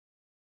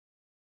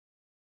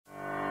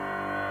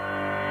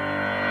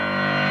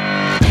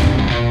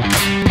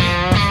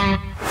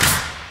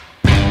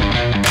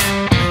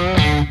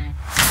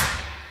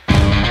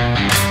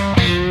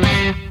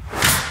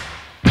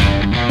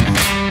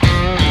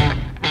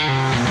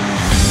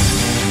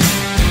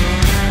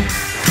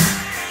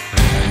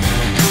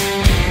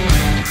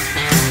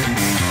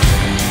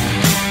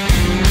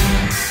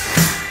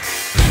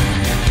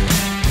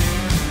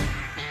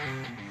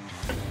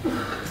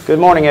Good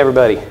morning,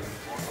 everybody.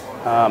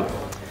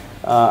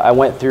 I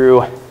went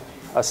through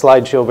a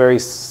slideshow very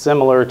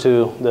similar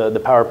to the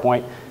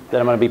PowerPoint that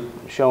I'm going to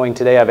be showing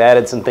today. I've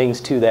added some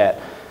things to that.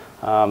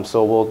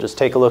 So we'll just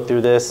take a look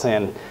through this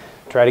and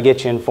try to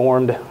get you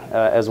informed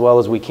as well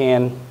as we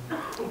can.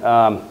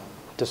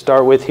 To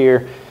start with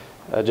here,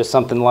 just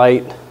something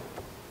light,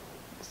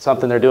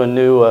 something they're doing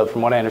new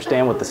from what I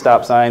understand with the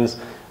stop signs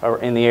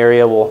in the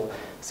area. We'll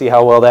see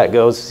how well that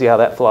goes, see how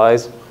that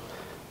flies.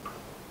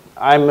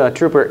 I'm a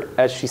trooper,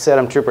 as she said,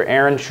 I'm Trooper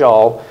Aaron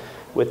Shaw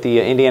with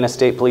the Indiana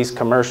State Police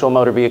Commercial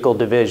Motor Vehicle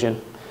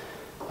Division.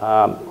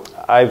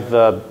 I've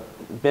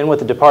been with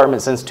the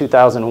department since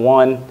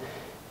 2001,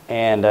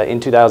 and in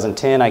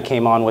 2010 I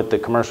came on with the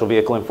Commercial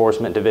Vehicle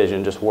Enforcement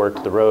Division, just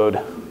worked the road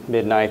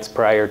midnights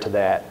prior to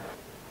that.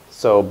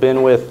 So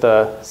been with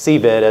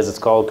CVED, as it's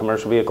called,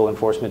 Commercial Vehicle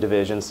Enforcement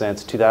Division,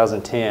 since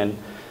 2010.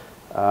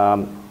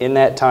 In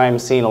that time,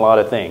 seen a lot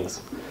of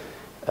things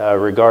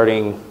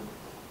regarding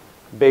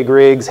big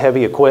rigs,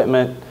 heavy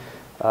equipment,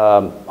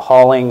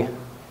 hauling,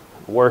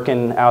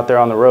 working out there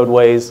on the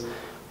roadways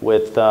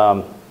with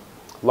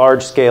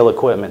large-scale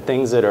equipment,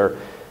 things that are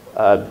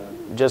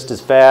just as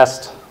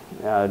fast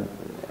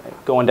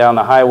going down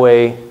the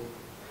highway,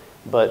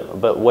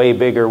 but way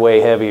bigger, way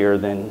heavier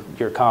than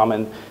your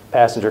common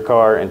passenger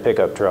car and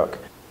pickup truck.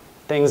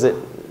 Things that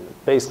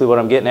basically what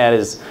I'm getting at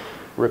is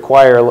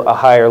require a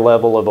higher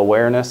level of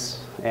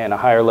awareness and a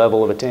higher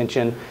level of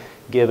attention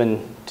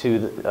given to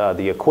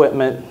the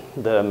equipment,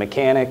 the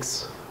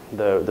mechanics,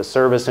 the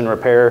service and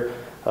repair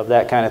of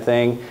that kind of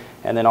thing,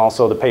 and then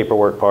also the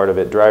paperwork part of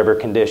it, driver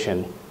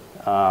condition,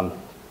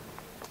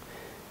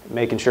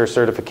 making sure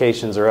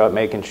certifications are up,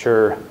 making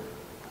sure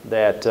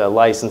that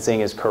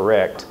licensing is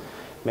correct,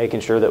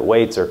 making sure that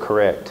weights are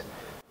correct.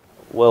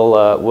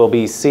 Will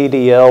be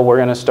CDL we're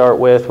going to start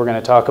with. We're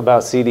going to talk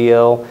about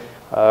CDL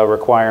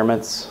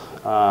requirements.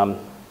 ELD,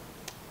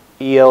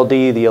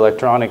 the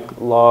electronic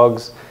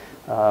logs,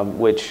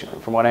 which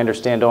from what I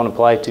understand don't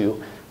apply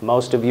to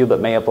most of you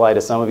but may apply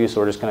to some of you, so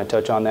we're just going to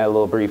touch on that a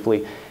little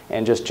briefly,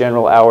 and just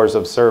general hours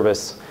of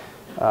service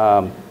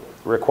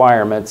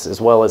requirements, as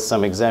well as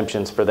some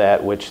exemptions for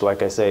that, which,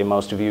 like I say,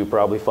 most of you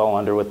probably fall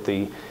under with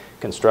the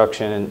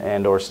construction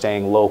and or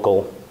staying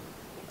local.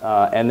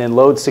 And then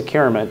load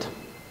securement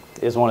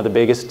is one of the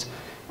biggest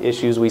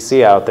issues we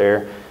see out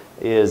there,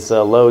 is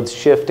loads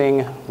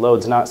shifting,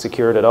 loads not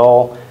secured at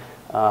all,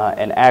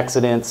 and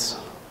accidents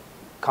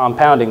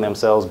compounding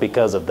themselves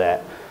because of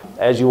that.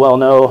 As you well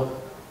know,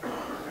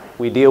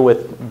 we deal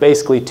with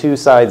basically two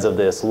sides of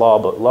this law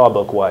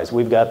book wise.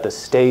 We've got the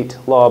state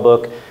law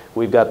book,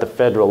 we've got the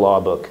federal law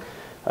book.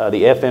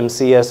 The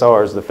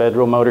FMCSRs, the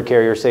Federal Motor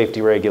Carrier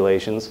Safety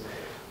Regulations,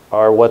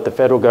 are what the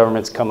federal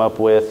government's come up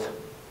with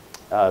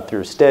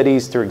through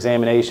studies, through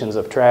examinations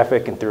of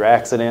traffic, and through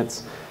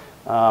accidents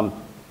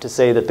to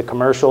say that the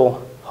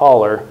commercial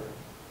hauler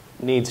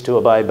needs to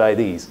abide by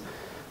these.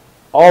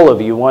 All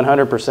of you,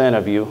 100%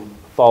 of you,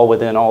 fall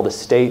within all the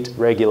state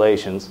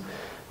regulations,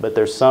 but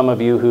there's some of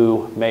you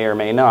who may or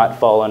may not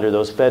fall under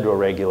those federal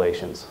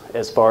regulations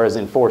as far as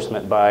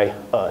enforcement by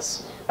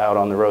us out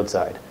on the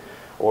roadside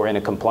or in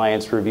a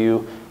compliance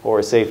review or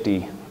a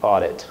safety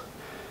audit.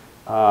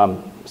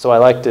 So I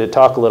like to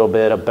talk a little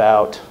bit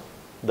about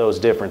those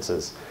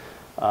differences.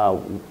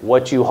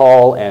 What you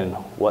haul and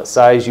what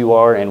size you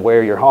are and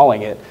where you're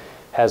hauling it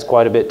has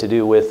quite a bit to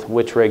do with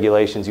which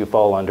regulations you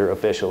fall under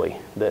officially.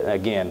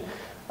 Again,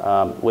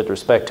 with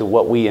respect to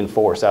what we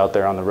enforce out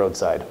there on the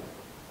roadside.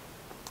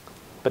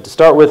 But to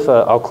start with,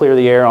 I'll clear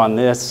the air on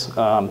this.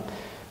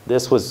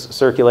 This was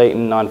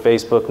circulating on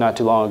Facebook not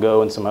too long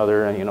ago and some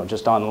other,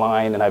 just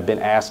online, and I've been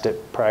asked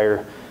at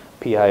prior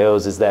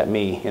PIOs, is that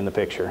me in the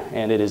picture?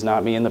 And it is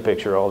not me in the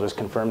picture, I'll just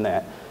confirm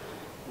that.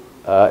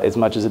 As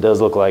much as it does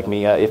look like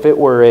me. If it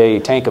were a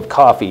tank of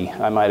coffee,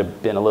 I might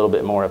have been a little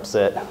bit more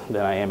upset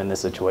than I am in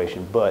this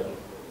situation. But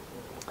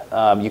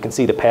you can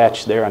see the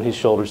patch there on his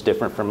shoulder is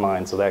different from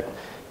mine, so that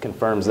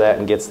confirms that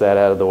and gets that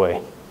out of the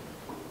way.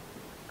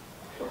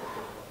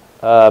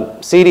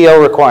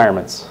 CDL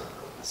requirements.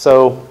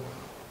 So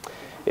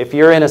if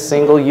you're in a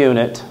single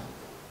unit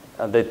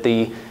that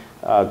the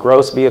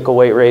gross vehicle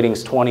weight rating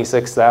is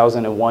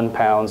 26,001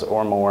 pounds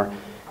or more,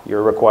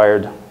 you're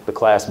required the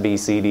Class B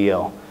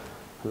CDL.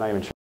 I'm not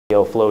even sure the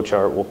CDL flow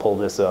chart will pull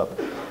this up.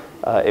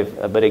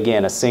 But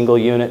again, a single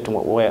unit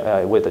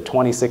with a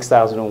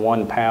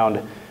 26,001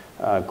 pound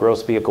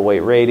gross vehicle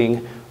weight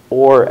rating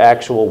or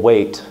actual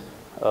weight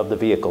of the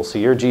vehicle. So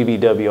your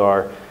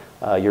GVWR,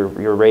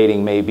 your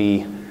rating may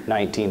be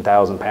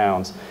 19,000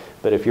 pounds,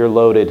 but if you're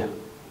loaded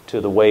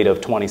to the weight of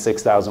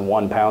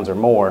 26,001 pounds or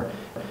more,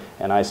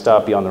 and I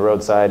stop you on the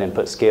roadside and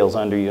put scales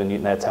under you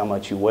and that's how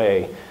much you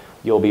weigh,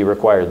 you'll be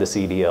required the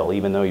CDL,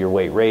 even though your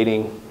weight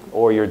rating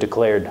or your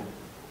declared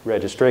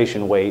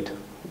registration weight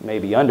may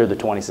be under the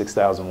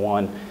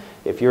 26,001.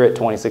 If you're at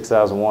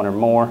 26,001 or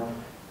more,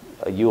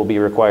 you will be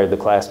required the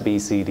Class B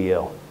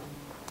CDL.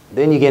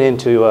 Then you get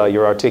into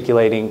your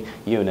articulating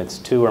units,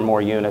 2 or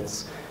more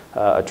units,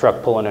 a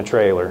truck pulling a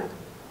trailer.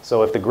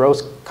 So if the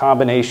gross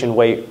combination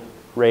weight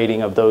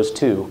rating of those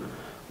two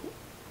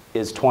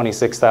is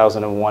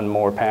 26,001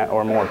 more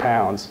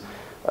pounds.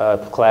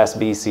 Class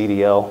B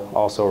CDL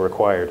also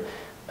required.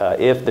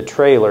 If the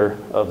trailer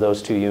of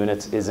those two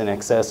units is in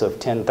excess of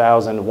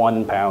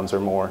 10,001 pounds or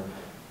more,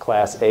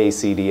 Class A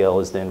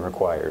CDL is then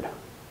required.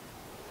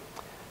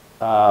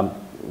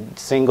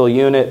 Single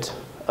unit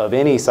of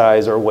any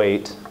size or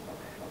weight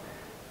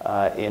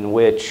in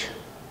which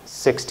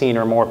 16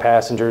 or more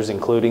passengers,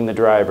 including the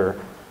driver,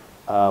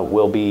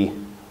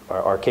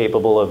 are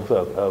capable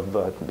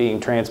of being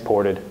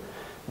transported,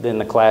 then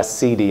the Class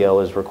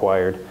CDL is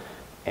required.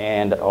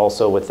 And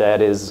also with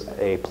that is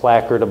a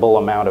placardable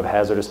amount of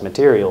hazardous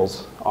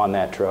materials on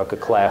that truck. A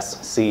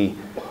Class C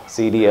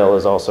CDL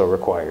is also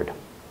required.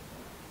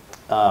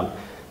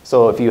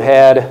 So if you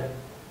had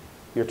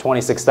your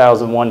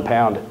 26,001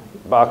 pound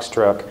box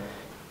truck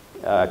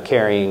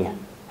carrying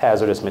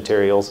hazardous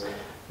materials,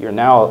 you're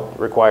now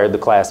required the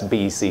Class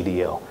B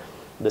CDL.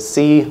 The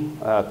C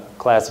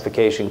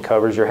classification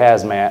covers your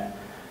hazmat,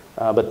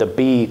 but the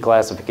B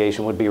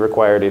classification would be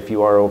required if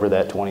you are over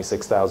that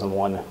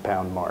 26,001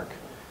 pound mark.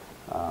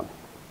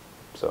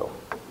 So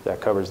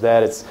that covers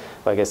that. It's,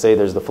 like I say,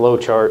 there's the flow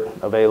chart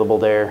available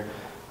there.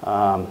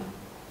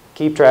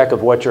 Keep track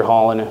of what you're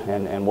hauling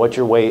and what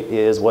your weight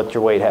is, what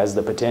your weight has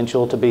the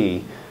potential to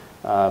be,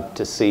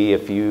 to see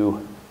if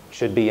you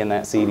should be in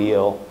that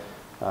CDL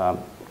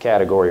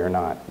category or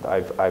not.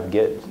 I've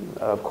get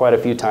quite a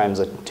few times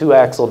a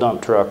 2-axle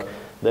dump truck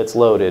that's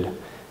loaded,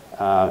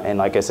 and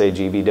like I say,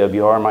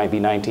 GVWR might be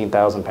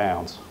 19,000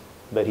 pounds,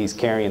 but he's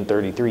carrying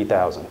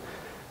 33,000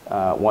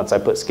 once I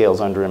put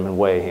scales under him and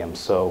weigh him.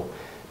 So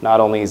not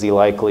only is he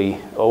likely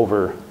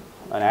over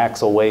an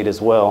axle weight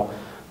as well,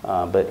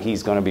 but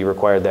he's going to be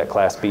required that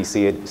Class B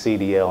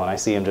CDL, and I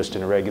see him just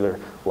in a regular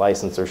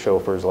license or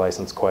chauffeur's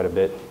license quite a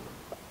bit.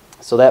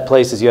 So that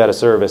places you out of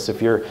service.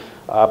 If you're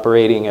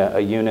operating a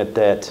unit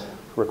that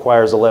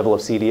requires a level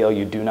of CDL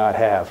you do not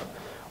have,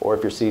 or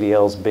if your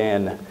CDL's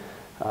been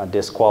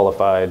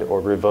disqualified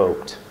or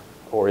revoked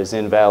or is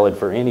invalid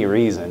for any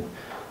reason,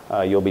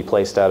 you'll be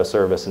placed out of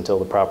service until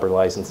the proper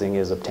licensing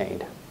is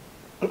obtained.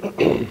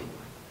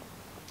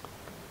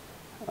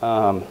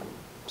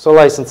 So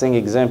licensing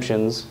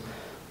exemptions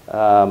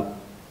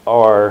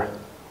are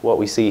what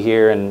we see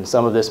here, and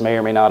some of this may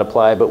or may not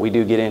apply, but we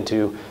do get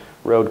into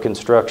road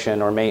construction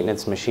or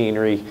maintenance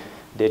machinery,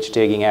 ditch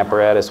digging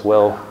apparatus,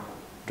 well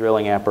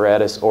drilling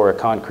apparatus, or a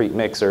concrete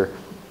mixer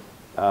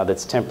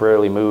that's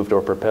temporarily moved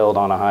or propelled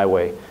on a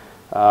highway.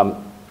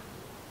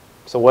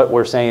 So what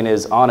we're saying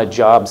is, on a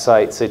job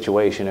site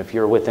situation, if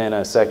you're within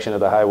a section of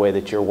the highway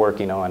that you're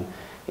working on,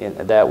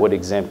 that would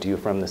exempt you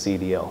from the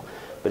CDL.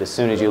 But as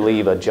soon as you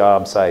leave a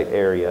job site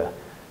area,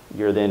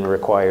 you're then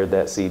required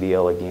that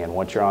CDL again.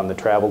 Once you're on the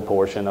traveled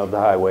portion of the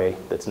highway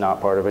that's not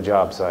part of a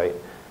job site,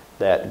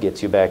 that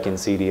gets you back in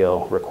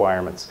CDL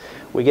requirements.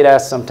 We get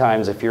asked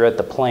sometimes, if you're at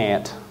the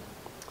plant,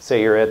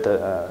 say you're at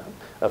a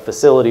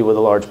facility with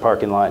a large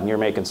parking lot and you're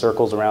making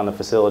circles around the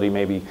facility,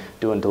 maybe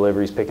doing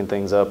deliveries, picking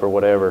things up or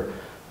whatever,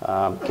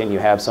 can you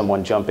have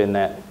someone jump in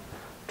that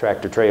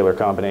tractor trailer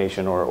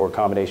combination or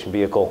combination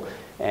vehicle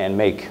and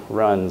make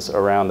runs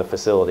around the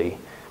facility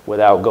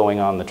without going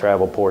on the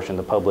travel portion,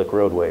 the public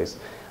roadways?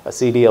 A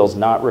CDL is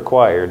not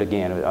required,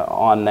 again,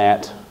 on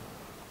that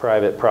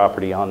private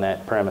property, on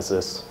that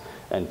premises,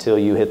 until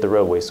you hit the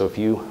roadway. So if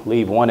you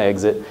leave one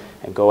exit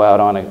and go out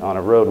on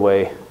a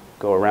roadway,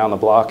 go around the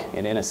block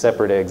and in a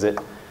separate exit,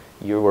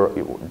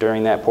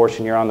 during that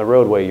portion you're on the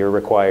roadway, you're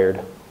required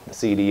the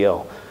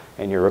CDL.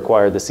 And you're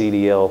required the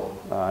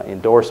CDL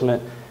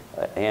endorsement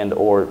and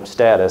or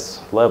status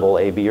level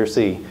A, B, or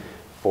C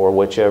for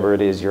whichever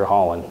it is you're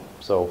hauling.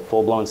 So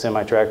full-blown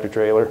semi-tractor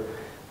trailer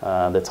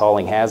that's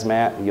hauling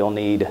hazmat, you'll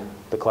need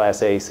the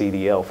Class A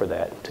CDL for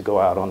that, to go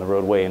out on the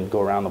roadway and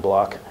go around the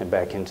block and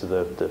back into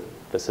the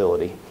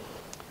facility.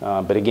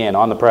 But again,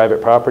 on the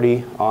private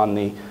property, on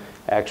the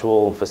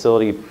actual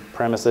facility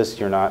premises,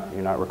 you're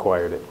not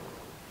required it.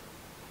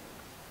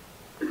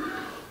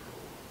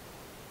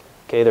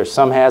 Okay, there's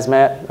some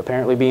hazmat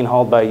apparently being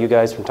hauled by you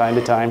guys from time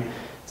to time.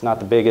 It's not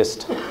the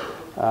biggest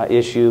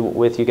issue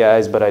with you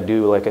guys, but I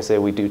do, like I say,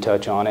 we do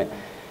touch on it.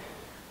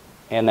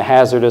 And the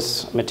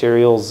hazardous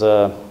materials,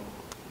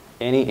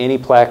 any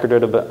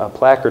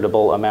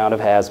placardable amount of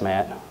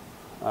hazmat.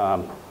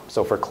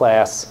 So for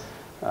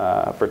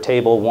for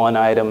table 1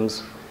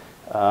 items,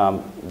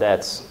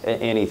 that's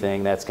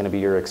anything. That's going to be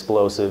your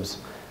explosives,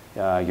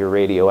 your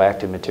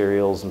radioactive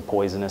materials and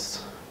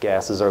poisonous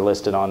gases are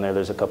listed on there.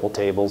 There's a couple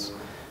tables.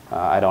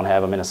 I don't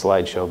have them in a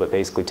slideshow, but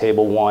basically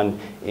table 1,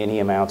 any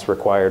amounts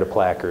required a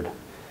placard.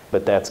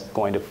 But that's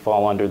going to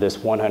fall under this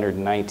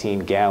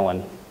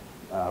 119-gallon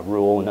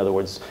rule. In other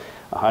words,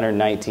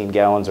 119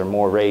 gallons or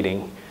more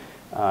rating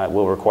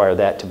will require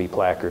that to be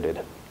placarded.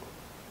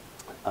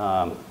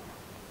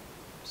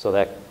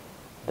 So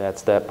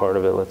that's that part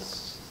of it.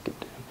 Let's skip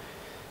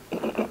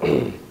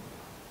down.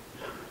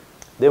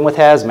 Then with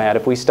hazmat,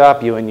 if we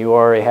stop you and you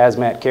are a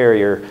hazmat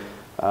carrier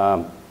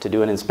to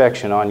do an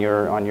inspection on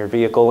your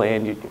vehicle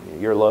and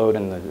your load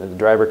and the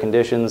driver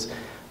conditions,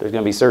 there's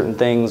going to be certain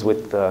things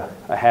with a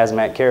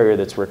hazmat carrier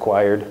that's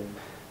required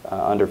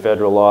under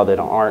federal law that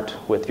aren't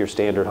with your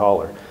standard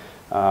hauler.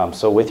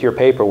 So with your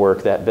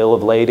paperwork, that bill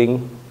of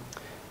lading,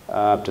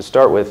 to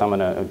start with, I'm going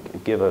to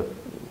give a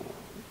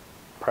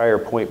prior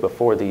point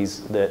before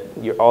these, that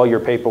all your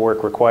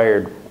paperwork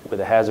required with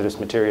a hazardous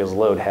materials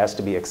load has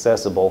to be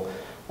accessible.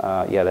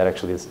 Yeah, that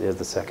actually is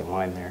the second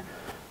line there.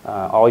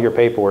 All your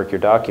paperwork, your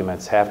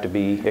documents have to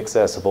be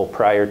accessible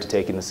prior to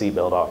taking the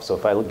seatbelt off. So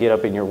if I get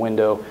up in your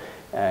window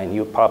and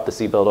you pop the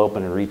seatbelt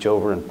open and reach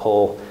over and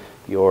pull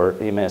your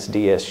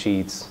MSDS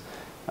sheets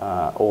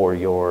or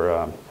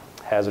your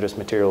hazardous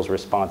materials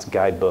response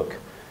guidebook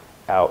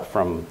out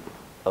from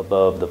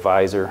above the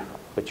visor,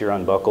 but you're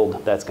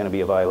unbuckled, that's going to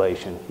be a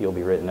violation. You'll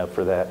be written up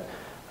for that.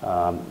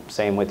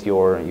 Same with you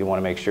want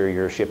to make sure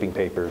your shipping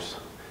papers,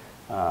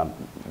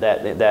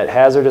 that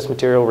hazardous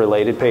material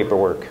related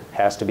paperwork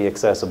has to be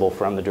accessible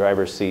from the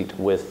driver's seat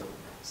with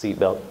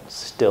seatbelt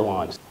still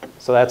on.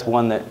 So that's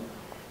one that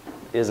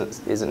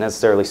isn't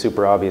necessarily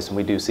super obvious, and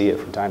we do see it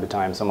from time to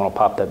time. Someone will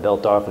pop that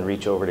belt off and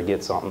reach over to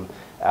get something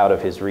out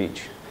of his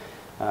reach.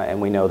 And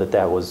we know that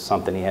that was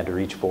something he had to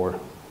reach for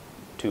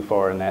too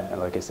far, and that,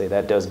 like I say,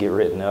 that does get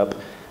written up.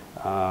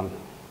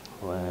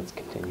 Let's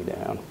continue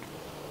down.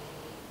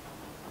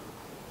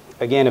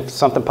 Again, if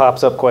something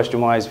pops up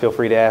question-wise, feel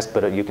free to ask,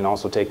 but you can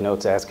also take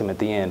notes, ask them at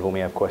the end when we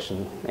have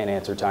question and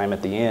answer time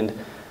at the end.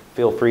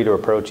 Feel free to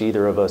approach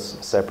either of us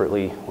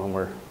separately when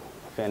we're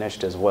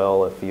finished as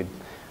well. If you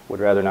would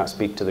rather not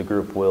speak to the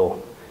group,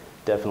 we'll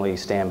definitely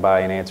stand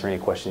by and answer any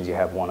questions you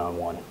have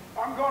one-on-one.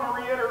 I'm going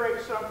to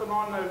reiterate something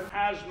on the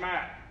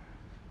hazmat.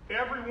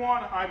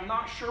 Everyone, I'm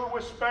not sure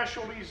with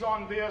specialties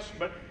on this,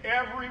 but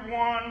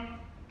everyone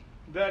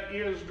that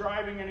is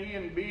driving an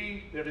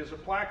E&B that is a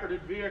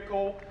placarded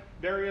vehicle,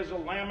 there is a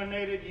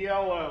laminated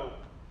yellow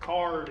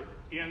card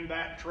in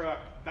that truck.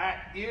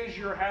 That is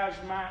your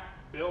hazmat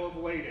bill of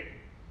lading.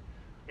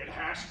 It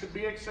has to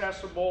be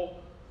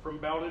accessible from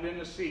belted in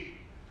the seat.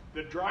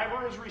 The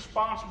driver is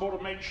responsible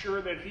to make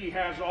sure that he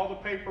has all the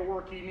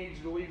paperwork he needs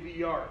to leave the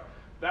yard.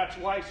 That's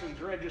license,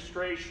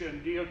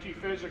 registration, DOT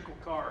physical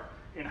card.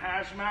 In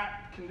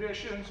hazmat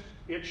conditions,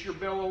 it's your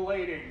bill of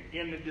lading.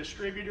 In the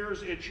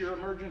distributors, it's your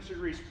emergency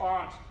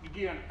response.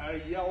 Again,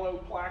 a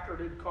yellow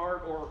placarded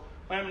card or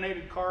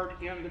laminated card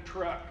in the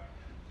truck.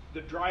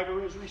 The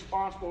driver is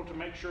responsible to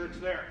make sure it's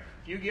there.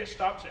 If you get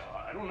stopped, say,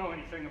 oh, I don't know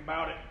anything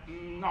about it,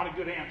 not a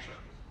good answer.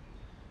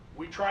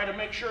 We try to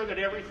make sure that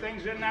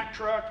everything's in that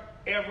truck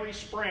every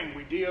spring.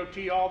 We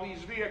DOT all these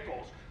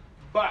vehicles,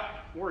 but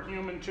we're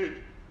human too.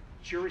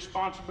 It's your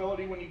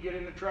responsibility when you get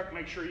in the truck,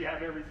 make sure you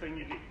have everything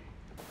you need.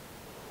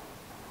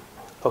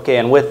 Okay,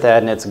 and with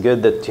that, and it's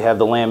good that you have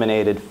the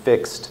laminated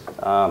fixed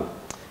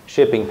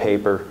shipping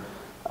paper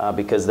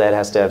because that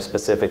has to have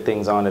specific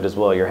things on it as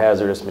well. Your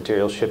hazardous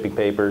materials shipping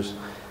papers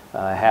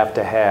have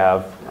to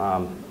have,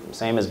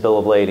 same as bill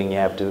of lading, you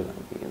have to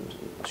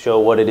show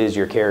what it is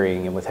you're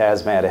carrying, and with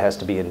hazmat it has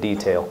to be in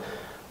detail,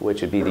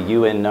 which would be the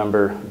UN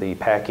number, the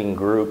packing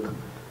group,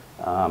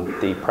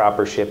 the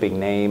proper shipping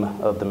name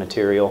of the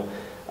material.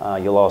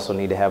 You'll also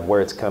need to have where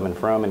it's coming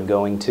from and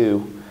going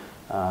to,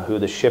 who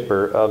the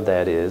shipper of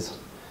that is,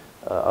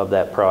 of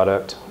that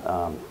product,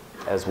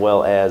 as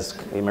well as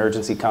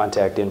emergency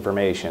contact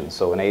information.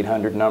 So an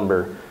 800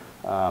 number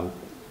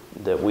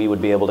that we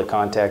would be able to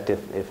contact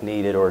if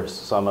needed, or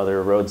some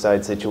other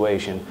roadside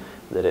situation,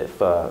 that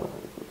if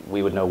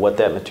we would know what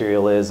that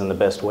material is and the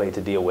best way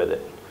to deal with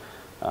it.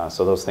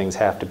 So those things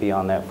have to be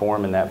on that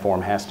form, and that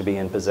form has to be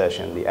in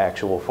possession, the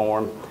actual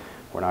form.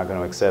 We're not going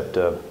to accept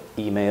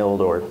emailed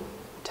or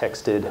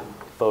texted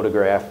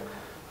photograph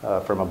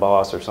from a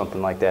boss or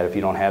something like that. If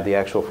you don't have the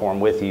actual form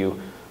with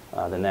you,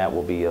 then that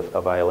will be a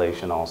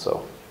violation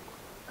also.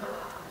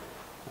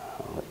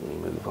 Let me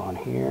move on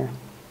here.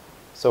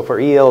 So for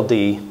ELD,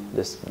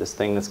 this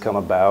thing that's come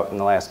about in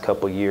the last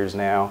couple years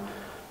now,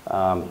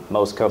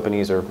 most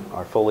companies are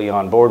fully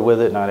on board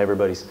with it. Not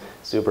everybody's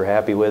super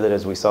happy with it,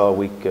 as we saw a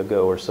week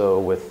ago or so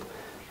with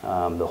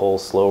the whole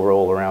slow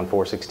roll around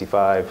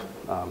 465.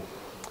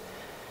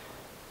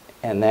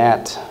 And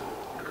that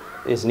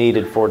is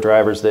needed for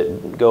drivers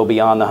that go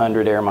beyond the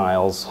 100 air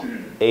miles,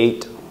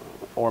 8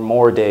 or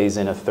more days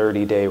in a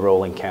 30-day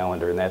rolling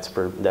calendar, and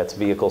that's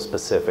vehicle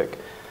specific.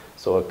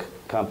 So a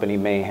company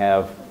may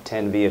have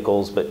 10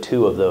 vehicles, but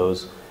 2 of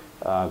those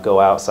go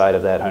outside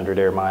of that 100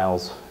 air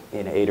miles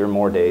in 8 or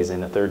more days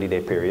in a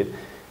 30-day period,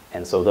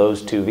 and so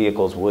those 2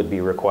 vehicles would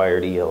be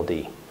required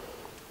ELD.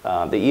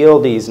 The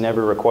ELD is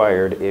never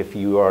required if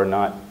you are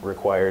not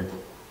required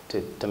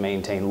to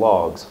maintain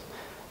logs.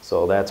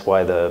 So that's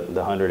why the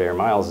 100 air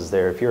miles is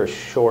there. If you're a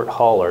short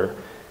hauler,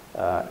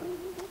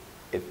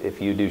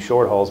 if you do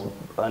short hauls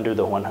under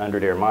the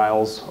 100 air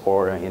miles,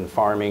 or in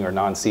farming or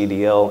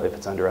non-CDL, if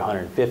it's under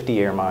 150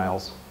 air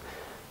miles,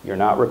 you're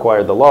not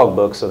required the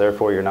logbook, so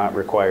therefore you're not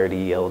required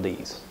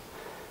ELDs.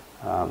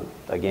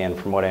 Again,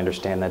 from what I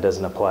understand, that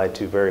doesn't apply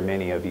to very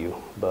many of you,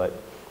 but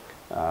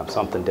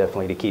something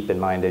definitely to keep in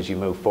mind as you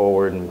move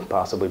forward and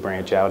possibly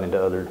branch out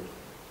into other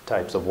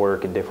types of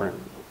work and different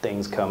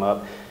things come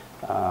up.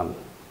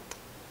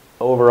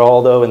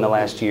 Overall, though, in the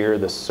last year,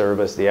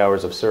 the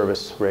hours of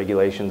service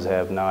regulations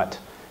have not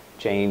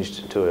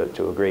changed to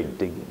a great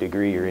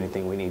degree or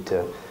anything we need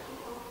to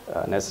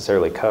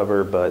necessarily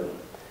cover, but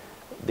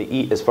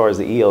as far as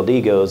the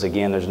ELD goes,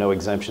 again, there's no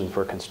exemption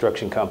for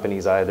construction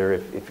companies either.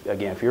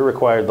 If you're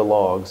required the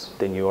logs,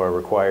 then you are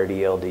required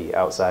ELD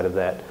outside of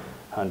that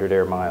 100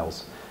 air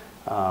miles.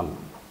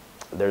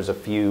 There's a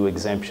few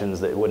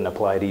exemptions that wouldn't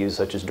apply to you,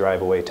 such as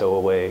drive-away,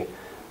 tow-away,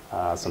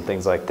 some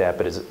things like that.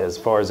 But as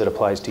far as it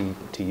applies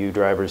to you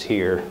drivers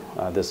here,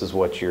 this is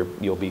what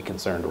you'll be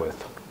concerned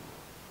with.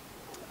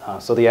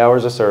 So the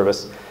hours of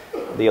service,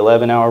 the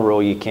 11-hour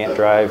rule, you can't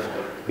drive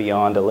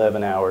beyond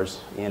 11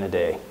 hours in a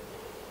day.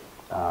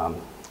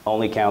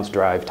 Only counts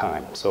drive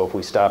time. So if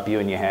we stop you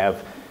and you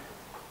have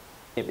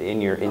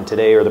in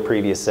today or the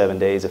previous 7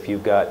 days, if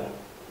you've got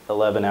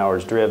 11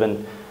 hours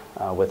driven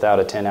without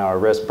a 10-hour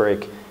rest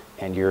break,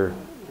 and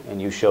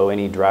you show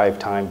any drive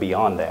time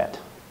beyond that,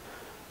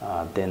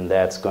 then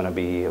that's going to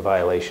be a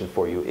violation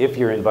for you. If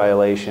you're in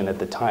violation at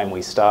the time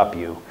we stop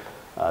you,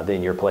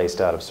 then you're placed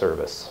out of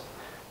service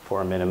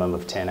for a minimum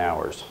of 10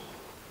 hours.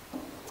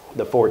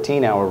 The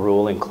 14-hour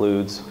rule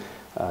includes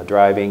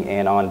driving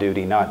and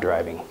on-duty not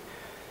driving,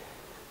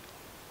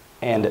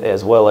 and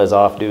as well as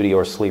off-duty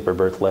or sleeper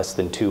berth less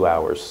than 2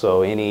 hours.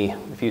 So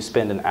if you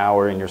spend an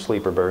hour in your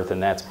sleeper berth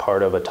and that's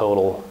part of a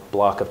total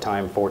block of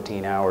time,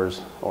 14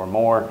 hours or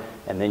more,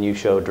 and then you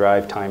show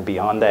drive time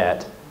beyond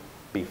that,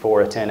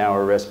 before a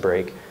 10-hour rest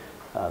break,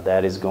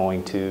 that is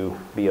going to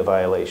be a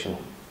violation.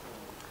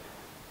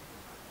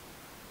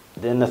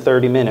 Then the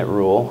 30-minute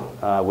rule,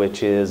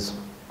 which is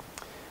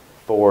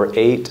for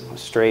 8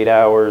 straight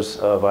hours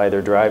of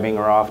either driving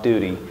or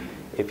off-duty,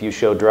 if you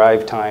show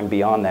drive time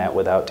beyond that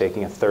without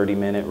taking a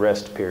 30-minute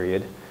rest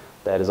period,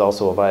 that is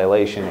also a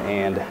violation,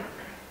 and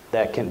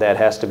that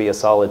has to be a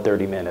solid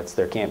 30 minutes.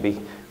 There can't be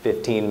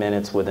 15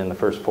 minutes within the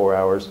first 4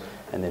 hours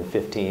and then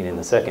 15 in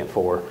the second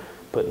 4,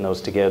 putting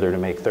those together to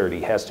make 30.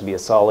 It has to be a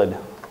solid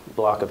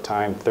block of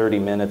time, 30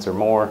 minutes or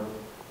more,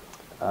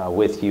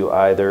 with you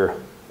either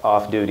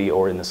off-duty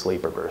or in the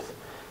sleeper berth.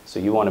 So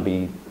you want to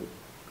be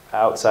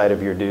outside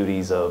of your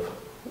duties of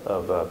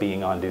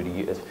being on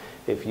duty.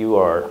 If you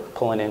are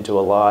pulling into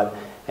a lot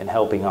and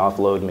helping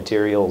offload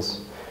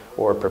materials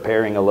or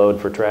preparing a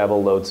load for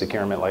travel, load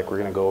securement like we're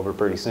going to go over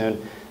pretty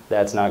soon,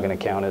 that's not going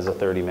to count as a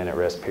 30-minute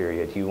rest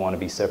period. You want to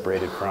be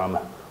separated from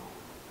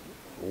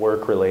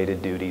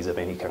work-related duties of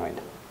any kind.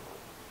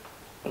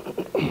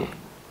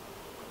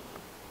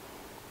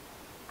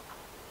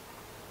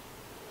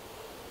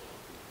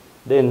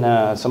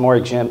 Then some more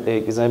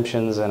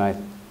exemptions, and I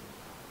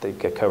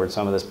think I covered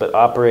some of this, but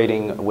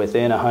operating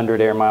within a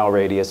 100 air mile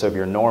radius of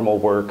your normal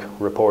work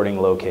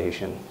reporting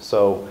location.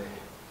 So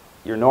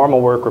your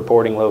normal work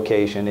reporting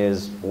location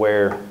is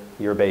where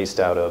you're based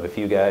out of. If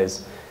you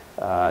guys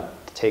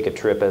take a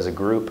trip as a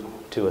group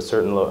to a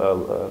certain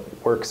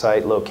work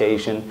site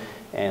location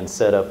and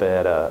set up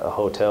at a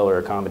hotel or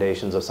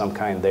accommodations of some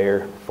kind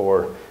there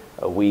for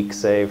a week,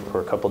 say,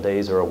 for a couple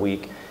days or a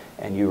week,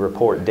 and you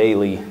report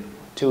daily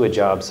to a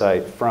job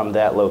site from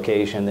that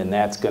location, then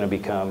that's going to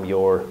become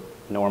your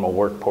normal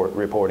work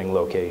reporting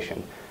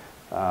location.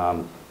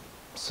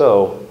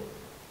 So,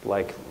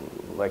 like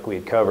we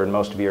had covered,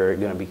 most of you are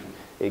going to be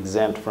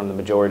exempt from the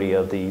majority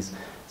of these,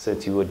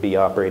 since you would be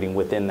operating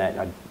within that.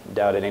 I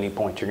doubt at any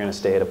point you're going to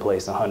stay at a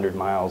place 100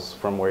 miles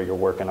from where you're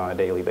working on a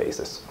daily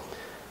basis.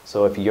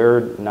 So if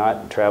you're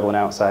not traveling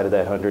outside of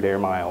that 100 air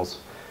miles,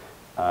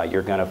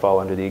 you're going to fall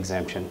under the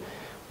exemption.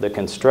 The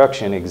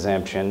construction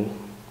exemption,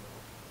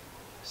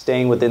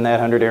 staying within that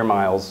 100 air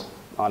miles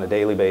on a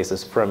daily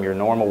basis from your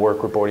normal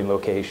work reporting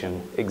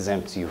location,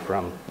 exempts you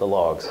from the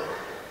logs.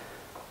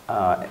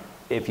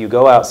 If you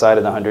go outside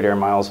of the 100 air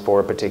miles for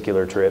a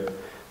particular trip,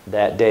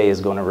 that day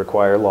is going to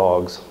require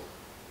logs,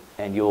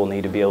 and you will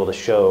need to be able to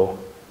show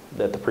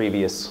that the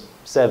previous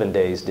 7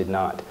 days did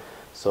not.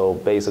 So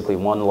basically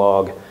one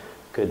log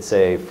could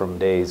say from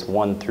days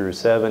 1 through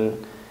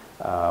 7,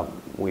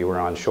 we were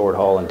on short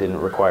haul and didn't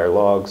require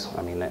logs.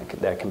 I mean,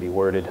 that can be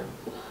worded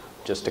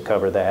just to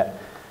cover that.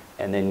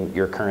 And then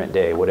your current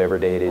day, whatever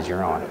day it is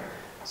you're on.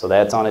 So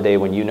that's on a day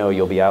when you know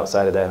you'll be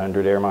outside of that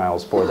 100 air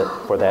miles for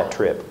that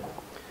trip.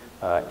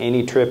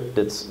 Any trip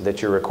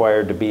that you're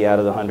required to be out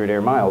of the 100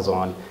 air miles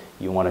on,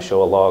 you want to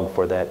show a log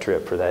for that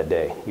trip for that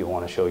day. You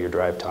want to show your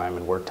drive time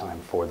and work time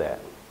for that.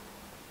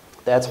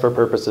 That's for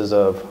purposes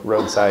of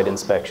roadside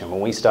inspection.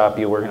 When we stop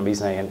you, we're going to be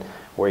saying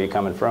where you're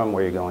coming from,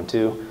 where you're going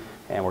to,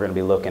 and we're going to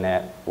be looking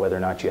at whether or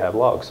not you have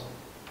logs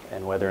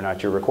and whether or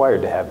not you're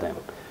required to have them.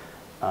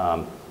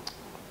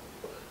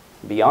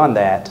 Beyond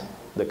that,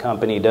 the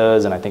company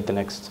does, and I think the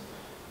next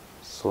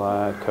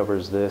slide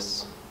covers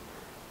this.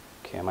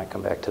 Okay, I might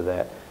come back to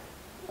that.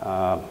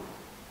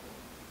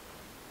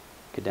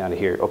 Get down to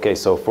here. Okay,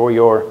 so for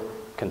your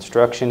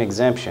construction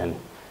exemption,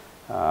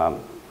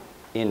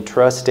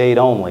 intrastate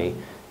only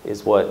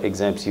is what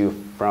exempts you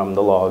from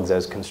the logs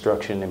as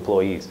construction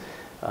employees.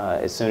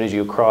 As soon as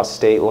you cross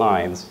state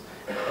lines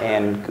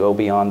and go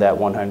beyond that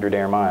 100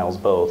 air miles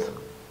both,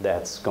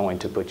 that's going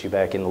to put you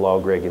back in the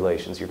log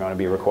regulations. You're going to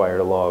be required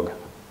to log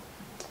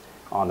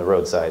on the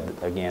roadside.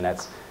 Again,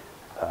 that's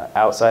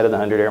outside of the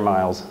 100 air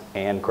miles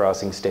and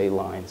crossing state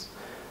lines,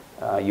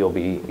 you'll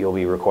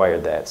be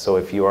required that. So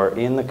if you are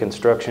in the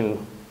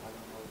construction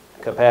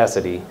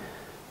capacity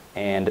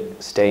and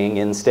staying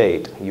in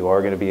state, you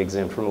are going to be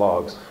exempt from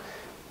logs.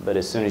 But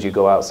as soon as you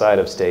go outside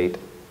of state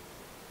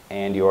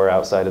and you are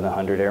outside of the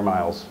 100 air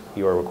miles,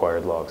 you are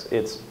required logs.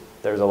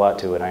 There's a lot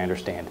to it, I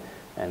understand.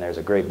 And there's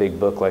a great big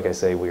book, like I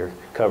say, we're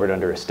covered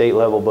under a state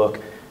level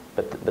book,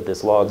 but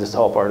this logs is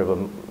all part of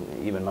an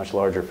even much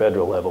larger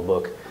federal level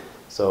book.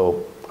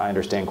 So I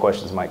understand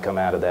questions might come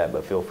out of that,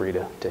 but feel free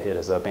to hit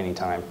us up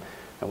anytime,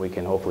 and we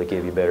can hopefully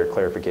give you better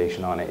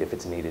clarification on it if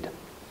it's needed.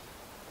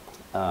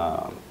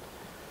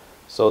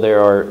 So there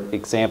are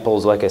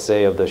examples, like I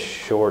say, of the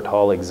short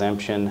haul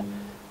exemption.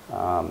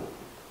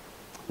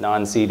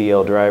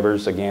 Non-CDL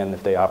drivers, again,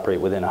 if they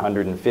operate within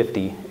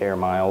 150 air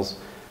miles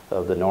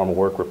of the normal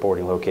work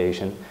reporting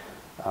location.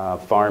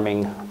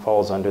 Farming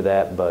falls under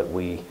that, but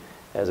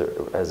as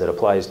it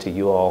applies to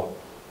you all,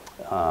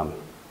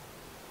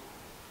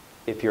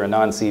 if you're a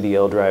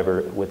non-CDL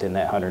driver within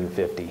that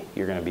 150,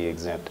 you're going to be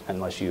exempt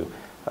unless you,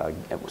 as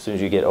soon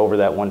as you get over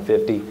that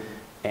 150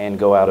 and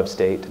go out of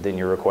state, then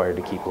you're required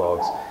to keep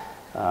logs.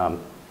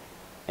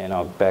 And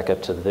I'll back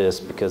up to this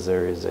because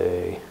there is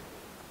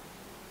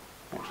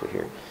actually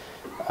here.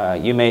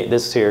 You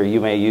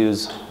may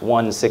use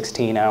one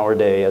 16-hour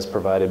day as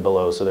provided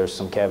below, so there's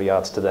some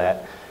caveats to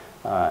that.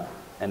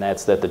 And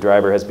that's that the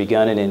driver has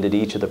begun and ended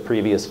each of the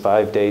previous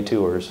 5-day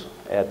tours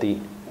at the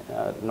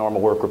normal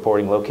work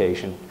reporting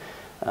location.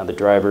 The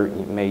driver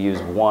may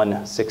use one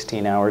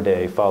 16-hour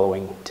day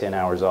following 10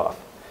 hours off.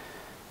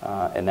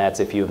 And that's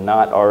if you have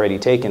not already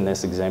taken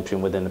this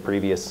exemption within the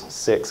previous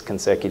 6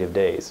 consecutive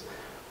days.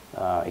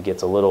 It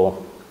gets a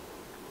little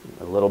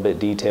bit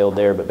detailed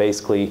there, but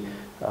basically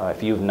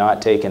if you've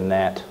not taken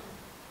that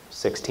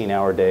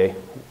 16-hour day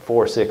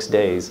for 6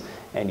 days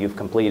and you've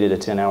completed a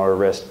 10-hour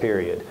rest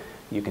period,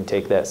 you can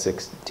take that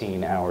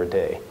 16-hour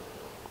day.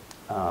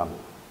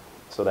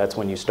 So that's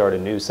when you start a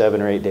new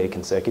 7 or 8 day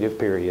consecutive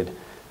period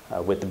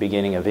with the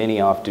beginning of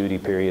any off-duty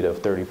period of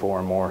 34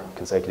 or more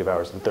consecutive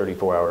hours, the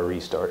 34-hour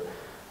restart.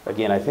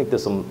 Again, I think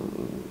this will,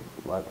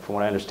 from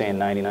what I understand,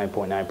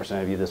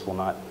 99.9% of you this will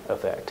not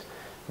affect.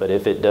 But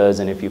if it does,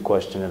 and if you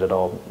question it at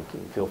all,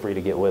 feel free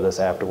to get with us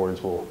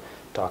afterwards. We'll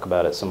talk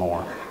about it some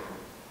more.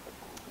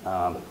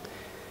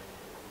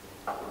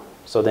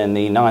 So then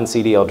the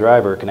non-CDL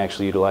driver can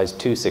actually utilize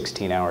 2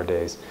 16-hour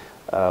days,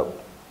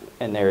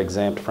 and they're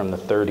exempt from the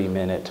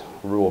 30-minute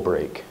rule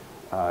break.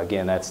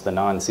 Again, that's the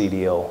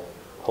non-CDL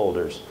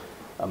holders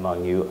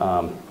among you.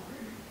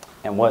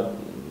 And what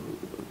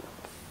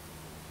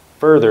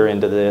further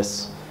into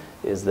this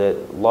is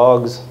that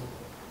logs,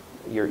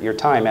 your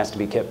time has to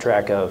be kept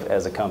track of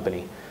as a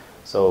company.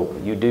 So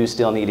you do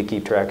still need to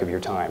keep track of your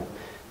time.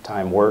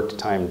 Time worked,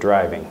 time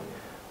driving.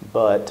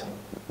 But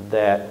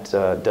that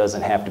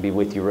doesn't have to be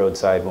with you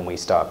roadside when we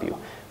stop you.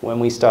 When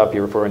we stop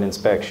you for an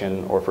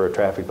inspection or for a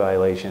traffic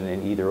violation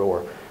in either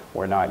or,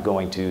 we're not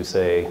going to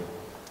say,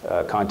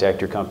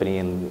 contact your company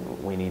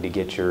and we need to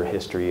get your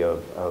history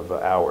of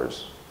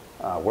hours.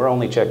 We're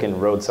only checking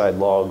roadside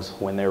logs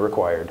when they're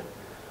required,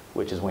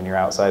 which is when you're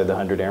outside of the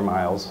 100 air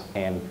miles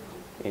and,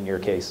 in your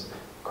case,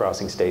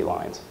 crossing state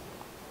lines.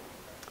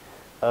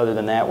 Other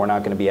than that, we're not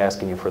going to be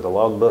asking you for the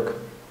logbook,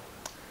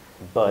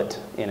 but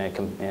in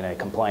a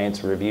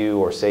compliance review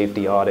or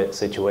safety audit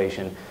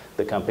situation,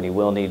 the company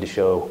will need to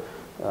show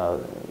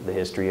the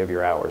history of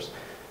your hours.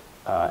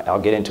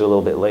 I'll get into a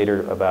little bit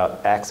later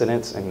about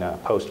accidents and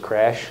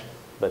post-crash,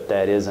 but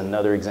that is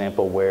another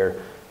example where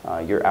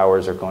your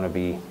hours are going to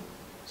be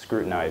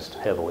scrutinized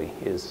heavily,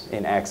 is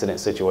in accident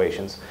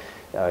situations.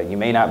 You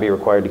may not be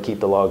required to keep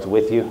the logs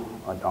with you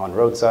on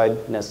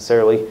roadside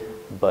necessarily,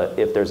 but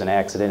if there's an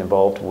accident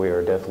involved, we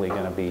are definitely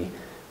going to be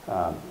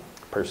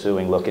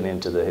looking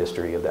into the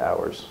history of the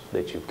hours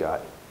that you've got.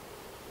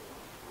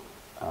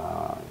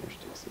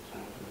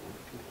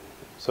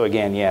 So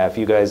again, yeah, if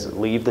you guys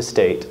leave the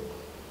state,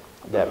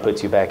 that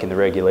puts you back in the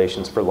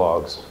regulations for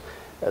logs,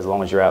 as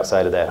long as you're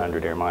outside of that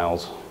 100 air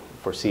miles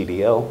for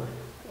CDL,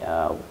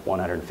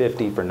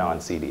 150 for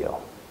non-CDL.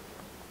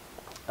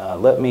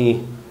 Let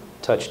me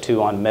touch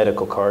too on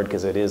medical card,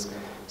 because it is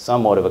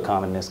somewhat of a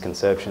common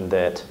misconception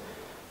that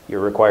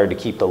you're required to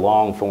keep the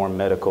long form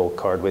medical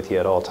card with you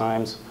at all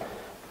times.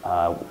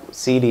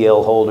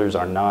 CDL holders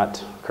are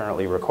not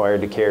currently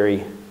required to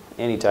carry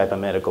any type of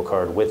medical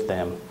card with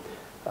them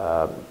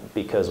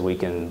because we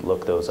can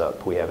look those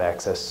up. We have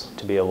access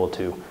to be able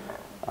to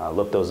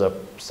look those up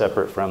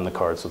separate from the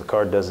card. So the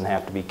card doesn't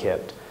have to be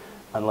kept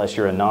unless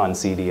you're a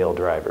non-CDL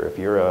driver. If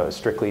you're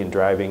strictly in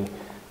driving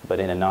but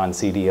in a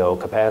non-CDL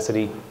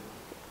capacity,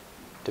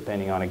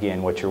 depending on,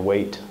 again, what your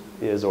weight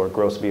is or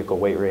gross vehicle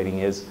weight rating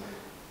is,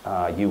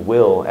 you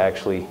will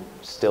actually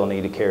still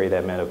need to carry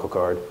that medical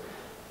card,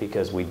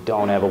 because we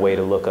don't have a way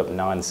to look up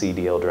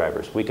non-CDL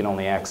drivers. We can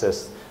only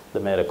access the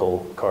medical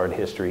card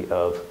history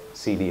of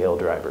CDL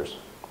drivers.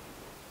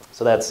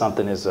 So that's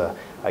something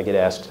I get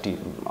asked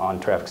on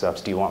traffic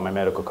stops, do you want my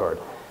medical card?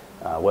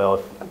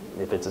 Well,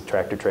 if it's a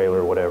tractor trailer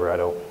or whatever, I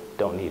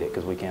don't need it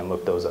because we can't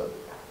look those up.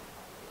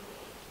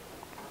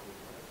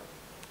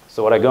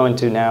 So what I go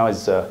into now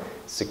is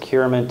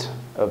securement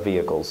of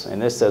vehicles.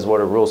 And this says what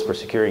are rules for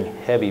securing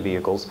heavy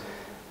vehicles,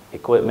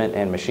 equipment,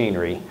 and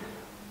machinery.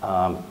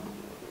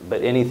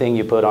 But anything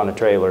you put on a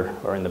trailer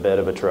or in the bed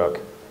of a truck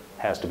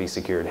has to be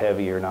secured,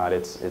 heavy or not.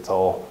 It's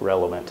all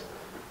relevant.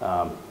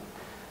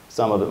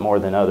 Some of it more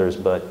than others,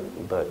 but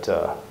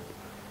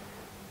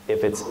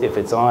if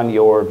it's on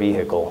your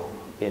vehicle,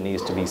 it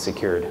needs to be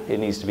secured. It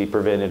needs to be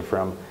prevented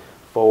from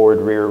forward,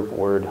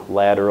 rearward,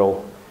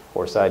 lateral,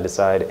 or side to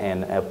side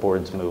and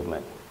upwards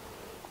movement.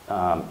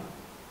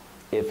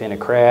 If in a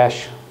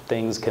crash,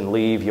 things can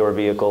leave your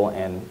vehicle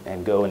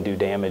and go and do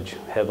damage,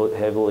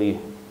 heavily,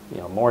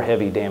 more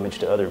heavy damage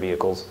to other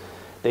vehicles,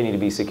 they need to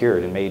be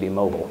secured and made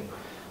immobile.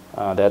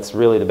 That's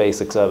really the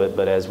basics of it,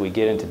 but as we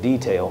get into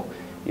detail,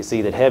 you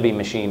see that heavy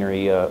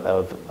machinery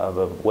of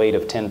a weight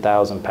of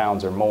 10,000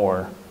 pounds or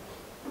more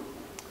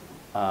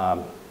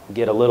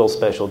get a little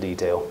special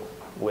detail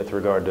with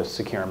regard to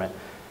securement,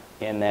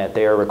 in that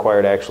they are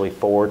required actually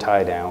 4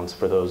 tie downs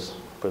for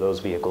those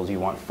vehicles. You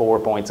want 4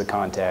 points of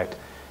contact,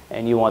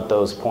 and you want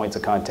those points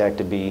of contact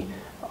to be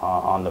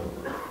on the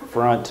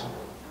front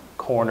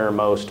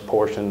cornermost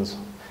portions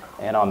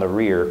and on the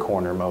rear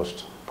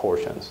cornermost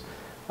portions.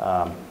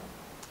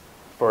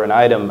 For an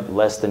item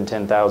less than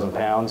 10,000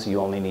 pounds, you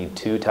only need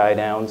 2 tie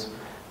downs,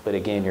 but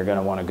again, you're going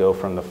to want to go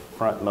from the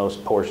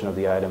frontmost portion of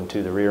the item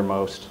to the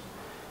rearmost.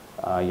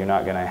 You're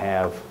not going to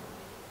have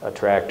a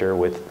tractor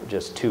with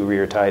just 2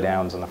 rear tie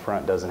downs and the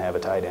front doesn't have a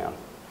tie down.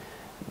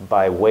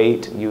 By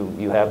weight,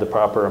 you have the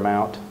proper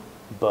amount,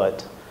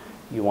 but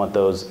you want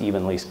those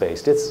evenly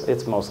spaced.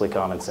 It's mostly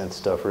common sense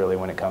stuff really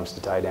when it comes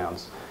to tie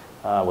downs.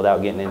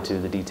 Without getting into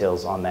the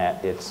details on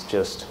that, it's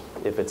just,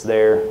 if it's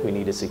there, we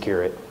need to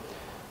secure it.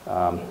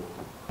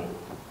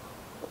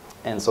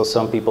 And so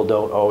some people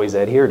don't always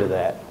adhere to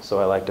that. So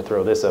I like to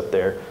throw this up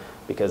there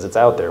because it's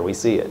out there, we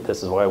see it.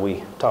 This is why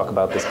we talk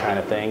about this kind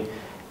of thing,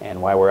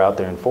 and why we're out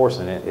there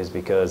enforcing it is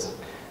because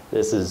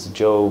this is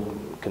Joe,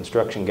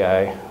 construction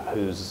guy,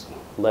 who's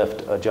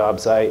left a job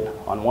site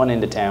on one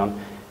end of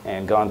town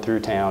and gone through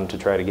town to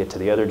try to get to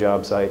the other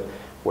job site,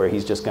 where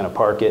he's just going to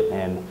park it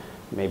and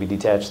maybe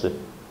detach the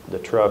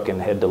truck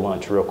and head to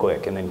lunch real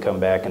quick and then come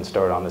back and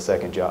start on the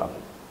second job.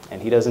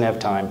 And he doesn't have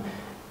time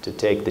to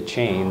take the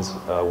chains,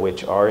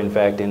 which are in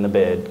fact in the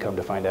bed. Come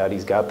to find out,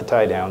 he's got the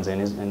tie downs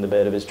in the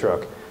bed of his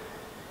truck.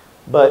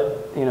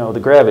 But the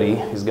gravity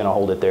is going to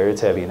hold it there.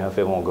 It's heavy enough,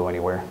 it won't go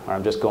anywhere.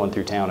 I'm just going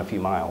through town a few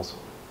miles.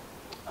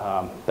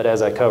 But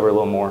as I cover a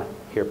little more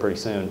here pretty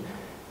soon,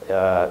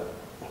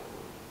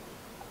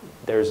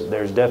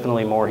 there's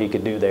definitely more he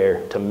could do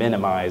there to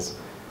minimize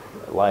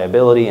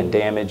liability and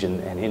damage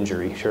and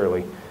injury,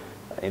 surely,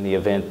 in the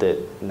event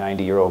that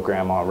 90-year-old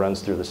grandma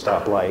runs through the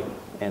stoplight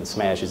and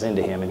smashes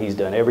into him, and he's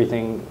done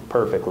everything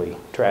perfectly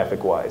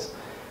traffic-wise.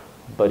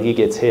 But he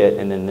gets hit,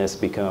 and then this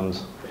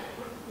becomes,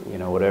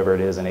 whatever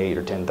it is, an 8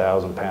 or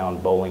 10,000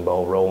 pound bowling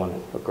ball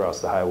rolling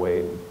across the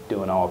highway,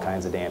 doing all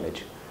kinds of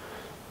damage.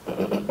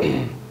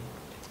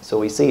 So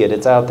we see it,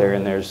 it's out there,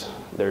 and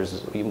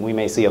we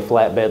may see a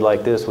flatbed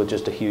like this with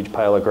just a huge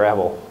pile of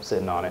gravel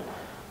sitting on it.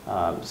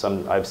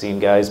 I've seen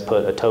guys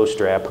put a tow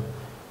strap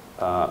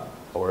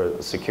or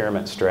a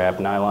securement strap,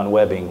 nylon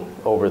webbing,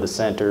 over the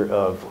center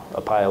of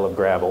a pile of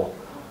gravel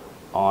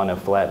on a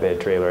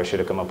flatbed trailer. I should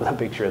have come up with a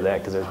picture of that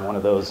because there's one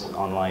of those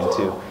online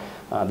too.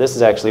 This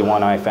is actually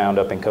one I found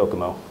up in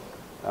Kokomo.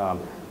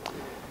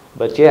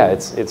 But yeah,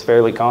 it's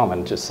fairly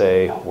common. Just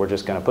say, we're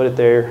just going to put it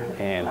there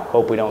and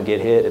hope we don't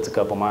get hit. It's a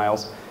couple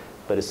miles.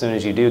 But as soon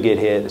as you do get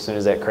hit, as soon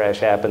as that crash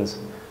happens,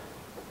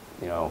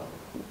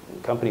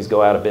 companies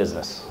go out of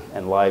business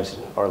and lives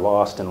are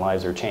lost and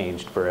lives are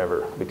changed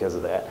forever because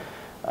of that.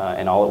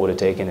 And all it would have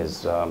taken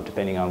is,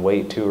 depending on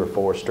weight, 2 or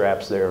 4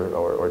 straps there,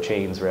 or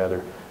chains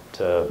rather,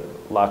 to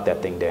lock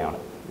that thing down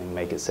and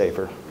make it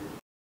safer.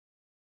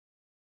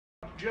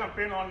 Jump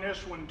in on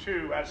this one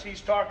too. As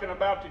he's talking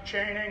about the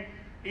chaining,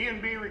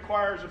 E&B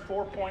requires a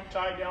 4-point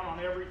tie down on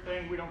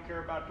everything. We don't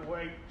care about the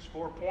weight, it's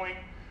 4-point.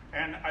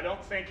 And I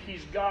don't think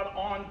he's got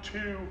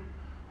onto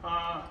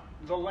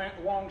the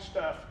long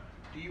stuff.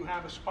 Do you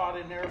have a spot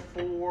in there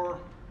for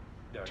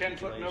 10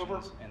 foot and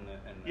over?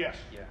 Yes,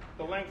 yeah.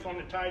 The length on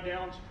the tie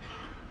downs.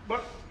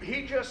 But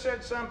he just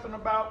said something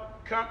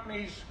about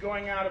companies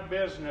going out of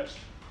business.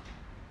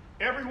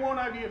 Every one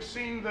of you have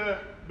seen the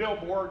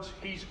billboards.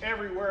 He's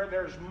everywhere.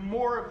 There's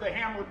more of the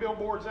Hammer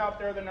billboards out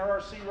there than there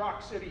are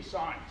Rock City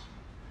signs.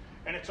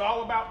 And it's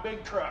all about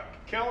big truck.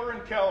 Keller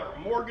and Keller,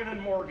 Morgan and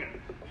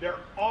Morgan. They're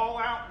all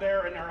out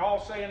there and they're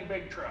all saying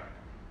big truck.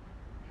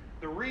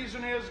 The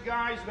reason is,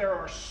 guys, there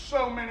are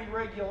so many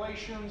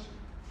regulations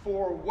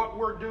for what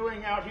we're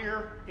doing out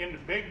here in the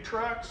big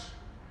trucks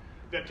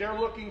that they're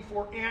looking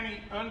for any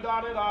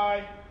undotted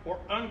I or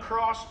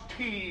uncrossed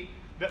T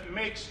that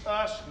makes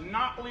us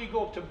not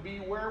legal to be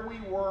where we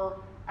were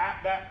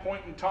at that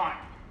point in time.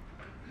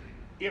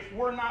 If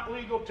we're not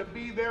legal to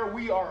be there,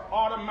 we are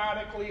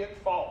automatically at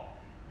fault.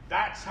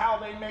 That's how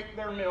they make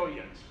their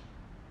millions.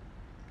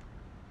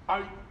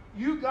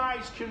 You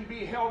guys can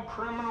be held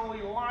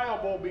criminally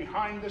liable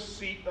behind the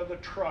seat of the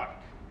truck.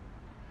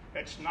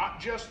 It's not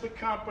just the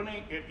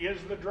company, it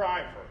is the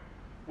driver.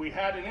 We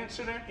had an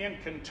incident in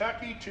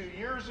Kentucky 2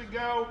 years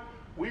ago.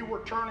 We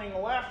were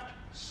turning left,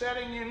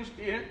 setting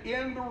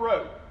in the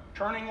road,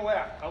 turning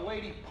left. A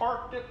lady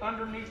parked it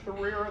underneath the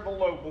rear of the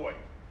lowboy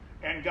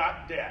and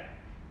got dead.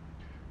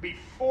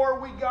 Before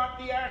we got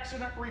the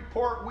accident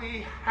report,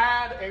 we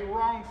had a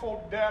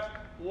wrongful death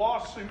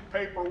lawsuit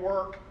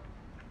paperwork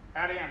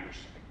at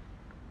Anderson.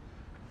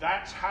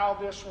 That's how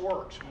this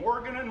works.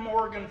 Morgan &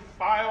 Morgan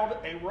filed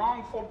a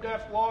wrongful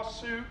death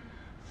lawsuit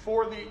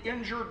for the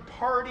injured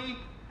party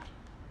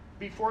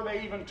before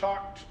they even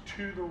talked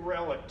to the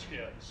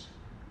relatives.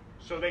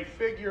 So they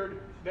figured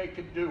they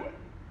could do it.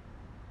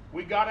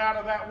 We got out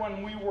of that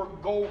one, we were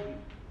golden.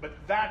 But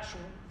that's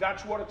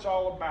what it's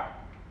all about.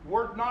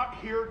 We're not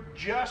here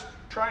just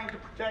trying to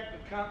protect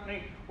the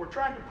company. We're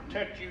trying to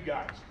protect you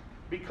guys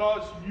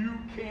because you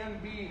can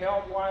be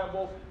held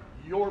liable.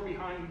 You're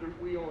behind the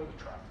wheel of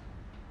the truck.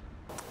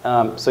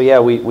 So yeah,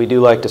 we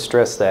do like to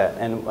stress that,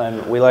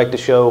 and we like to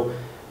show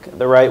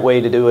the right way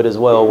to do it as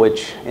well,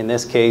 which in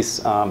this case,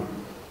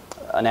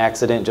 an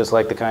accident just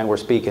like the kind we're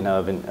speaking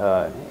of,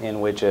 in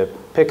which a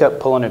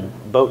pickup pulling a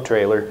boat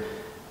trailer,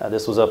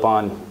 this was up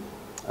on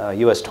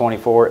US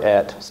 24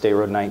 at State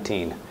Road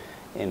 19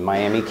 in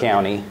Miami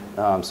County.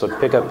 So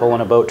pickup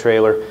pulling a boat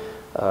trailer,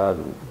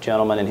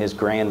 gentleman and his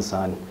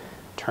grandson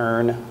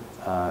turn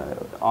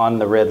on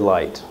the red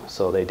light.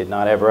 So they did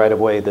not have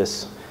right-of-way.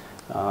 This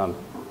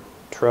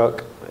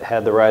truck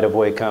had the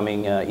right-of-way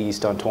coming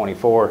east on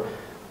 24,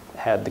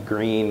 had the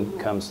green,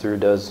 comes through,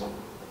 does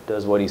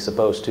what he's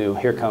supposed to.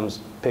 Here comes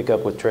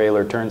pickup with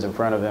trailer, turns in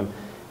front of him,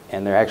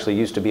 and there actually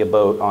used to be a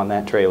boat on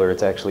that trailer.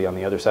 It's actually on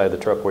the other side of the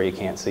truck where you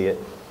can't see it.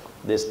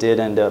 This did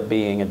end up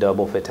being a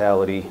double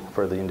fatality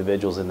for the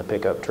individuals in the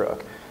pickup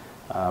truck.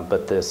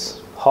 But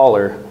this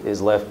hauler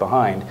is left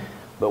behind.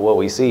 But what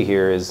we see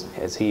here is,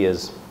 as he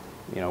is,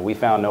 we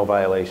found no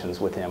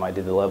violations with him. I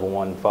did the level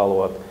 1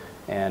 follow-up,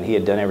 and he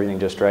had done everything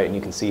just right, and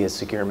you can see his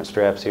securement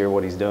straps here,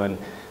 what he's doing.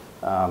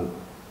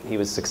 He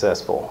was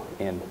successful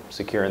in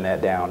securing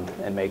that down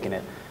and making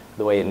it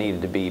the way it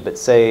needed to be. But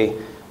say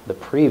the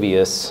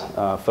previous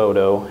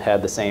photo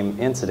had the same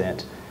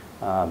incident,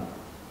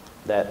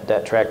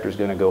 that tractor's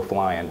going to go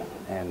flying,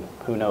 and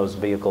who knows,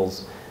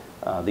 vehicles,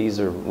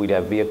 we'd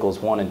have vehicles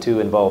 1 and 2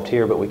 involved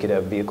here, but we could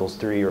have vehicles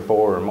 3 or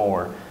 4 or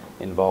more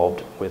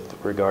involved with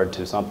regard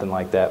to something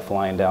like that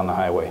flying down the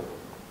highway.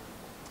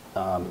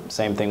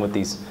 Same thing with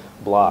these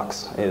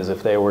blocks, is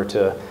if they were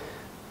to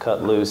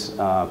cut loose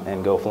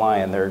and go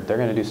flying, they're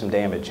going to do some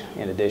damage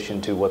in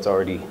addition to what's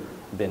already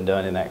been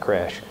done in that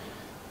crash.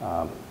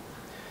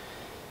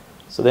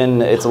 So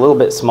then it's a little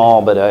bit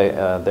small, but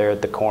there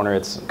at the corner,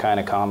 it's kind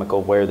of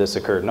comical where this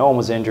occurred. No one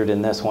was injured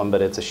in this one,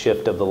 but it's a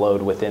shift of the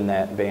load within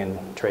that van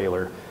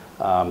trailer.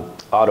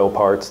 Auto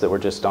parts that were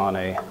just on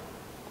a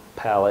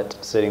pallet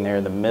sitting there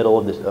in the middle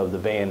of the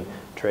van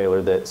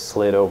trailer that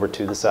slid over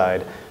to the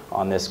side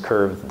on this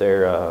curve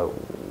there,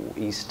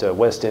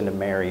 west end of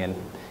Marion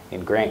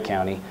in Grant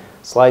County.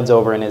 Slides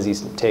over, and as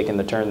he's taking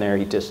the turn there,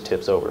 he just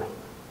tips over.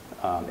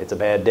 It's a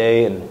bad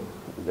day, and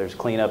there's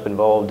cleanup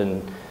involved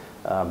and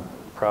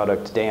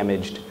product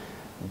damaged,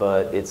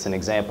 but it's an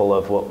example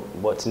of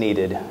what's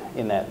needed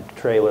in that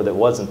trailer that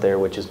wasn't there,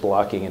 which is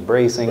blocking and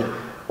bracing,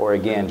 or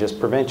again, just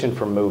prevention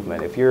from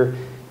movement. If your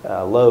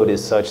load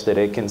is such that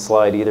it can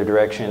slide either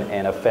direction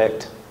and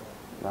affect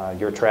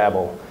your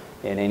travel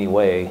in any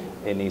way,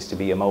 it needs to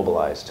be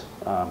immobilized.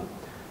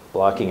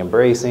 Blocking and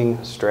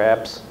bracing,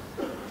 straps,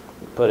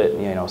 put it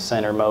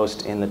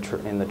centermost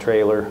in the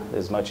trailer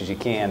as much as you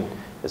can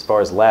as far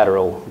as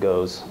lateral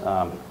goes,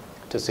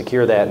 to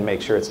secure that and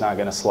make sure it's not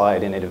going to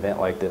slide in an event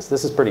like this.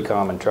 This is pretty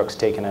common, trucks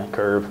taking a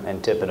curve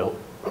and tipping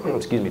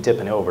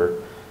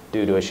over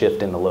due to a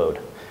shift in the load,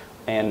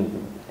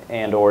 and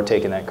or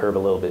taking that curve a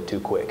little bit too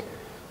quick.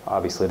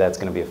 Obviously that's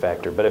going to be a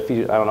factor. But I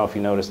don't know if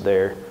you noticed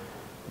there,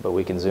 but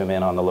we can zoom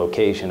in on the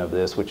location of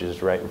this, which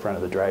is right in front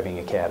of the driving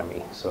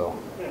academy. So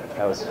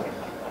that was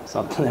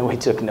something that we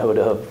took note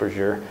of for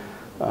sure.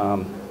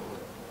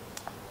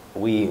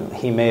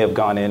 He may have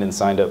gone in and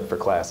signed up for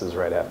classes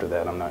right after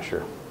that, I'm not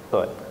sure.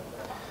 But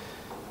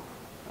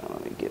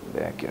let me get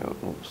back out.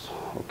 Oops.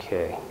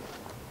 Okay.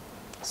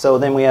 So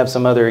then we have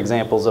some other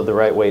examples of the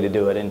right way to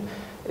do it. And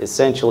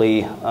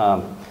essentially,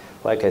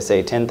 like I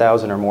say,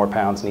 10,000 or more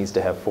pounds needs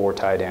to have 4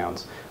 tie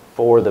downs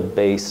for the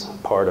base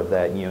part of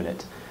that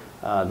unit.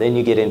 Then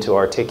you get into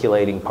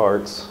articulating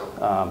parts,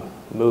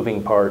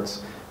 moving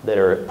parts that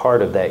are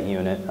part of that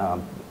unit,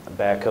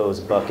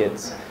 backhoes,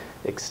 buckets,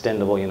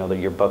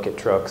 extendable, your bucket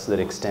trucks that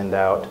extend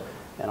out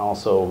and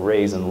also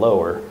raise and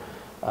lower.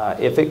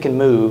 If it can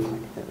move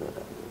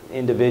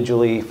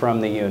individually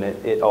from the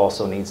unit, it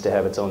also needs to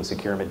have its own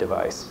securement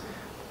device.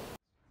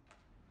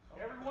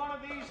 Every one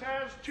of these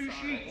has 2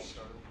 sheets.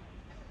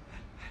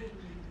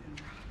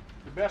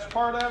 The best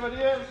part of it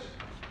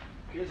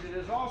is it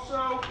is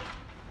also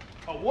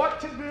a what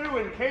to do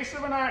in case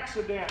of an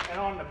accident. And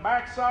on the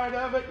back side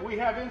of it, we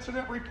have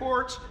incident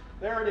reports.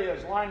 There it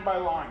is, line by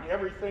line,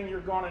 everything you're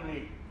going to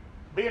need.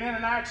 Being in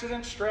an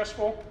accident,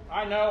 stressful.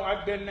 I know,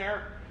 I've been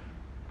there.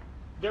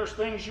 There's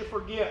things you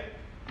forget.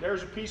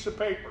 There's a piece of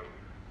paper.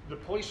 The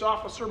police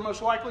officer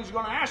most likely is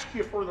going to ask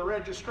you for the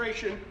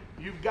registration.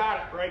 You've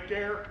got it right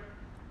there.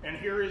 And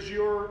here is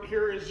your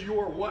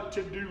what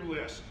to do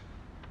list.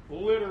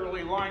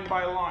 Literally line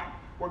by line.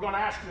 We're going to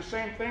ask you the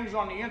same things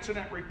on the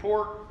incident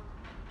report.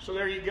 So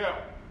there you go.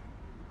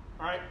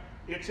 All right.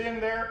 It's in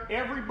there.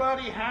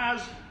 Everybody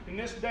has, in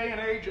this day and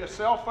age, a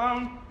cell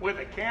phone with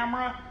a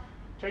camera.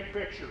 Take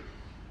pictures.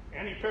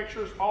 Any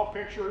pictures, all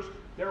pictures,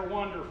 they're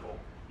wonderful.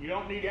 You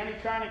don't need any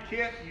kind of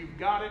kit. You've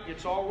got it.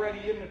 It's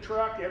already in the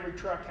truck. Every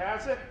truck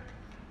has it.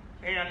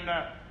 And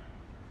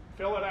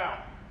fill it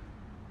out.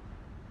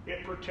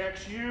 It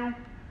protects you.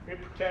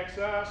 It protects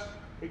us.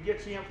 It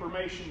gets the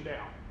information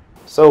down.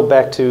 So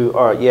back to,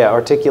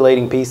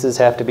 articulating pieces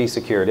have to be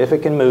secured. If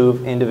it can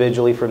move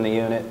individually from the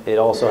unit, it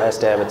also has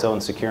to have its own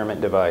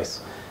securement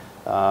device.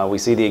 We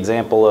see the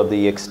example of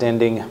the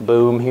extending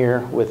boom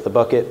here with the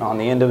bucket on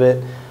the end of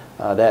it.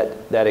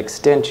 That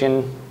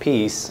extension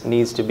piece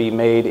needs to be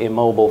made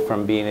immobile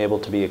from being able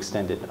to be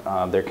extended.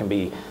 There can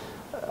be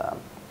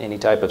any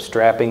type of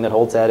strapping that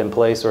holds that in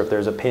place, or if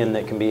there's a pin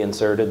that can be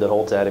inserted that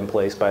holds that in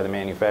place by the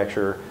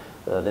manufacturer,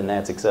 then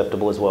that's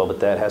acceptable as well, but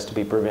that has to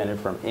be prevented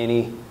from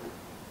any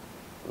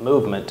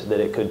movement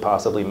that it could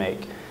possibly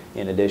make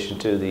in addition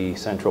to the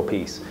central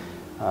piece.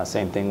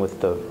 Same thing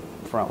with the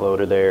front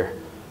loader there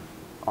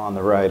on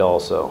the right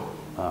also.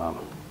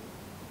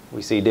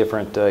 We see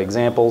different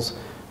examples.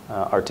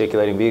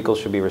 Articulating vehicles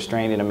should be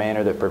restrained in a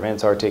manner that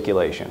prevents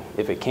articulation.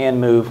 If it can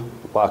move,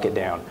 lock it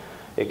down.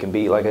 It can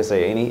be, like I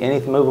say, any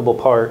movable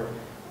part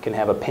can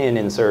have a pin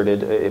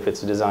inserted if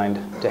it's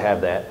designed to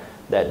have that.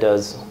 That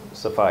does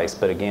suffice,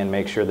 but again,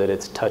 make sure that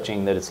it's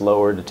touching, that it's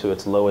lowered to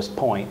its lowest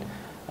point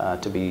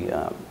to be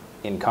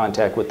in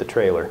contact with the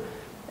trailer,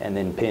 and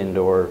then pinned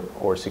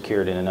or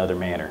secured in another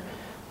manner.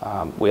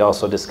 We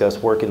also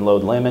discussed working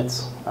load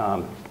limits.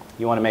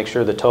 You want to make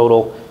sure the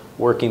total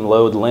working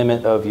load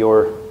limit of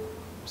your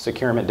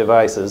securement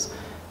devices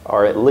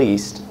are at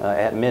least,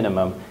 at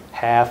minimum,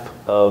 half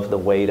of the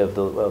weight of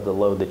the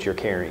load that you're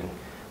carrying.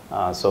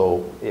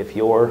 So if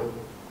your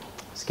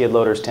skid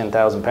loader is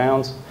 10,000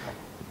 pounds,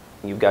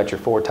 you've got your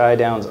 4 tie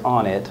downs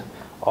on it.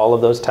 All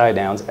of those tie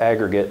downs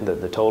aggregate,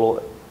 the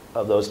total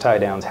of those tie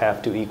downs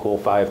have to equal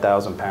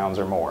 5,000 pounds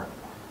or more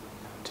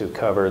to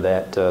cover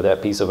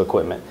that piece of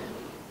equipment.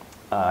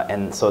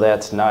 And so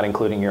that's not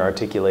including your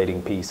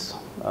articulating piece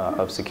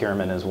of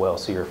securement as well.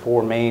 So your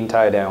 4 main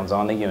tie downs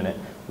on the unit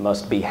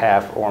must be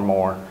half or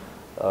more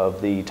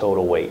of the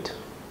total weight.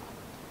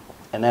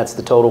 And that's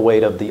the total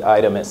weight of the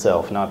item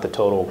itself, not the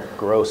total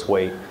gross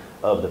weight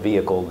of the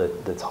vehicle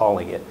that's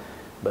hauling it,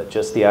 but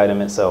just the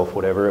item itself,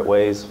 whatever it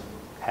weighs,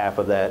 half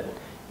of that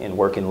in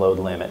working load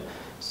limit.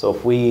 So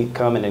if we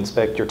come and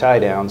inspect your tie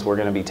downs, we're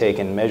going to be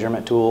taking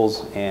measurement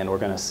tools and we're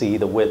going to see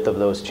the width of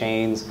those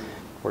chains.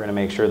 We're going to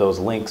make sure those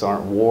links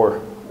aren't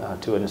wore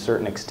to a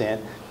certain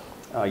extent.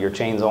 Your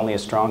chain's only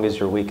as strong as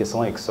your weakest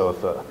link. So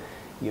if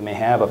you may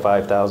have a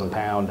 5,000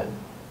 pound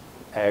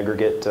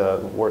aggregate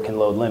working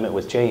load limit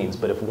with chains,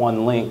 but if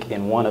one link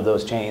in one of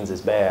those chains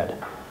is bad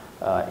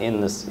in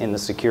the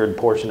secured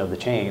portion of the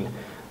chain,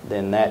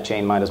 then that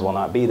chain might as well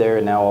not be there,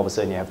 and now all of a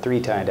sudden you have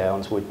 3 tie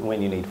downs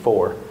when you need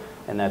 4,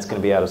 and that's going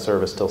to be out of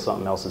service till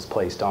something else is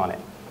placed on it.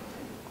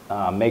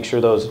 Make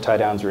sure those tie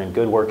downs are in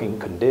good working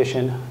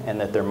condition and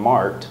that they're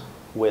marked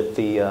with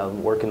the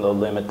working load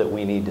limit that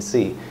we need to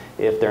see.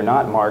 If they're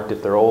not marked,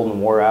 if they're old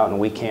and wore out and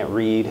we can't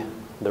read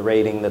the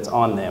rating that's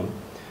on them,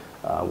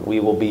 we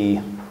will be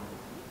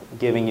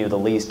giving you the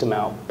least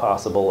amount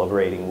possible of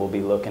rating. We'll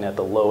be looking at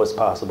the lowest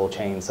possible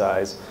chain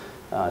size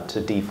to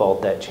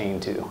default that chain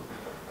to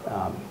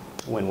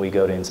when we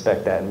go to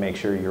inspect that and make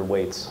sure your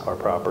weights are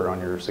proper on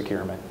your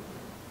securement.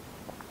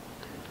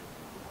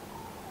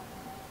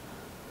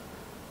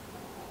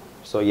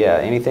 So yeah,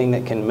 anything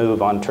that can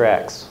move on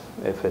tracks,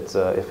 if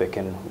it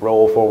can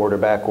roll forward or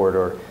backward,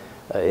 or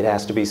it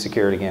has to be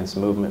secured against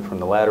movement from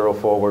the lateral,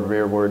 forward,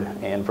 rearward,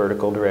 and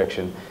vertical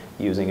direction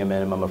using a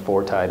minimum of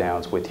 4 tie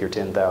downs with your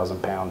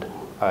 10,000 pound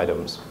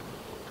items.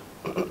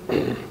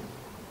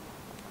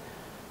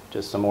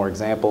 Just some more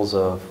examples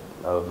of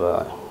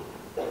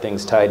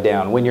things tied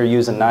down. When you're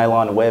using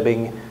nylon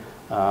webbing,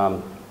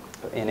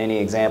 in any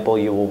example,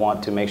 you will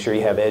want to make sure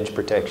you have edge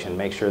protection.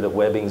 Make sure that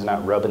webbing's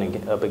not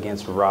rubbing up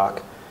against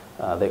rock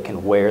that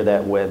can wear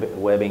that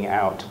webbing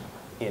out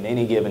in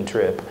any given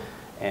trip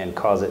and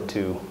cause it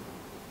to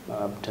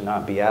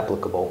not be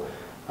applicable.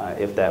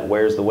 If that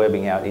wears the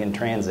webbing out in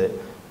transit,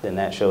 then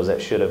that shows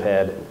that should have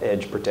had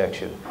edge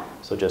protection.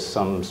 So just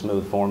some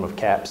smooth form of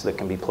caps that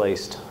can be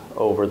placed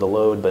over the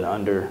load but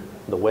under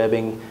the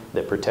webbing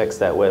that protects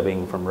that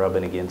webbing from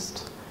rubbing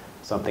against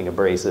something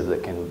abrasive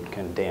that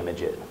can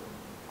damage it.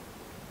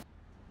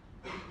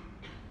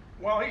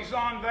 While he's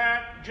on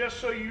that, just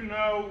so you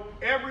know,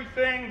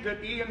 everything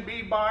that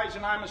E&B buys,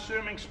 and I'm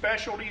assuming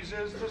Specialties,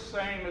 is the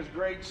same as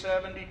grade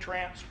 70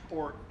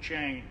 transport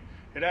chain.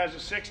 It has a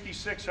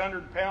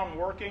 6,600 pound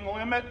working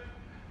limit.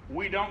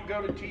 We don't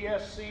go to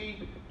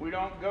TSC, we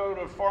don't go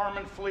to Farm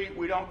and Fleet,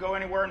 we don't go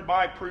anywhere and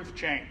buy proof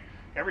chain.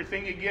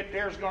 Everything you get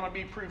there is going to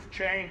be proof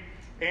chain,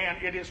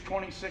 and it is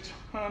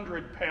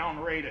 2,600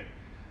 pound rated.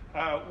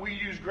 We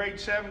use grade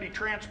 70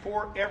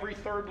 transport. Every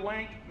third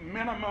link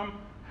minimum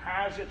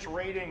has its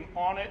rating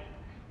on it.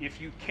 If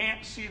you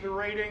can't see the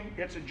rating,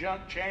 it's a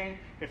junk chain.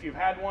 If you've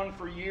had one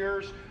for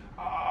years,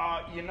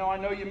 you know, I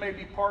know you may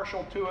be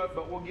partial to it,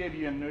 but we'll give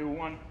you a new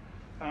one.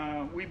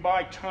 We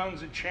buy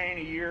tons of chain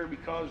a year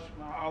because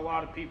a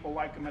lot of people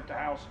like them at the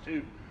house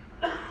too.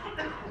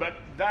 But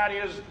that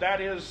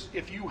is,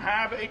 if you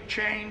have a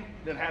chain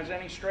that has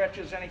any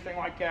stretches, anything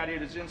like that,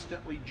 it is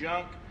instantly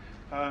junk,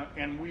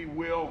 and we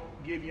will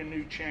give you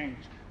new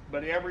chains.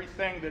 But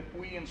everything that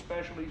we in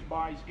Specialties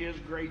buys is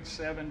grade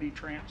 70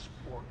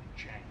 transport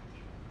chains,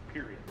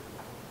 period.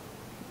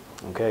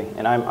 Okay,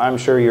 and I'm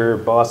sure your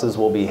bosses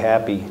will be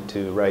happy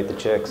to write the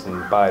checks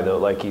and buy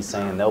those, like he's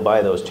saying, they'll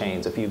buy those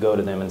chains. If you go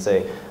to them and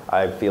say,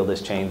 I feel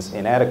this chain's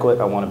inadequate,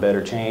 I want a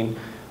better chain,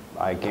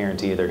 I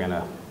guarantee they're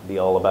gonna be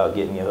all about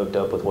getting you hooked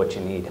up with what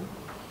you need.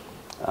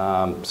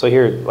 So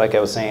here, like I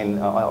was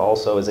saying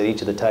also, is that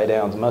each of the tie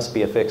downs must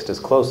be affixed as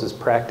close as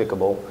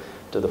practicable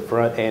to the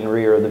front and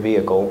rear of the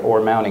vehicle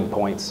or mounting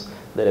points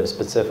that have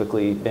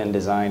specifically been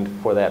designed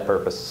for that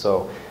purpose.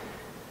 So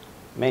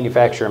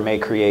manufacturer may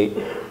create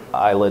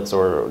eyelets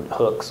or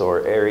hooks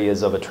or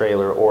areas of a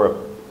trailer or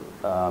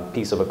a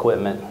piece of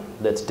equipment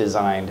that's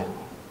designed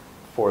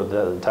for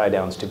the tie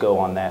downs to go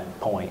on that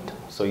point.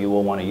 So you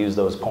will want to use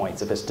those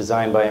points. If it's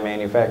designed by a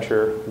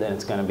manufacturer, then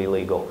it's going to be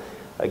legal.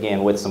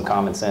 Again, with some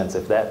common sense,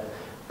 if that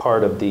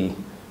part of the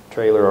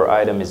trailer or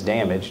item is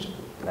damaged,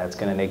 that's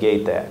going to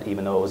negate that.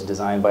 Even though it was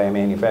designed by a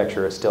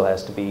manufacturer, it still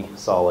has to be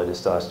solid, it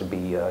still has to be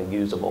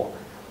usable.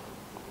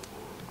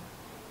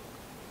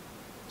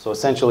 So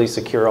essentially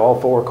secure all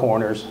four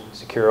corners,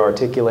 secure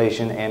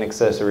articulation and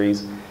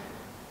accessories,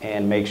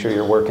 and make sure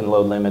your working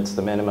load limits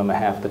the minimum of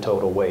half the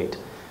total weight.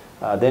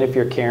 Then if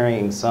you're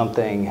carrying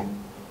something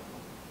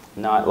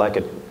not like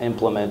an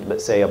implement,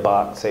 but say a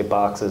box, say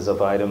boxes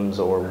of items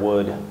or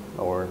wood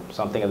or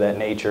something of that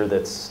nature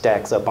that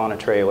stacks up on a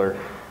trailer.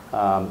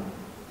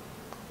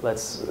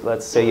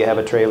 Let's say you have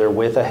a trailer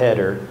with a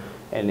header,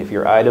 and if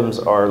your items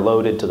are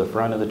loaded to the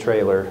front of the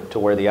trailer to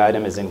where the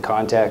item is in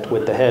contact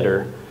with the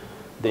header,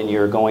 then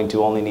you're going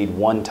to only need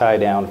one tie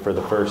down for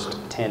the first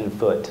 10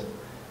 foot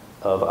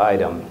of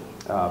item.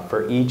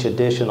 For each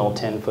additional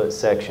 10-foot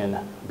section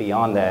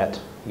beyond that,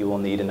 you will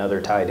need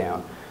another tie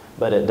down,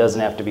 but it doesn't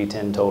have to be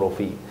 10 total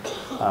feet.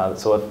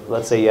 So if,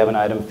 let's say you have an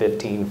item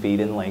 15 feet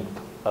in length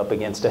up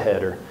against a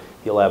header,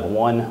 you'll have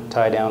one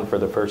tie down for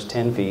the first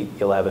 10 feet,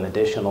 you'll have an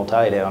additional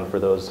tie down for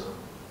those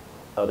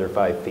other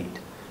 5 feet.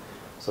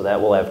 So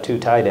that will have two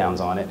tie downs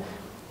on it.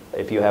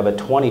 If you have a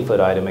 20-foot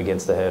item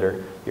against the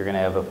header, you're going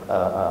to have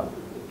a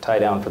tie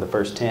down for the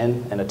first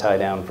 10 and a tie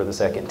down for the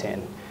second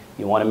 10.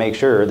 You want to make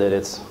sure that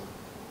it's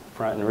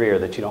front and rear,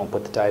 that you don't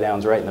put the tie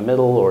downs right in the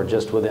middle or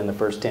just within the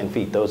first 10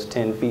 feet. Those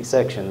 10 feet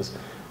sections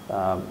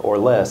or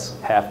less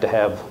have to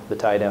have the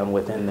tie down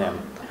within them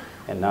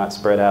and not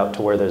spread out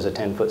to where there's a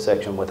 10-foot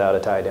section without a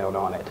tie down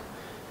on it.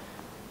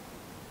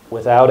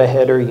 Without a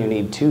header, you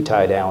need two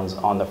tie downs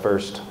on the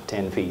first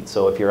 10 feet.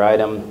 So if your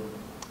item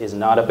is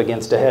not up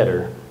against a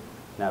header,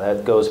 now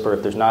that goes for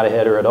if there's not a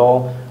header at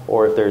all,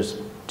 or if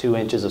there's 2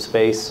 inches of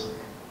space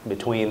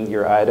between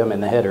your item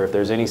and the header. If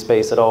there's any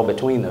space at all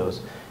between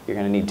those, you're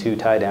going to need two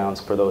tie downs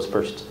for those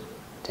first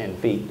 10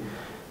 feet.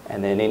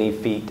 And then any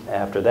feet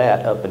after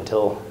that, up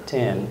until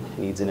 10,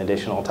 needs an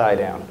additional tie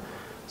down.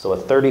 So a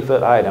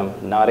 30-foot item,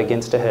 not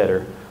against a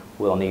header,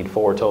 will need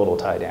 4 total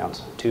tie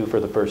downs. 2 for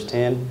the first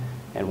 10,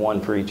 and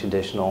 1 for each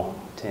additional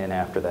 10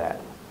 after that.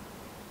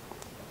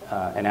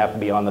 And after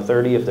beyond the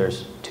 30, if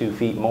there's 2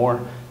 feet more,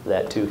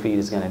 that 2 feet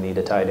is going to need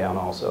a tie down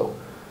also.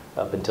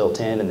 Up until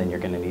 10, and then you're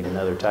going to need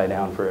another tie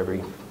down for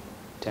every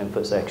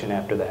 10-foot section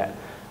after that.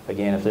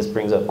 Again, if this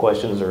brings up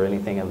questions or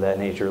anything of that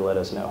nature, let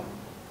us know.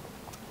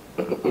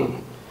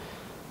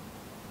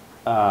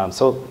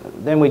 So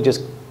then we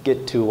just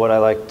get to what I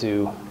like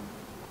to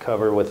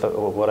cover with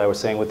what I was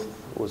saying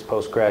was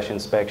post-crash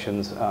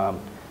inspections,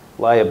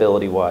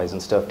 liability-wise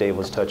and stuff Dave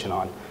was touching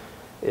on,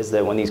 is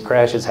that when these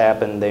crashes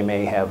happen, they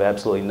may have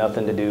absolutely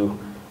nothing to do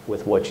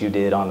with what you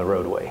did on the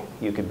roadway.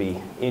 You could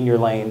be in your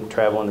lane,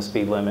 traveling the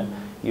speed limit,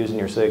 using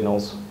your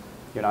signals,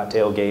 you're not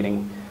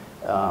tailgating,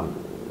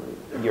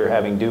 you're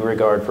having due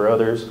regard for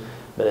others,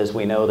 but as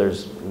we know,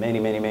 there's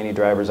many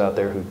drivers out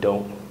there who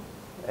don't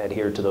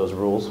adhere to those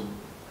rules,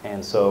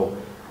 and so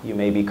you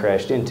may be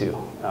crashed into.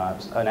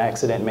 An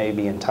accident may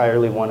be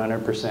entirely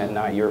 100%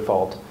 not your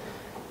fault,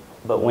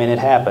 but when it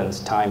happens,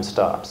 time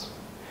stops.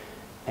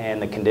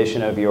 And the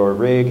condition of your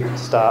rig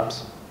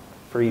stops,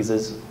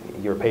 freezes,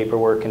 your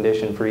paperwork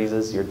condition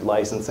freezes, your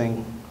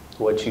licensing,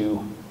 what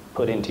you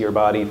put into your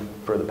body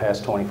for the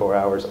past 24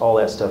 hours, all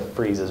that stuff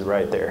freezes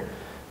right there.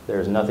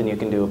 There's nothing you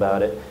can do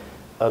about it.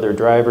 Other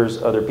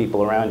drivers, other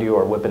people around you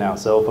are whipping out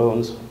cell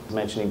phones,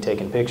 mentioning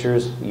taking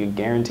pictures. You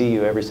guarantee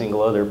you every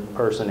single other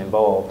person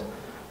involved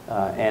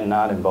and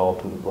not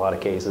involved in a lot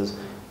of cases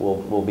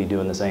will be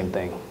doing the same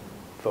thing.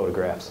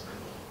 Photographs,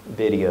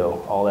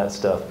 video, all that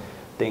stuff.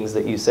 Things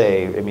that you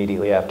say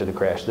immediately after the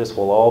crash. This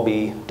will all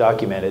be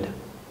documented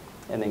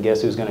And then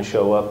guess who's going to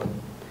show up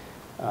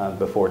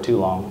before too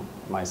long?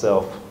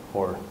 Myself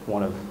or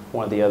one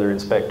of the other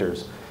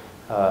inspectors.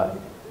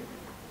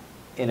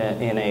 In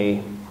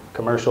a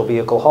commercial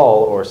vehicle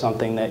haul or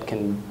something that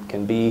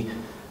can be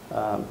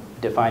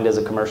defined as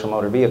a commercial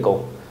motor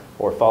vehicle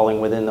or falling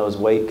within those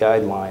weight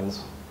guidelines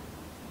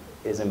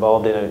is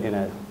involved in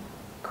a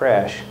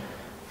crash,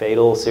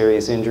 fatal,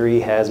 serious injury,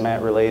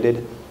 hazmat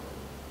related,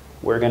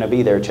 we're going to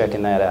be there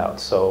checking that out.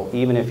 So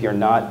even if you're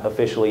not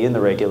officially in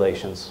the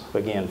regulations,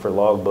 again, for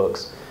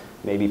logbooks,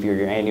 maybe for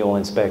your annual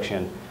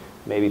inspection,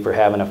 maybe for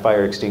having a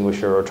fire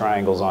extinguisher or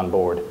triangles on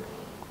board,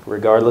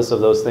 regardless of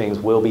those things,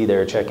 we'll be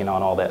there checking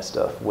on all that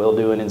stuff. We'll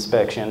do an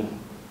inspection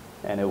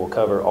and it will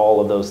cover all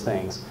of those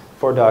things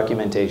for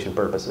documentation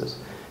purposes.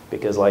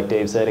 Because like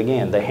Dave said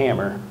again, the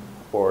Hammer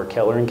or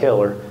Keller &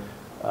 Keller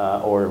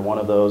or one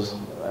of those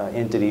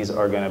entities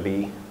are going to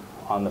be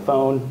on the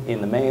phone,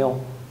 in the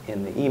mail,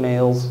 in the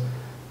emails,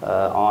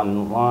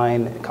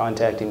 online,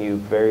 contacting you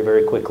very,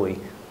 very quickly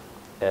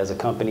as a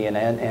company and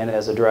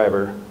as a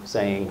driver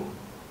saying,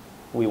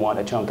 we want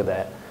a chunk of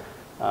that.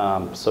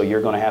 So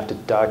you're going to have to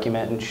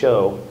document and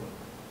show,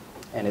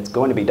 and it's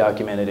going to be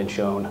documented and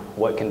shown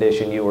what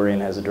condition you were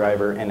in as a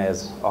driver and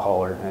as a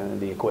hauler and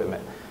the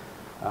equipment.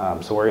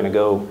 So we're going to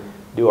go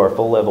do our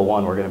full level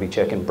 1. We're going to be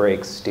checking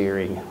brakes,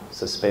 steering,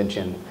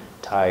 suspension,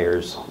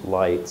 tires,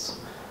 lights.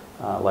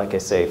 Like I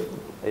say,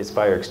 is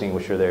fire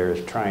extinguisher there?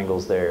 Is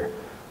triangles there?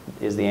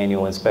 Is the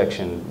annual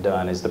inspection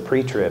done? Is the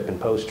pre-trip and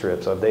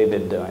post-trips, have they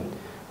been done?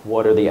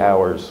 What are the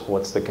hours?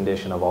 What's the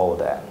condition of all of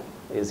that?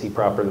 Is he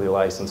properly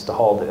licensed to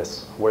haul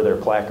this? Were there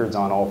placards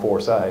on all 4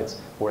 sides?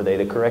 Were they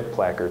the correct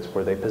placards?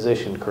 Were they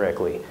positioned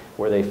correctly?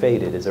 Were they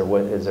faded? Is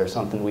there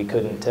something we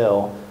couldn't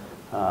tell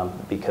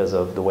because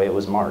of the way it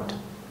was marked?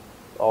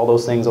 All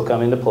those things will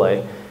come into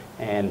play,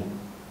 and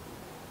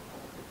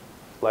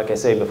like I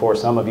said before,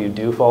 some of you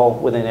do fall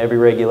within every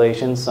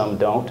regulation, some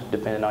don't,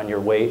 depending on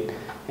your weight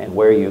and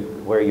where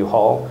you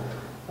haul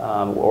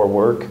or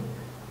work.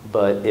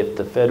 But if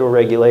the federal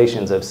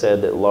regulations have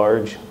said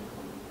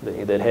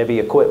that heavy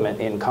equipment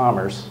in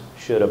commerce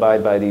should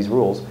abide by these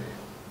rules,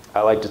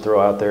 I like to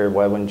throw out there,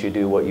 why wouldn't you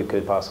do what you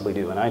could possibly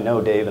do? And I know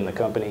Dave and the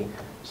company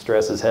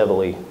stresses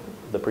heavily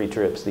the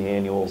pre-trips, the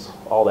annuals,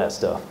 all that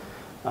stuff.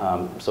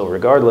 So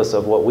regardless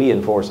of what we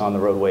enforce on the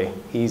roadway,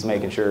 he's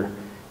making sure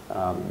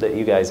that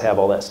you guys have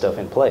all that stuff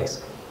in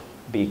place,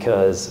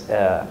 because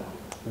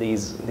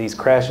these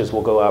crashes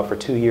will go out for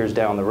 2 years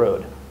down the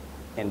road.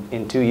 And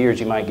in 2 years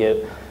you might get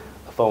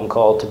a phone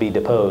call to be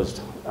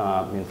deposed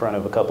in front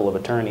of a couple of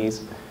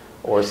attorneys,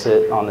 or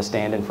sit on the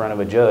stand in front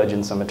of a judge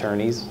and some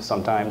attorneys,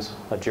 sometimes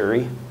a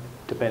jury,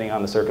 depending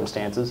on the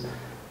circumstances,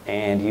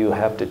 and you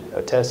have to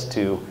attest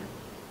to,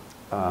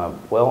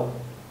 well,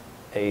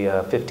 a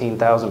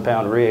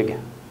 15,000-pound rig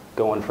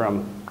going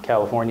from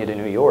California to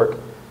New York,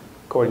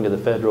 according to the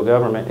federal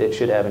government, it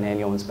should have an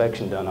annual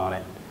inspection done on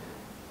it.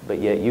 But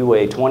yet you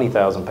weigh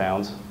 20,000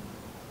 pounds,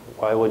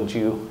 why wouldn't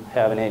you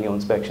have an annual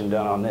inspection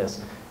done on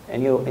this?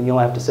 And you'll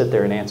have to sit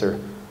there and answer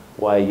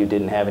why you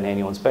didn't have an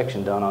annual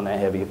inspection done on that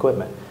heavy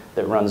equipment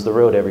that runs the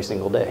road every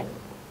single day.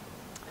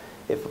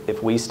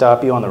 If we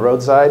stop you on the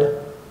roadside,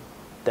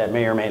 that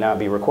may or may not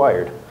be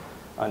required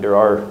under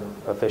our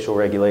official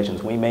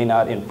regulations. We may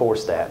not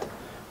enforce that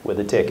with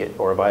a ticket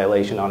or a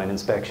violation on an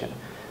inspection,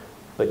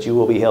 but you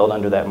will be held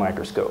under that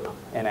microscope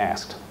and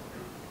asked,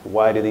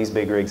 why do these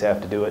big rigs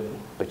have to do it,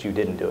 but you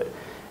didn't do it?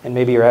 And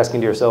maybe you're asking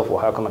to yourself, well,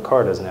 how come a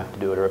car doesn't have to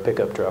do it, or a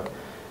pickup truck?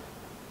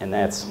 And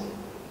that's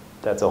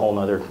a whole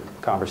nother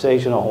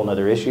conversation, a whole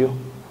nother issue.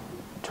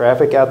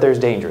 Traffic out there is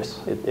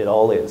dangerous. It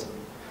all is.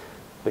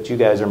 But you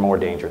guys are more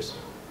dangerous.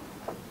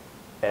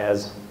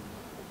 As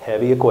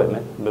heavy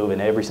equipment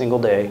moving every single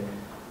day,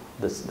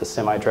 the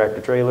semi-tractor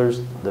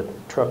trailers, the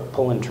truck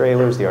pulling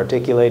trailers, the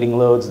articulating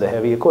loads, the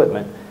heavy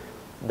equipment,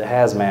 the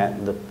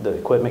hazmat, the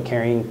equipment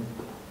carrying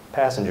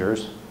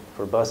passengers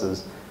for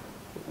buses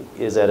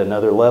is at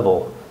another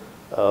level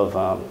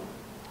of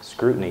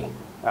scrutiny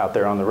out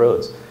there on the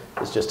roads.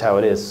 It's just how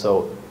it is.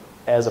 So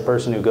as a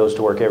person who goes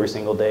to work every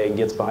single day and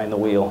gets behind the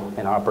wheel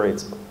and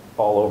operates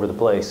all over the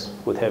place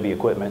with heavy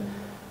equipment,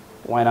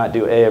 why not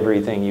do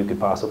everything you could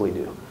possibly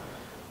do?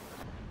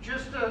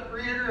 Just to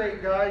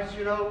reiterate, guys,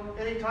 you know,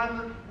 anytime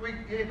that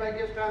anybody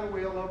gets behind the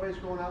wheel, nobody's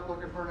going out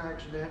looking for an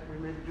accident. We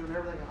may be doing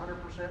everything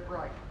 100%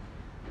 right.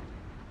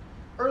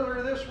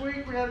 Earlier this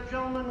week, we had a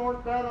gentleman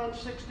northbound on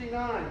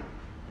 69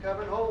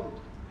 coming home,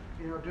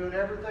 you know, doing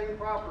everything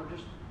proper.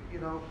 Just, you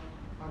know,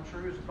 I'm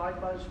sure he was abiding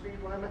by the speed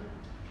limit,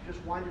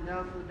 just winding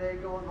down for the day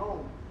going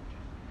home.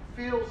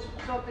 Feels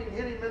something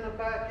hit him in the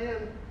back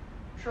end,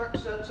 truck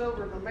sets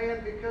over. The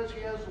man, because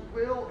he has the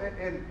will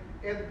and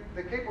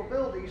the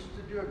capabilities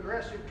to do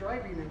aggressive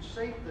driving and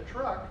save the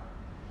truck,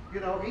 you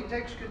know, he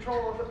takes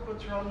control of it,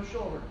 puts her on the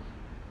shoulder.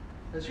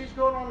 As he's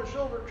going on the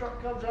shoulder,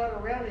 truck comes out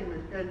around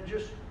him and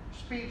just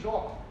speeds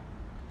off.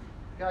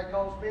 Guy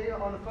calls me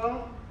on the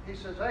phone. He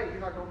says, hey, you're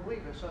not going to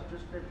believe this, I've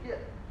just been hit.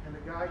 And the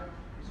guy,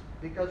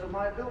 because of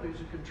my abilities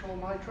to control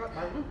my truck,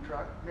 my loop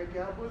truck, maybe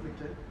out of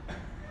Bloomington,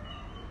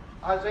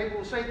 I was able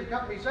to save the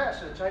company's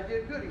assets. I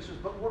did good. He says,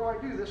 but what do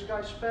I do? This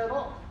guy sped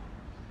off.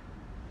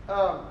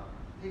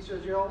 He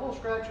says, you know, a little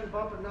scratch and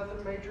bump and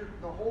nothing major.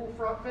 The whole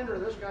front fender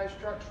of this guy's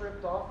truck's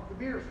ripped off. The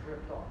mirror's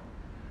ripped off.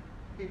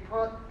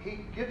 He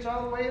gets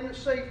out of the way in the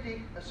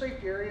safety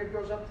area and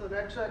goes up to the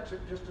next exit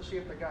just to see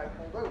if the guy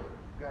pulled over.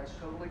 The guy's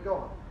totally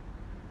gone.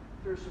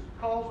 There's some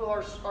calls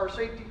with our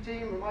safety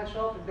team and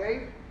myself and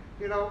Dave.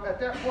 You know, at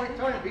that point in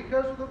time,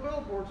 because of the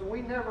billboards, and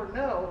we never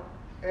know,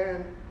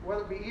 and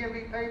whether it be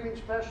E&B Paving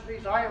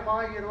Specialties,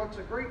 IMI, you know, it's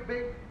a great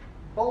big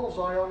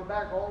bullseye on the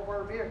back of all of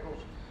our vehicles.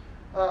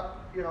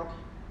 You know,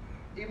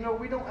 even though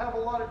we don't have a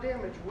lot of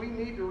damage, we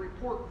need to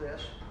report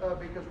this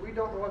because we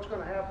don't know what's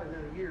going to happen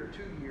in a year or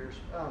 2 years.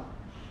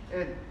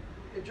 And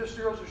it just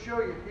goes to show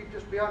you, you can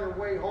just be on your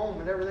way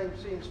home and everything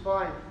seems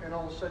fine, and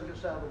all of a sudden,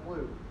 just out of the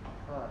blue,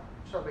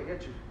 somebody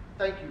hits you.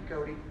 Thank you,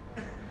 Cody.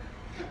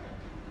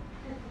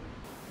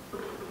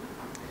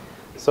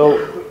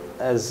 So,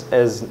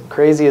 as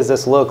crazy as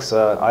this looks,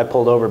 I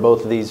pulled over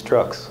both of these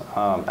trucks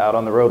out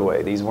on the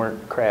roadway. These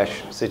weren't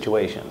crash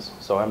situations.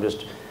 So I'm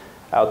just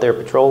out there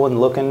patrolling,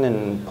 looking,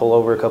 and pull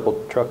over a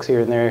couple trucks here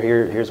and there.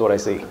 Here's what I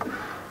see.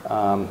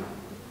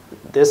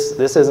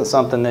 This isn't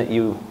something that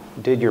you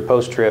did your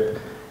post-trip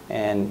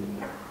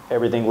and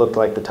everything looked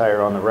like the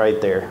tire on the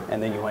right there,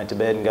 and then you went to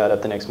bed and got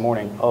up the next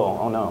morning.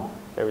 Oh no,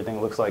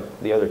 everything looks like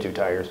the other two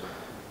tires.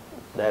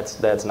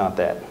 That's not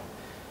that.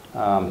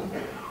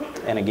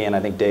 And again, I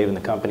think Dave and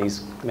the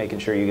company's making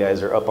sure you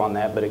guys are up on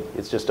that, but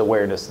it's just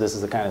awareness. This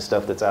is the kind of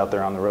stuff that's out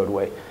there on the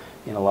roadway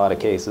in a lot of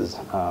cases.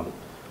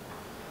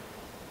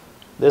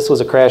 This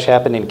was a crash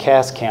happened in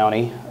Cass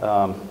County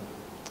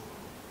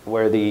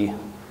where the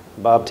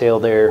bobtail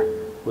there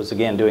was,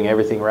 again, doing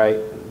everything right.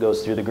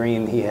 Goes through the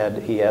green, he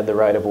had the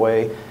right of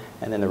way,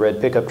 and then the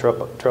red pickup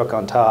truck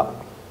on top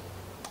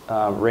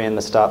ran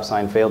the stop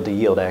sign, failed to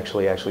yield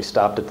actually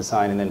stopped at the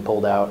sign and then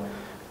pulled out.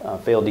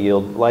 Failed to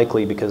yield,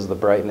 likely because of the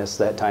brightness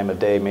that time of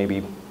day,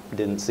 maybe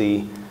didn't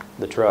see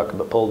the truck,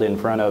 but pulled in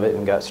front of it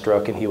and got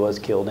struck, and he was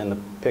killed in the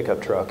pickup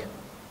truck.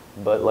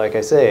 But like I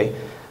say,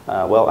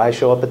 well, I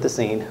show up at the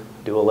scene,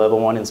 do a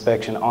level 1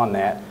 inspection on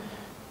that,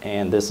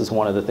 and this is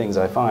one of the things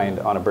I find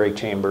on a brake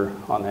chamber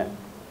on that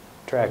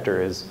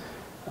tractor is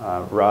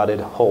rotted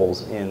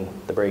holes in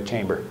the brake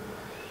chamber.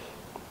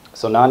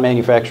 So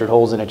non-manufactured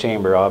holes in a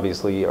chamber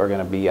obviously are going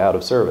to be out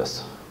of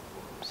service.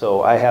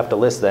 So I have to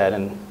list that,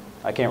 and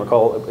I can't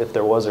recall if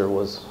there was or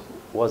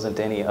wasn't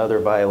any other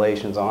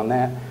violations on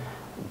that,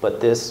 but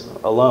this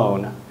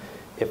alone,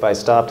 if I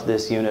stopped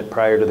this unit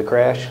prior to the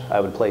crash, I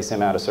would place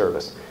him out of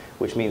service,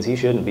 which means he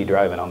shouldn't be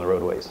driving on the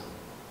roadways.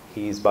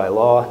 He's by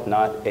law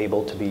not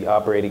able to be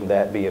operating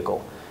that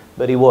vehicle,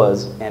 but he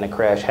was, and a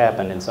crash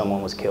happened and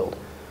someone was killed.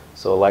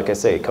 So like I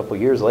say, a couple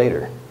years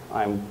later,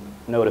 I'm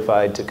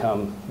notified to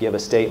come give a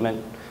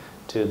statement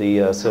to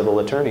the civil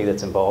attorney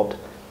that's involved,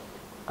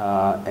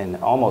 and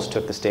almost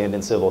took the stand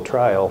in civil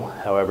trial.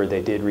 However,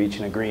 they did reach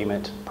an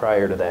agreement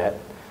prior to that,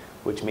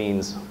 which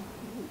means,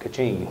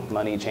 ka-ching,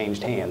 money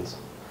changed hands.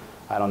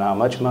 I don't know how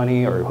much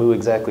money or who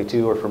exactly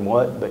to or from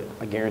what, but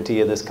I guarantee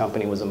you this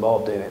company was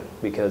involved in it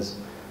because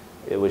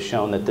it was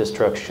shown that this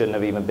truck shouldn't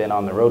have even been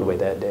on the roadway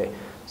that day.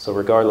 So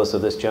regardless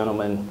of this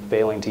gentleman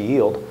failing to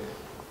yield,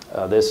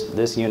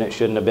 this unit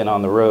shouldn't have been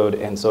on the road,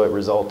 and so it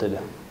resulted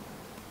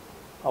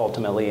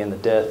ultimately in the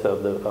death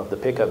of the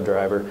pickup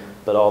driver,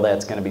 but all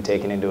that's going to be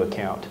taken into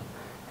account.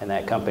 And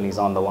that company's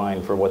on the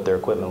line for what their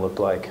equipment looked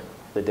like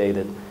the day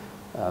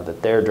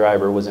that their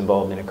driver was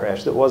involved in a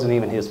crash that wasn't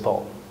even his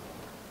fault.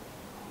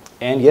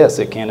 And yes,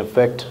 it can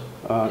affect,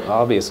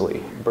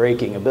 obviously,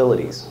 braking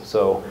abilities.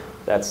 So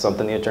that's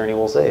something the attorney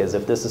will say, is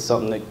if this is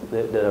something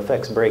that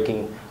affects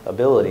braking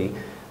ability,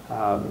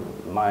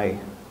 my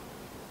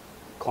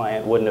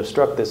client wouldn't have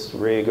struck this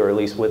rig, or at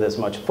least with as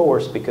much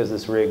force, because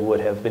this rig would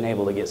have been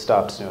able to get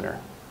stopped sooner.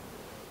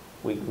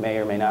 We may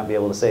or may not be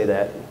able to say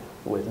that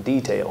with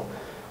detail,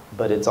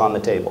 but it's on the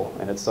table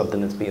and it's something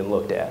that's being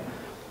looked at.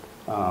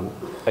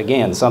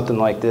 Again, something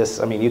like this,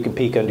 I mean, you can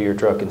peek under your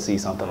truck and see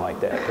something like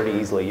that pretty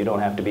easily. You don't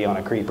have to be on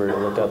a creeper to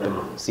look up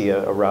and see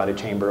a rotted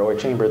chamber or a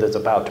chamber that's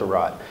about to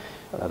rot.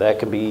 That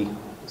can be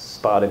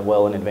spotted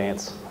well in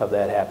advance of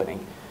that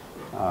happening,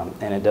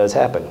 and it does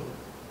happen.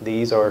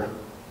 These are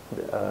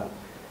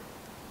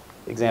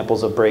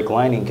examples of brake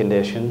lining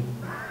condition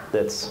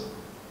that's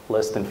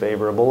less than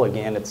favorable.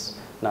 Again, it's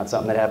not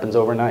something that happens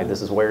overnight.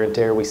 This is wear and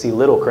tear. We see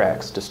little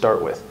cracks to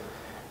start with,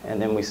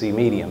 and then we see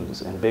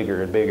mediums and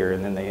bigger,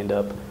 and then they end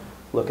up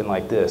looking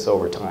like this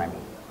over time.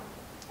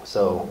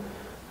 So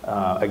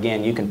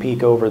again, you can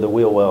peek over the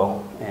wheel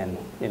well, and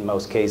in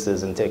most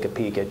cases, and take a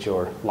peek at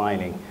your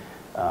lining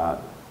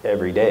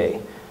every day,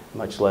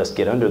 much less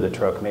get under the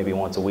truck maybe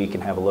once a week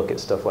and have a look at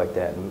stuff like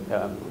that,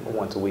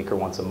 once a week or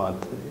once a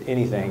month,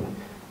 anything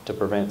to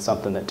prevent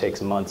something that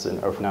takes months,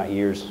 or if not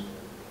years,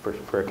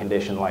 for a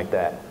condition like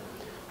that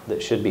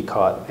should be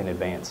caught in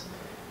advance.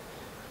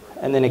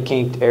 And then a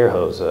kinked air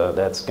hose,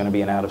 that's going to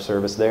be an out of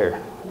service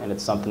there. And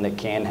it's something that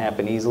can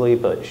happen easily,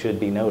 but should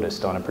be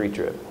noticed on a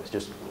pre-trip. It's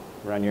just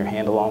run your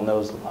hand along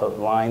those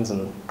lines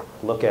and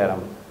look at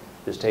them.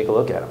 just take a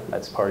look at them.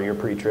 That's part of your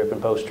pre-trip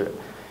and post-trip.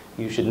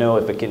 You should know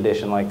if a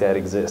condition like that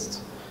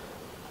exists.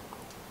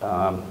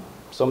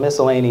 So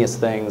miscellaneous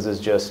things is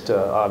just,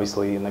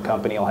 obviously, and the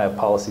company will have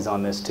policies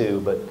on this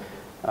too,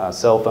 but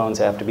cell phones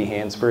have to be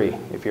hands-free.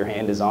 If your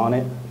hand is on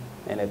it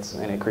and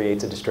it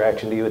creates a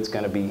distraction to you, it's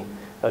going to be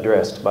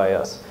addressed by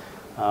us.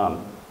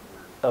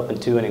 Up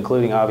into and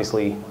including,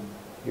 obviously,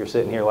 you're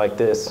sitting here like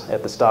this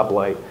at the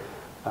stoplight,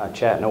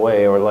 chatting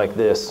away, or like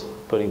this,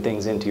 putting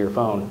things into your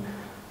phone.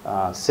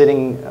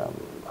 Sitting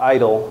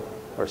idle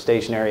or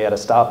stationary at a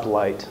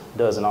stoplight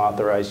doesn't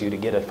authorize you to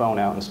get a phone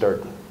out and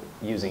start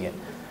using it.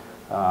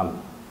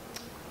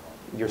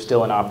 You're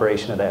still in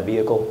operation of that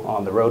vehicle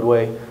on the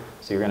roadway,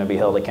 so you're going to be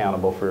held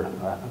accountable for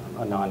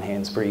a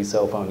non-hands-free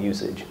cell phone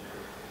usage.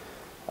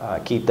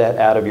 Keep that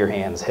out of your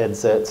hands.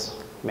 Headsets,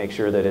 make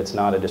sure that it's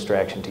not a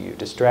distraction to you.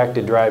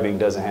 Distracted driving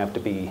doesn't have to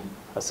be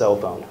a cell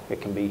phone.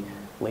 It can be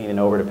leaning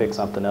over to pick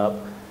something up,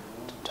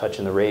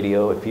 touching the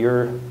radio.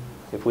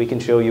 If we can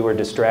show you are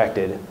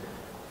distracted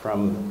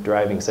from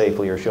driving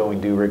safely or showing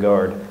due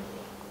regard,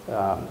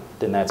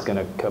 then that's going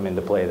to come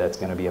into play. That's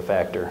going to be a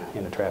factor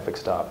in a traffic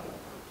stop.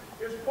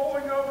 Is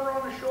pulling over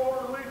on the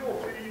shoulder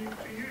legal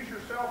to use your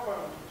cell phone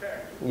to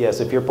text? Yes,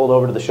 if you're pulled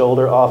over to the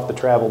shoulder off the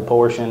traveled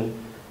portion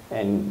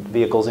and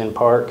vehicles in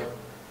park,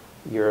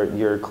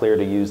 you're clear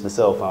to use the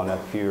cell phone.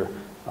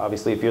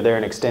 Obviously, if you're there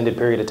an extended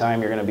period of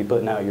time, you're going to be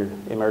putting out your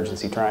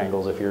emergency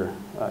triangles. If you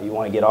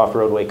want to get off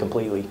roadway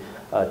completely,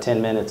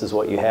 10 minutes is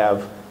what you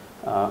have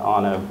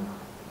on a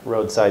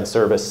roadside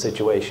service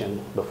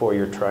situation before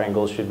your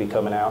triangles should be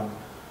coming out.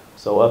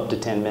 So up to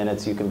 10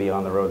 minutes you can be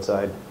on the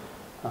roadside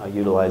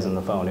utilizing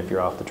the phone if you're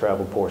off the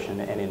traveled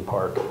portion and in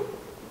park.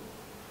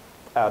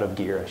 Out of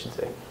gear, I should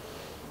say.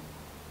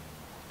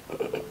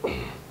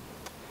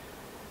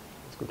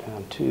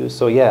 Down to,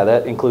 so yeah,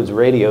 that includes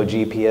radio,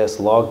 GPS,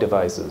 log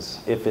devices.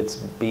 If it's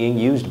being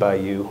used by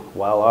you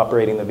while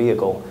operating the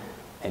vehicle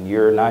and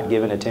you're not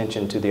giving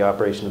attention to the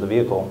operation of the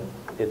vehicle,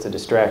 it's a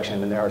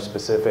distraction, and there are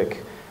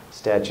specific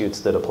statutes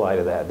that apply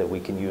to that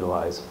we can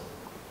utilize.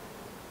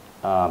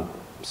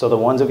 So the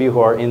ones of you who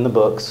are in the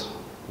books,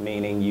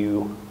 meaning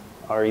you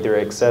are either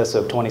excess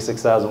of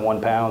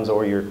 26,001 pounds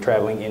or you're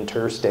traveling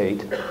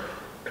interstate,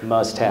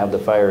 must have the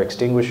fire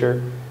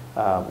extinguisher.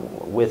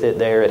 With it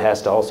there, it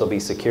has to also be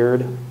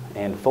secured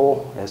and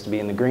full. It has to be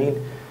in the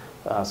green.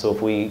 So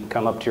if we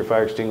come up to your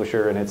fire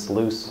extinguisher and it's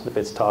loose, if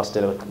it's tossed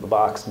in a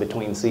box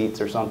between seats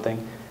or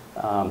something,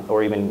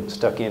 or even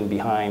stuck in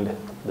behind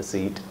the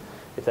seat,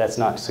 if that's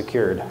not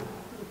secured,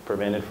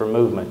 prevented from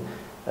movement,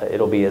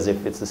 it'll be as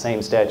if it's the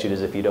same statute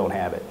as if you don't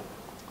have it.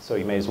 So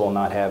you may as well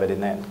not have it in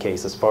that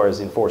case as far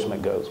as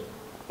enforcement goes.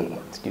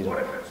 Excuse me.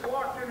 What if it's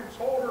locked in its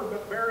holder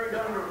but buried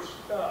under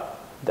stuff?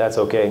 That's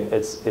okay.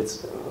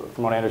 It's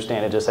from what I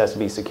understand, it just has to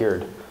be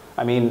secured.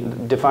 I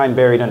mean, define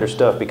buried under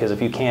stuff, because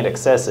if you can't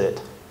access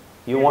it,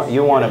 you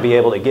want to be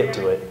able to get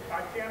to it.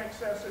 I can't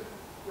access it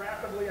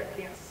rapidly. I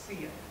can't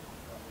see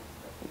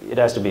it. It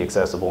has to be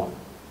accessible.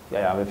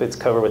 Yeah, if it's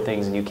covered with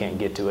things and you can't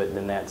get to it,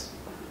 then that's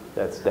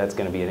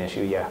going to be an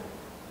issue. Yeah.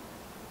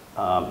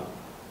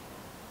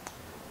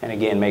 And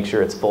again, make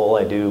sure it's full.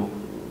 I do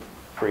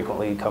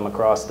frequently come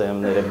across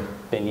them that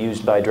have been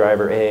used by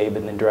driver A,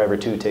 but then driver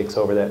 2 takes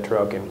over that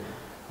truck and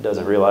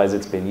doesn't realize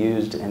it's been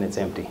used and it's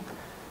empty.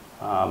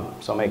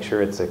 So make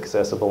sure it's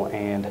accessible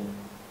and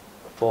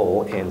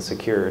full and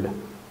secured.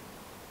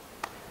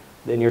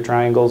 Then your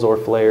triangles or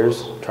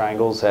flares.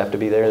 Triangles have to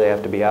be there. They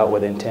have to be out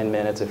within 10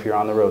 minutes if you're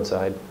on the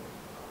roadside.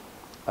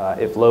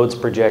 If load's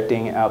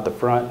projecting out the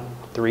front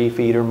 3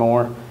 feet or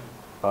more,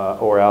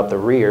 or out the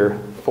rear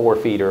 4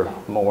 feet or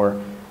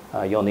more,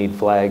 you'll need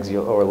flags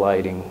or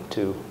lighting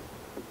to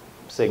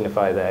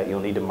signify that. You'll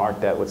need to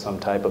mark that with some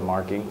type of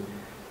marking.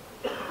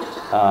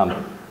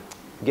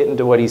 Getting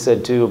to what he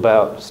said too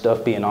about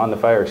stuff being on the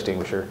fire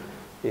extinguisher,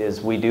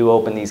 is we do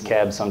open these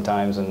cabs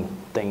sometimes and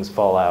things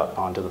fall out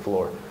onto the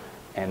floor.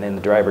 And then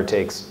the driver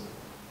takes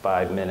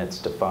 5 minutes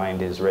to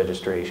find his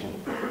registration.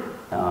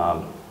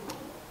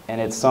 And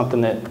it's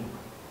something that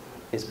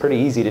is pretty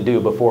easy to do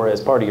before,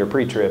 as part of your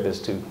pre-trip, is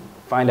to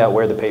find out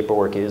where the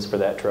paperwork is for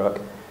that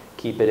truck,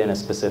 keep it in a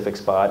specific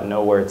spot,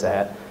 know where it's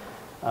at.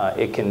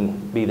 It can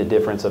be the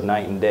difference of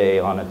night and day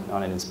on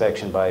an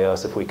inspection by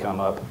us if we come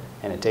up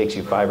and it takes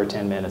you 5 or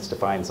 10 minutes to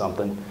find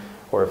something,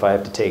 or if I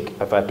have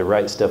to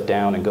write stuff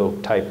down and go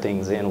type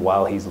things in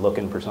while he's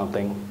looking for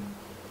something.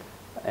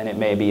 And it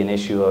may be an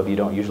issue of you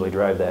don't usually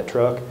drive that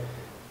truck.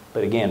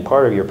 But again,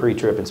 part of your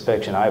pre-trip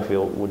inspection, I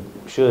feel,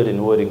 should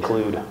and would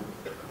include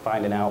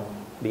finding out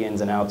the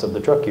ins and outs of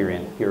the truck you're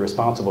in. You're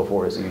responsible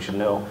for it, so you should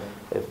know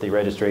if the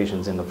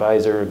registration's in the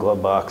visor,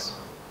 glove box,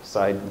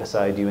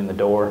 beside you in the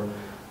door.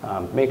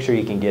 Make sure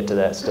you can get to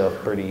that stuff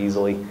pretty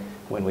easily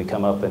when we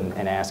come up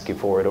and ask you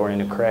for it, or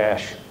in a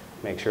crash,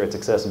 make sure it's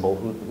accessible.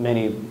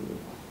 Many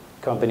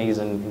companies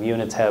and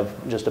units have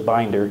just a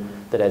binder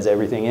that has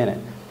everything in it.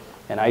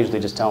 And I usually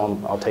just tell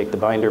them, I'll take the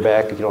binder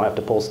back if you don't have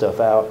to pull stuff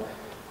out.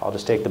 I'll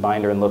just take the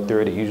binder and look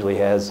through it. It usually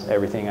has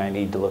everything I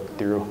need to look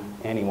through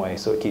anyway,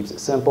 so it keeps it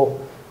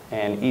simple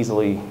and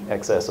easily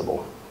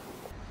accessible.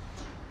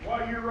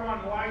 while you're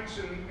on lights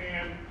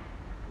and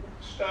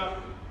stuff,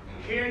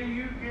 can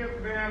you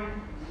give them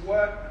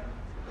what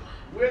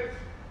width,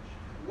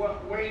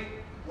 what weight,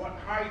 what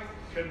height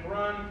can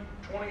run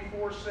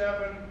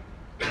 24/7,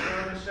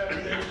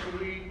 7 days a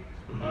week,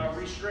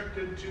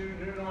 restricted to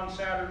noon on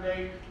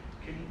Saturday?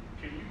 Can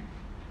you?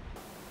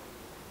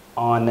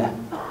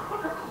 On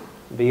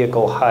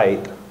vehicle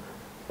height,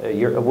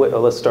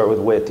 let's start with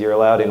width. You're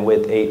allowed in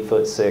width 8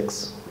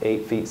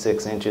 feet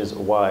 6 inches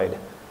wide.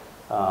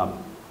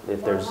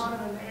 If there's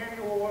an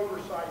annual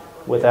oversized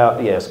permit.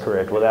 without, yes,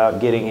 correct, without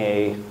getting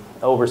a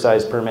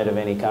oversized permit of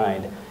any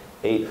kind,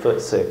 8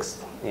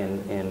 6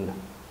 in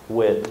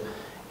width.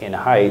 In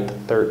height,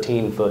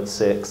 13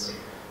 6.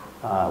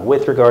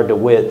 With regard to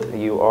width,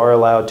 you are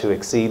allowed to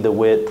exceed the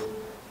width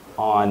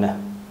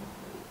on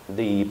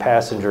the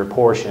passenger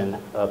portion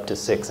up to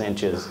 6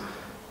 inches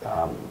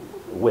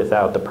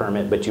without the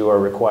permit, but you are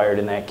required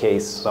in that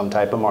case some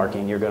type of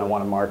marking. You're going to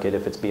want to mark it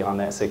if it's beyond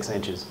that 6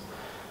 inches.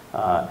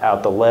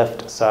 Out the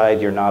left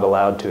side, you're not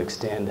allowed to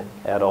extend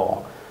at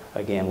all,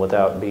 again,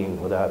 without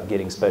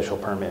getting special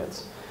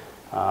permits.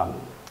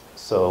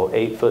 So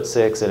 8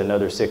 6 and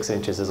another 6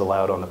 inches is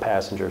allowed on the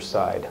passenger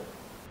side.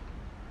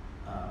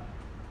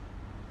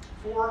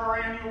 For our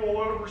annual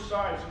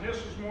oversize, and this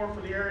is more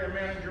for the area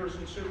managers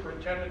and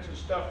superintendents and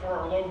stuff for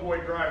our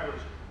lowboy drivers,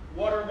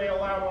 what are they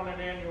allowed on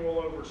an annual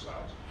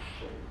oversize?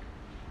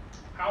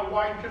 How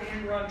wide can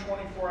we run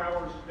 24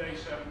 hours a day,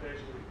 7 days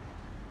a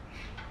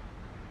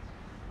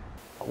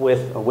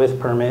week? With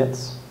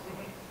permits,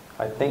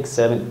 I think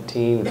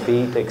 17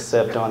 feet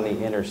except on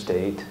the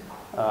interstate.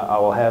 I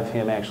will have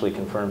him actually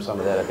confirm some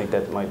of that. I think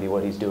that might be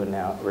what he's doing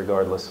now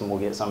regardless, and we'll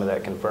get some of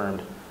that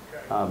confirmed.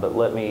 Okay. But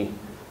let me,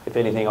 if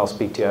anything, I'll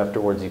speak to you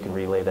afterwards. You can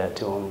relay that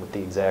to him with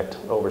the exact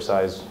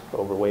oversized,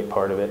 overweight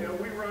part of it. You know,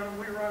 we run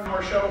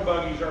our shuttle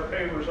buggies, our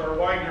pavers, our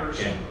wideners.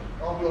 Okay.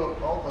 I'll throw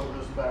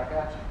this back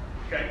at you.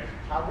 Okay.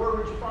 Where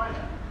would you find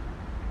that?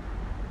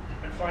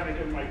 I find it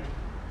in my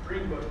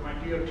green book, my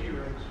DOT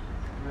regs.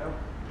 No.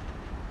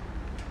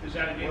 Is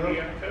that an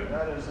Indiana code?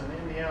 That is an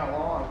Indiana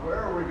law. And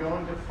where are we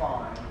going to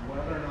find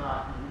whether or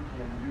not you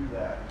can do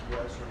that?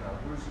 Yes or no?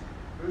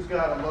 Who's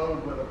got a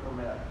load with a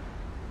permit?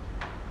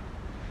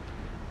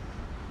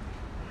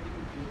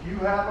 If you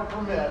have a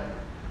permit,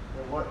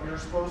 then what you're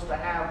supposed to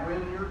have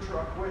with your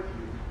truck with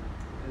you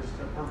is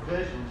the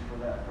provisions for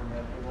that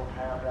permit. It will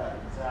have that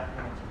exact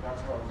answer.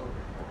 That's what I was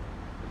looking for.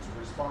 It's a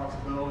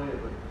responsibility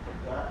for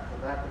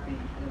that to be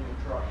in the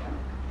truck,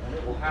 and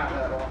it will have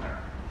that on there.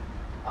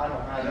 I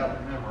don't have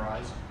that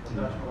memorized, but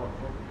that's what I'm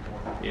looking for.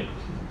 Yeah.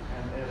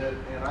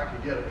 And I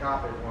could get a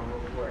copy of one real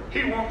quick.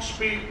 He won't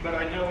speak, but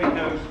I know he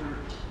knows.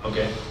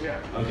 Okay. Yeah.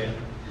 Okay.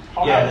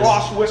 I'll Yeah, have this-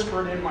 Ross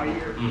whisper it in my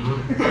ear.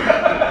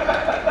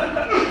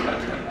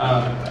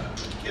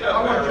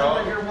 I want to jump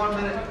in here 1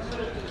 minute.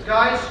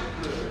 Guys,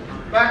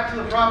 back to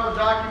the proper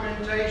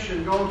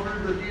documentation, going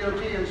through the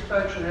DOT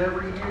inspection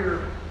every year.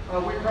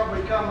 We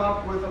probably come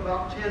up with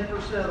about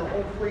 10% of the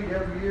whole fleet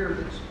every year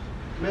that's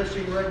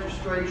missing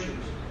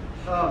registrations.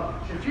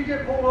 If you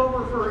get pulled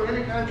over for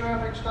any kind of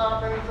traffic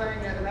stop,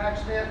 anything, an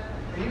accident,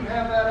 and you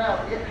have that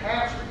out, it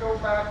has to go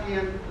back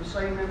in the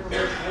same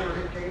information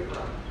where it came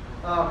from.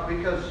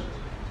 Because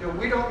you know,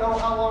 we don't know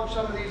how long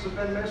some of these have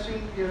been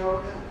missing. You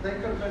know, they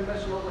could have been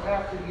missing over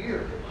half the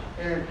year.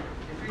 And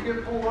if you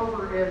get pulled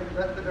over and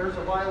there's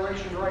a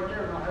violation right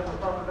there, not having the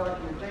proper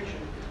documentation,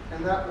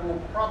 and that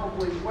will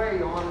probably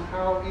weigh on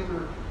how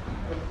either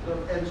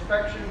the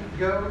inspection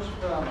goes.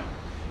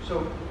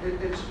 So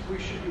we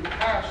should be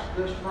past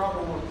this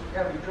problem of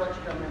having trucks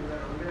come in that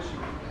are missing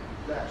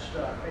that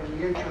stuff, and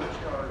the insurance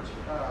cards.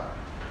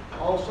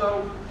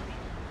 Also,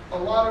 a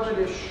lot of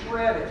it is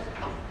shredded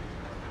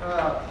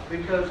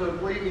because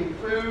of leaving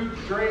food,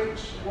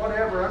 drinks,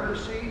 whatever under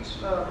seats.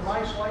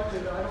 Mice like to,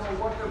 I don't know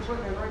what they're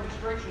putting in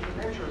registrations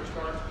and insurance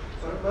cards,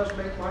 but it must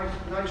make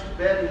nice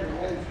bedding and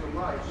homes for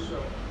mice.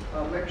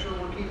 So make sure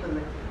we're keeping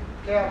the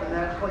cab and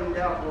that cleaned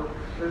out where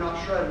they're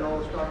not shredding all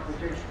this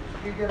documentation.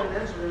 If you get an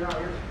incident out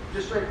here,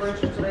 just say for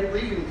instance today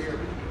leaving here,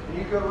 and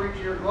you go reach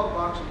your glove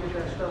box and get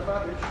that stuff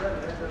out, it's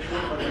shredded. That doesn't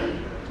look like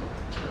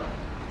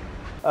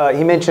anything.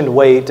 He mentioned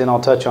weight, and I'll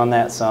touch on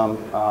that some.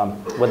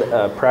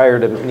 Prior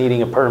to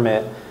needing a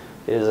permit,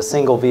 is a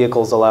single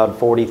vehicle is allowed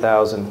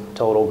 40,000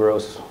 total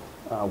gross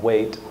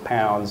weight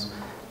pounds,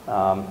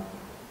 and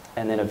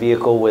then a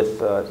vehicle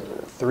with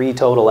 3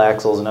 total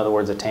axles, in other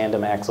words, a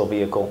tandem axle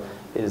vehicle,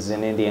 is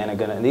in Indiana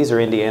and these are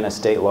Indiana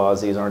state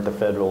laws. These aren't the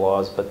federal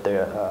laws, but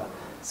the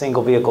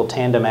single vehicle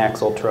tandem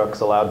axle trucks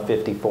allowed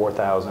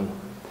 54,000.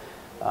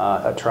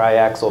 A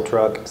tri-axle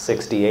truck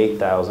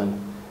 68,000.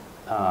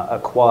 A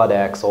quad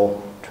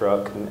axle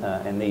truck,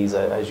 and these,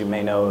 as you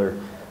may know,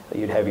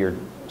 you'd have your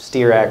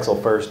steer axle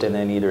first and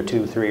then either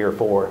 2, 3, or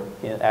 4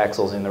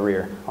 axles in the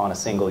rear on a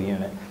single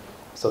unit.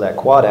 So that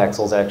quad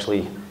axle is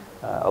actually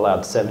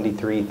allowed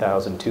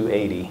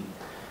 73,280.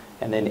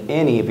 And then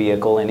any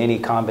vehicle in any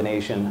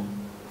combination,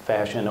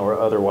 fashion or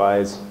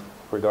otherwise,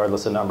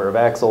 regardless of number of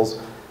axles,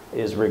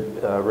 is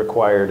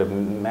required a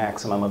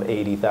maximum of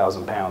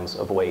 80,000 pounds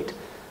of weight.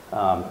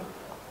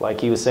 Like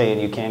he was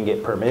saying, you can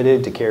get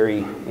permitted to carry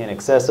in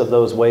excess of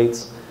those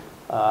weights,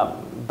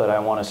 but I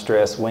want to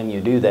stress when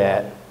you do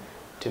that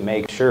to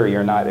make sure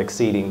you're not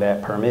exceeding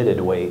that permitted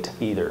weight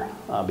either.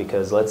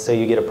 Because let's say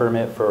you get a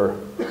permit for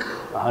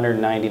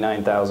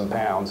 199,000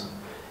 pounds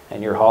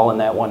and you're hauling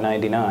that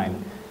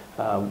 199.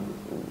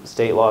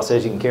 State law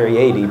says you can carry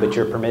 80, but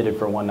you're permitted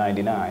for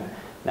 199.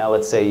 Now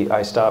let's say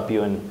I stop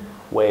you and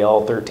weigh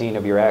all 13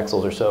 of your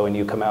axles or so and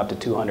you come out to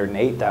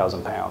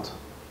 208,000 pounds.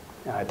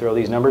 And I throw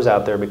these numbers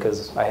out there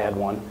because I had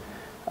one.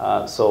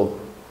 So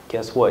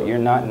guess what? You're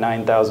not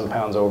 9,000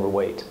 pounds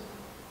overweight.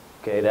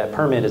 Okay, that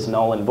permit is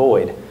null and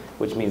void,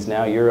 which means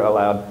now you're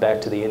allowed back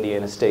to the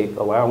Indiana state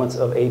allowance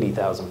of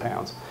 80,000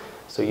 pounds.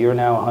 So you're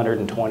now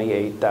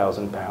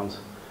 128,000 pounds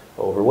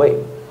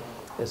overweight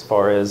as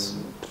far as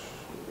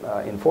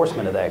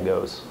enforcement of that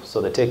goes. So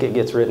the ticket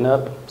gets written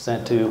up,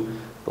 sent to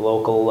the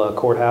local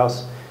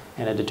courthouse,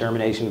 and a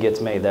determination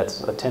gets made.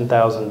 That's a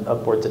 10,000,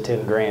 upwards of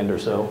 10 grand or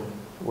so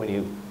when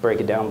you break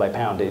it down by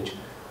poundage.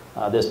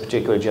 This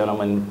particular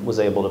gentleman was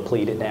able to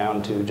plead it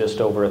down to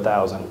just over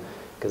 1,000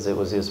 because it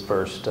was his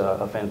first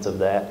offense of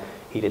that.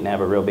 He didn't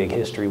have a real big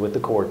history with the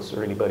courts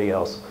or anybody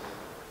else.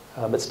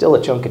 But still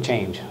a chunk of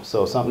change.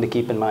 So something to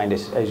keep in mind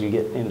as you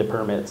get into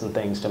permits and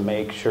things to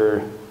make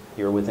sure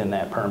you're within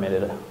that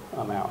permitted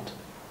amount.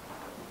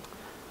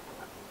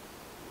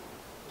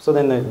 So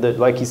then,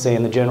 like you say,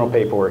 in the general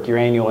paperwork, your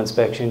annual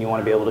inspection, you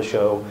want to be able to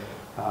show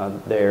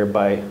there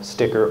by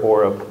sticker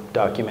or a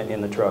document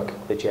in the truck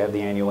that you have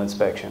the annual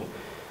inspection.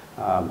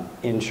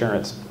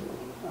 Insurance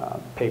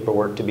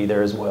paperwork to be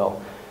there as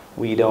well.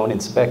 We don't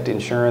inspect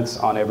insurance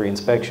on every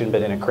inspection,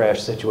 but in a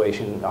crash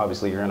situation,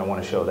 obviously you're going to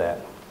want to show that.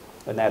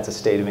 And that's a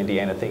state of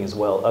Indiana thing as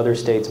well. Other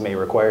states may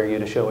require you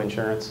to show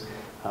insurance.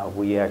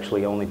 We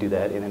actually only do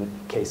that in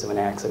case of an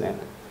accident.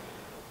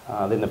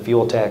 Then the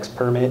fuel tax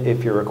permit,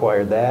 if you're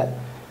required that,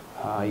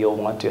 you'll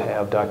want to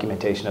have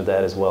documentation of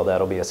that as well.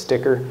 That'll be a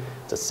sticker.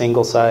 It's a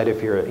single side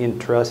if you're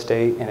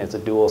intrastate, and it's a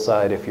dual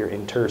side if you're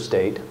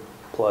interstate,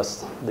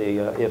 plus the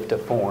IFTA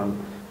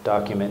form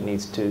document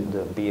needs to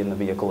be in the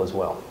vehicle as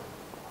well.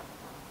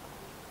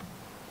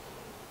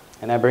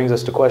 And that brings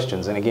us to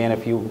questions. And again,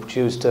 if you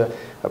choose to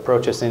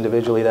approach us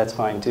individually, that's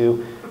fine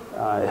too.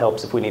 It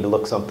helps if we need to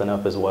look something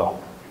up as well.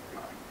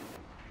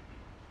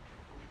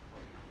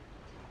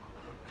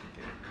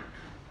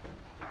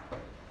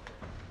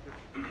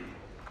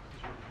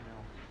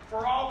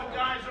 For all the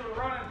guys that are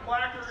running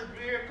placarded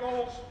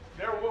vehicles,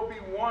 there will be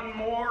one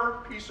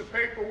more piece of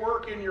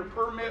paperwork in your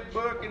permit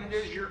book, and it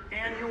is your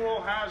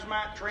annual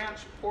hazmat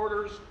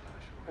transporter's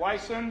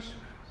license.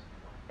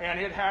 And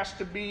it has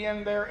to be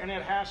in there, and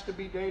it has to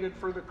be dated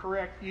for the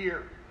correct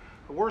year.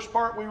 The worst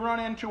part we run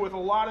into with a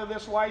lot of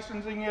this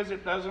licensing is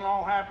it doesn't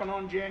all happen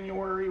on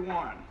January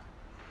 1.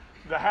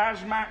 The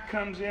hazmat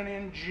comes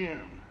in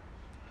June.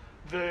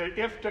 The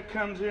IFTA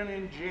comes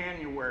in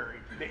January.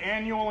 The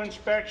annual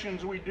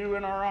inspections we do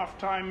in our off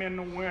time in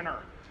the winter.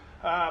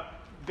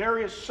 There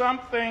is some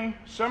kind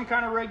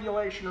of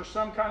regulation or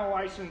some kind of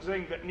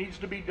licensing that needs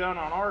to be done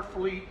on our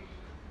fleet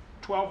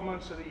 12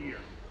 months of the year.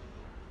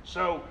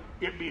 So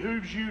it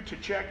behooves you to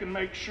check and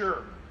make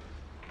sure.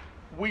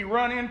 We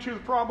run into the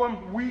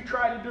problem, we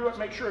try to do it,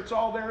 make sure it's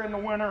all there in the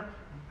winter,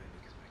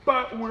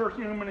 but we're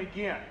human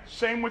again.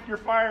 Same with your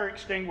fire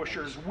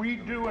extinguishers. We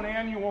do an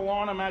annual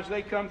on them as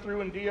they come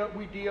through, and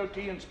we DOT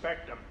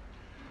inspect them.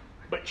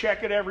 But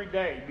check it every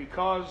day,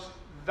 because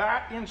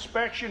that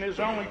inspection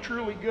is only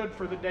truly good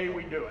for the day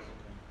we do it.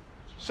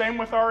 Same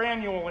with our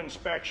annual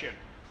inspection.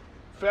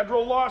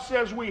 Federal law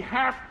says we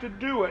have to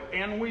do it,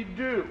 and we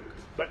do.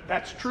 But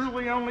that's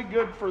truly only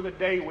good for the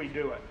day we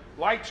do it.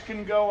 Lights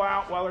can go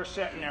out while they're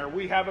sitting there.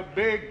 We have a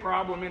big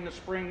problem in the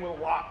spring with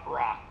lock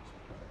rot.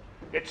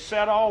 It's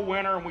set all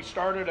winter and we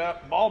start it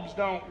up. Bulbs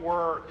don't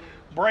work.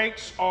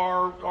 Brakes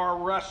are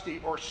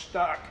rusty or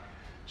stuck.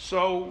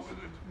 So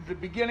the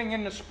beginning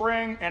in the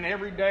spring and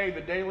every day,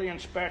 the daily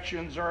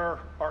inspections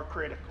are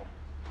critical.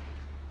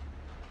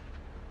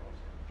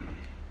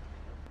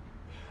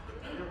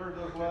 Have you ever heard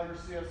those letters,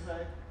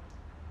 CSA?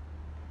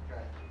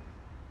 Okay.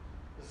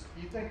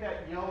 You think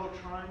that yellow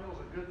triangle is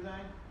a good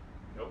thing?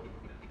 Nope.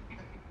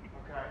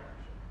 Okay.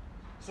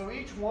 So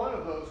each one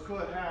of those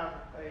could have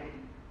a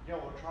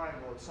yellow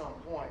triangle at some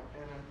point,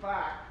 and in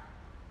fact,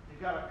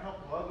 you've got a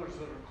couple others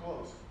that are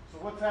close. So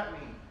what's that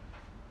mean?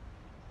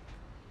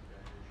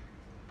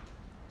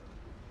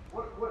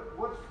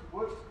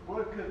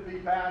 What could be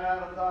bad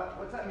out of that?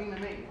 What's that mean to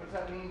me? What's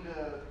that mean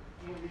to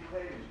E&B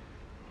paving?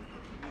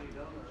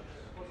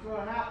 What's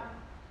going to happen?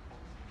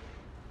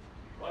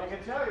 Well, I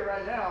can tell you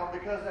right now,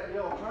 because that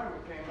yellow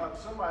triangle came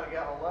up, somebody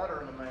got a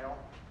letter in the mail.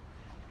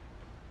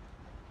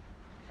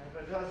 And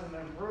if it doesn't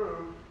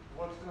improve,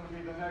 what's going to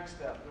be the next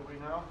step? Do we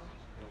know?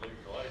 You'll lose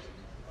your license.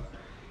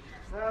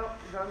 Well,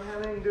 it doesn't have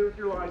anything to do with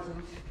your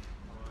license.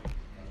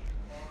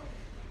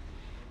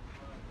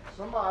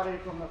 Somebody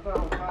from the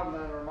federal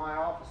government or my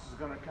office is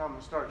going to come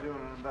and start doing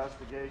an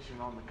investigation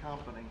on the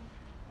company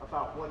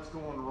about what's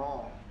going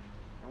wrong.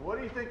 And what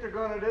do you think they're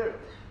going to do?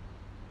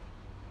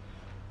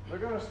 they're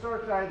going to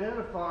start to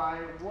identify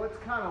what's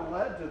kind of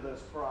led to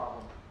this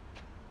problem.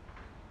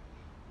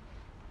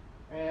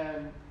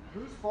 And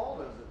whose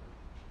fault is it?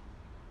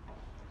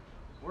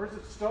 Where does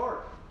it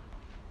start?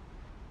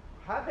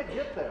 How'd they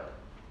get there?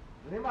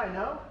 Does anybody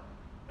know?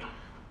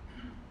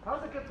 How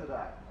does it get to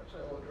that? I'd say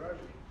all the drivers.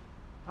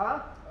 Huh?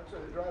 I'd say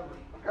the drivers.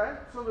 Okay,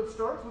 so it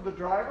starts with the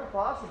driver,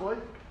 possibly.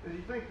 Do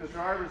you think the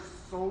driver's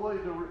solely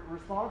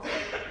responsible?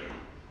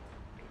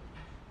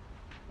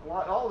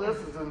 All this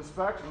is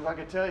inspections, I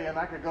could tell you, and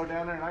I could go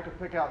down there and I could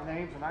pick out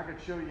names and I could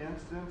show you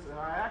incidents. And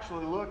I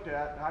actually looked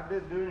at, I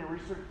did do any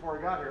research before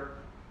I got here.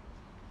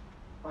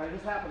 I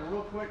just happened to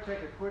real quick take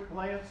a quick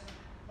glance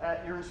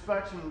at your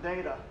inspection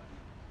data.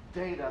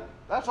 Data.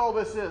 That's all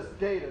this is,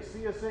 data.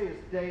 CSA is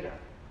data.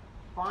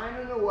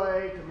 Finding a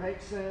way to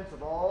make sense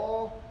of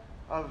all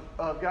of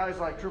guys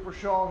like Trooper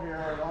Shaw here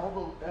and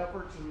all the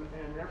efforts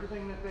and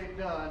everything that they've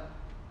done.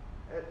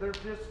 They're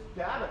just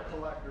data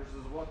collectors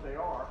is what they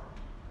are.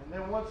 And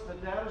then once the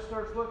data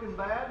starts looking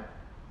bad,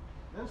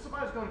 then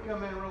somebody's going to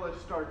come in and really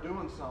start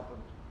doing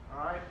something.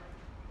 All right?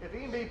 If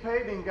E&B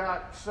Paving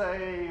got,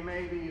 say,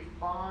 maybe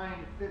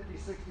fined $50,000,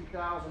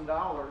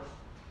 $60,000,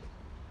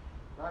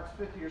 that's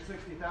 $50,000 or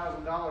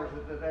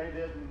 $60,000 that they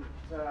didn't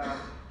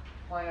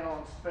plan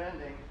on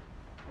spending,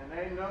 and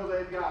they know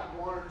they've got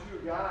one or two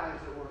guys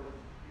that were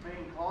the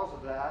main cause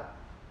of that,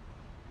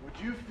 would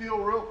you feel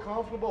real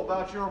comfortable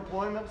about your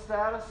employment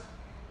status?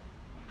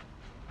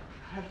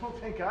 I don't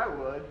think I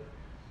would.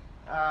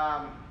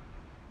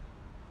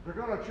 They're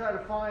going to try to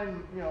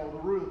find, the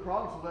root of the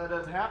problem so that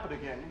doesn't happen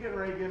again. You're getting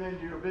ready to get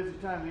into your busy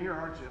time of the year,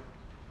 aren't you?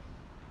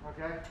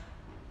 Okay?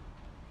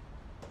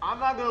 I'm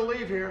not going to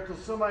leave here until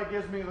somebody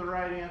gives me the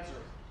right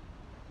answer.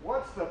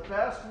 What's the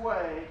best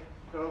way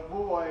to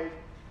avoid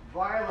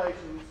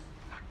violations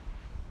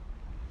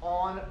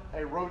on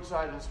a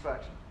roadside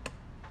inspection?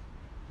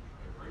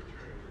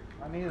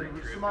 I need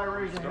somebody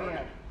raise your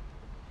hand.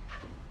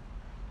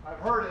 I've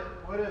heard it.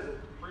 What is it?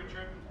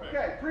 Pre-trip inspection.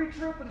 Okay,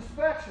 pre-trip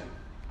inspection.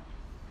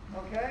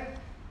 Okay?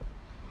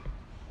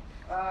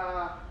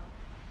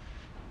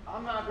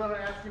 I'm not going to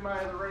ask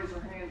anybody to raise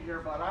their hand here,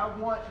 but I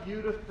want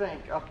you to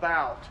think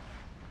about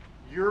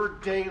your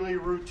daily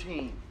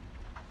routine.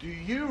 Do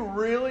you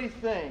really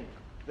think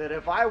that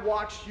if I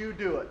watched you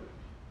do it,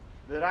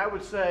 that I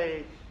would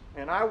say,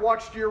 and I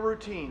watched your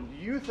routine, do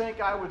you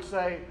think I would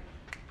say,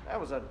 that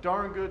was a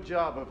darn good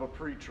job of a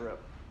pre-trip?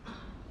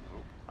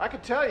 I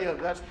could tell you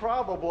that's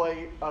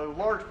probably a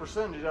large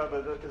percentage of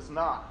it is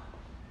not.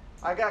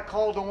 I got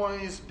called to one of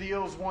these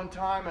deals one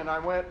time, and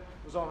it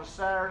was on a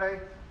Saturday,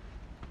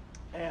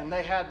 and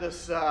they had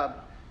this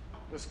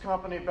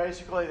company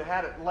basically that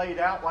had it laid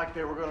out like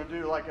they were going to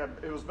do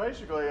it was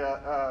basically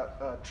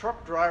a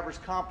truck driver's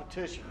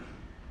competition.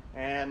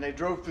 And they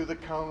drove through the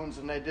cones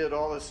and they did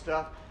all this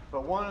stuff.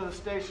 But one of the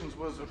stations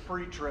was a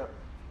pre-trip.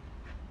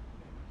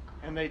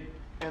 And they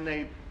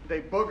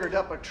boogered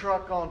up a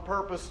truck on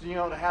purpose,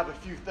 to have a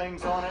few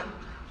things on it.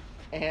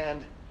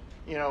 And,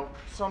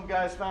 some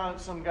guys found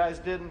it, some guys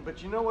didn't.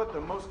 But you know what the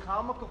most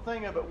comical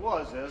thing of it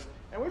is,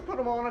 and we put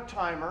them on a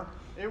timer.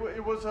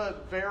 It was a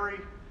very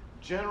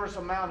generous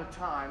amount of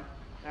time.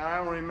 And I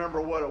don't remember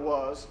what it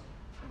was,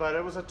 but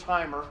it was a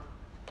timer.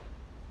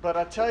 But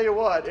I tell you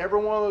what, every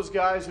one of those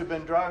guys who've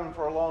been driving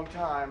for a long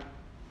time,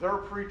 their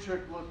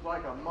pre-trip looked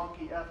like a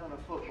monkey effing a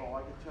football,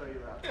 I can tell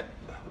you that.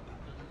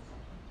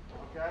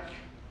 Okay?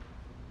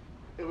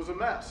 It was a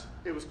mess.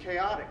 It was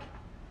chaotic.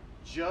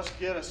 Just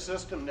get a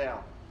system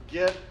down.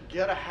 Get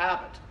a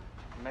habit.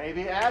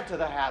 Maybe add to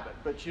the habit.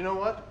 But you know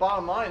what? The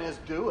bottom line is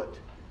do it.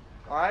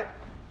 All right?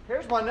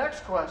 Here's my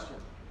next question.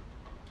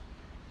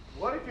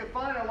 What if you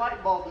find a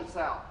light bulb that's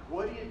out?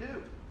 What do you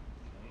do?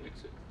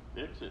 Fix it.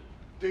 Fix it.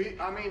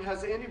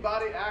 Has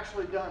anybody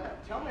actually done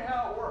that? Tell me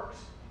how it works.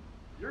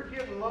 You're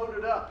getting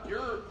loaded up.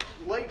 You're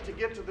late to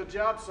get to the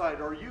job site,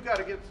 or you got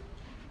to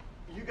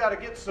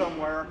get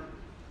somewhere.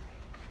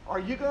 Are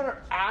you going to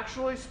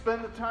actually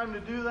spend the time to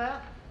do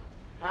that?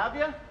 Have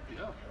you?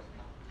 Yeah.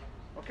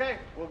 Okay,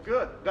 well,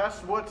 good.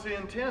 That's what the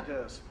intent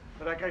is.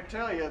 But I can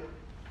tell you,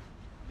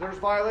 there's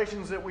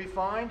violations that we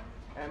find,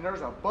 and there's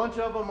a bunch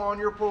of them on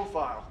your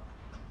profile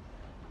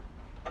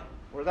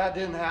where that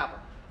didn't happen.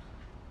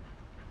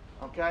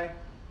 Okay?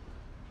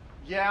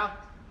 Yeah,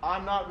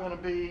 I'm not going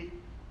to be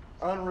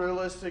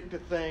unrealistic to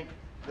think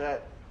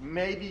that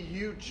maybe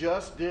you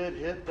just did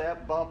hit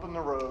that bump in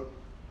the road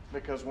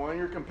because one of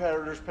your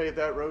competitors paved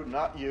that road,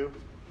 not you.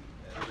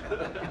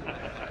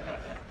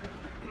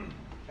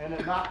 And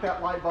it knocked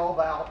that light bulb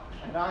out,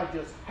 and I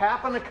just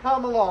happened to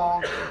come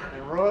along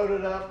and rode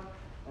it up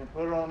and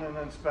put it on an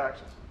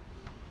inspection.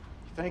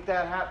 You think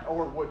that happened,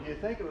 or do you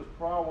think it was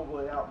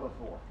probably out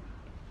before?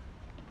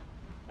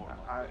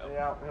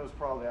 Yeah, it was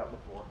probably out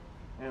before,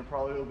 and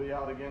probably will be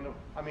out again.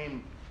 I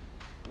mean,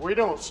 we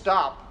don't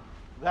stop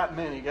that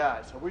many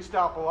guys. We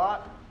stop a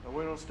lot, but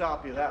we don't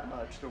stop you that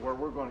much to where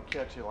we're going to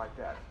catch you like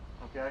that.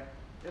 Okay?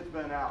 It's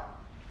been out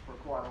for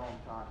quite a long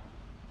time.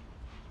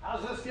 How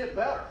does this get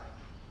better?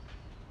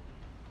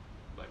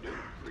 By doing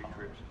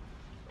pre-trips.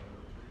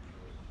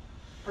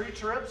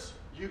 Pre-trips,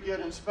 you get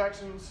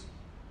inspections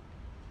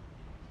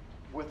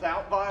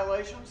without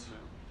violations,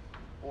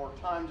 or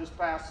time just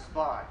passes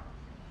by?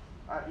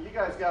 You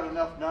guys got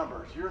enough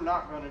numbers. You're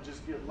not going to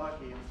just get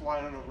lucky and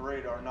fly under the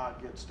radar and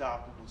not get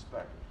stopped and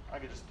inspected. I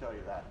can just tell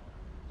you that.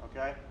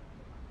 Okay?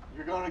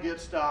 You're going to get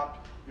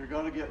stopped. You're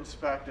going to get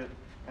inspected.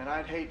 And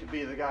I'd hate to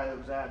be the guy that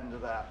was adding to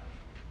that.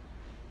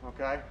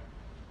 Okay?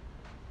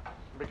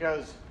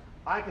 Because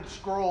I could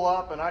scroll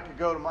up and I could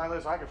go to my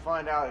list. I could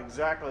find out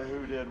exactly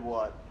who did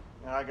what.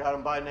 And I got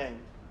them by name.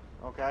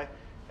 Okay?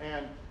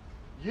 And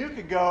you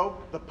could go,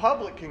 the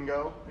public can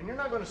go, and you're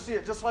not going to see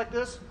it just like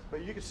this,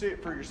 but you can see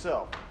it for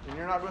yourself. And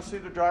you're not going to see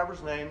the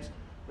drivers' names,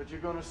 but you're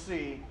going to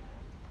see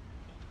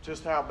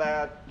just how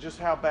bad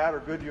or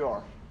good you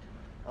are.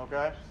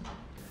 Okay?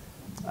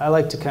 I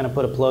like to kind of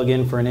put a plug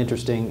in for an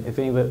interesting, if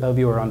any of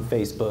you are on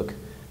Facebook,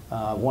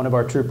 one of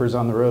our troopers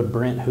on the road,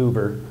 Brent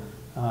Hoover,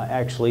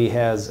 actually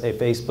has a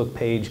Facebook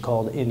page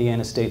called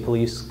Indiana State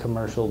Police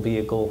Commercial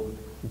Vehicle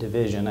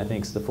Division, I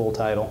think is the full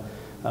title.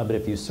 But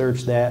if you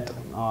search that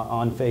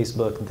on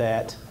Facebook,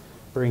 that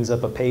brings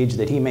up a page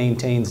that he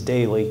maintains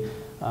daily.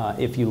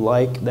 If you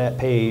like that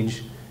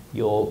page,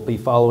 you'll be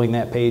following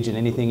that page, and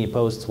anything he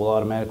posts will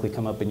automatically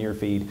come up in your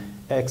feed.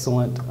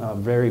 Excellent,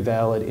 very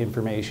valid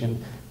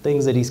information.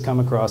 Things that he's come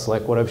across,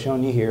 like what I've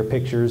shown you here,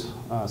 pictures,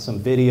 some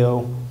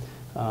video,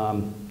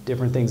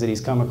 different things that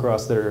he's come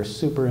across that are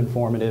super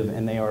informative,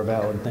 and they are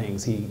valid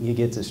things. He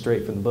gets it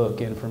straight from the book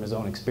and from his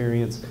own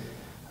experience.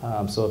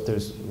 So if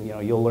there's,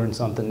 you'll learn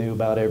something new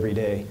about every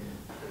day.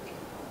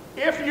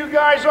 If you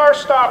guys are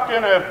stopped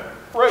in a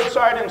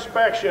roadside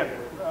inspection,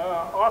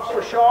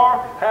 Officer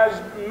Shaw has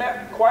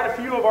met quite a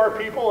few of our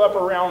people up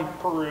around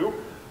Peru.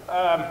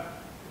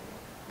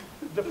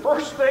 The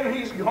first thing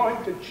he's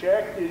going to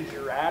check is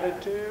your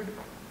attitude.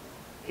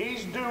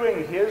 He's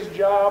doing his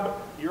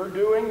job, you're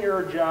doing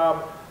your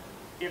job.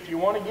 If you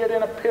want to get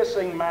in a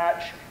pissing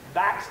match,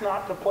 that's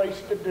not the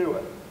place to do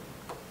it.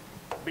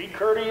 Be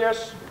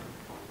courteous.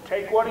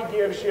 Take what he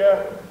gives you,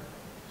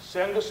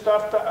 send the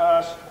stuff to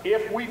us.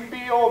 If we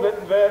feel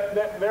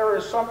that there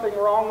is something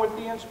wrong with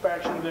the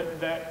inspection,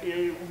 that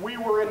we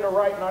were in the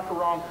right, not the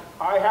wrong,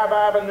 I have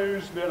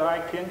avenues that I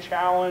can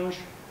challenge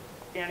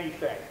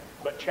anything.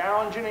 But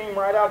challenging him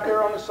right out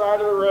there on the side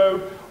of the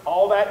road,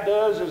 all that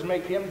does is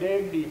make him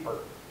dig deeper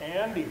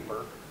and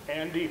deeper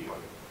and deeper.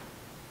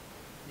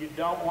 You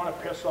don't want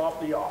to piss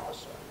off the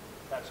officer.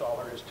 That's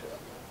all there is to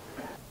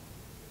it.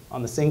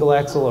 On the single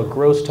axle, a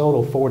gross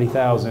total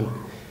 40,000.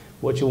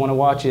 What you want to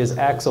watch is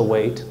axle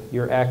weight.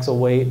 Your axle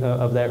weight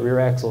of that rear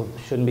axle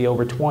shouldn't be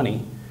over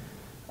 20.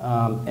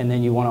 And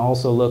then you want to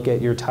also look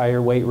at your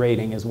tire weight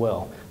rating as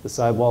well. The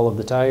sidewall of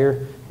the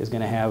tire is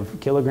going to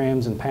have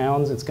kilograms and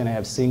pounds. It's going to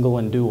have single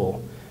and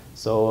dual.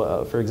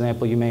 So for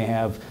example, you may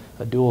have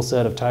a dual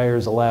set of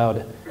tires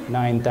allowed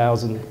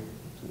 9,000,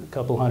 a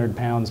couple hundred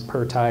pounds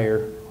per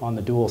tire on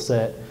the dual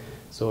set.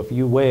 So if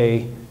you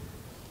weigh,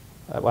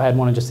 I had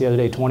one just the other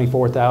day,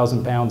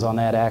 24,000 pounds on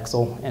that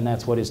axle, and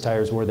that's what his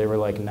tires were. They were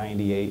like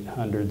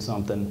 9,800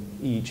 something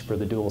each for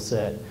the dual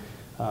set.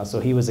 So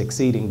he was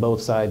exceeding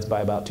both sides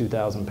by about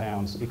 2,000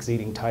 pounds,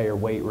 exceeding tire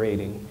weight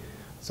rating.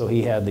 So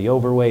he had the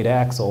overweight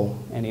axle,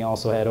 and he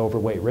also had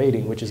overweight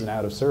rating, which is an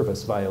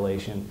out-of-service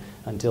violation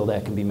until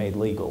that can be made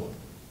legal.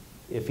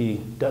 If he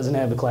doesn't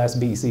have the Class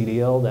B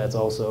CDL, that's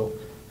also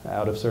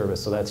out of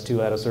service. So that's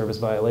 2 out-of-service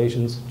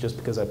violations, just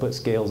because I put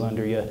scales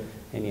under you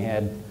and you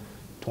had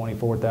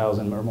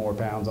 24,000 or more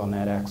pounds on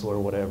that axle or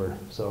whatever.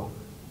 So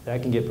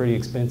that can get pretty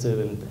expensive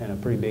and a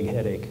pretty big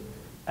headache.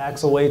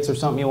 Axle weights are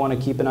something you want to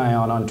keep an eye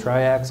on. On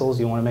tri-axles,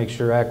 you want to make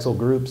sure axle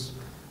groups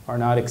are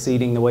not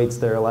exceeding the weights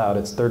they're allowed.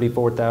 It's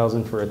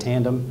 34,000 for a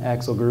tandem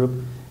axle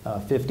group,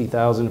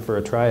 50,000 for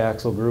a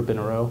tri-axle group in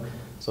a row.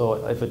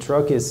 So if a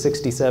truck is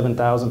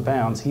 67,000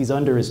 pounds, he's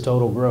under his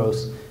total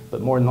gross,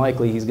 but more than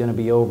likely he's going to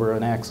be over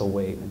an axle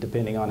weight,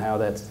 depending on how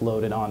that's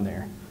loaded on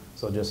there.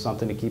 So just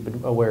something to keep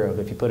aware of.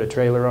 If you put a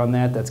trailer on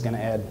that, that's going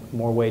to add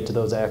more weight to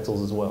those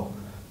axles as well.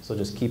 So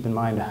just keep in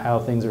mind how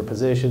things are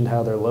positioned,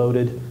 how they're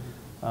loaded.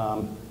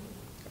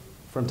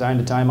 From time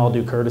to time, I'll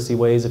do courtesy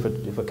weighs.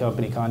 If a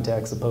company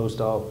contacts the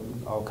post,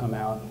 I'll come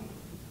out,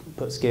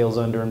 put scales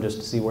under them just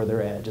to see where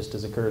they're at, just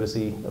as a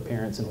courtesy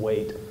appearance and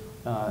weight,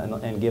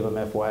 and give them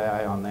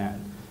FYI on that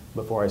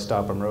before I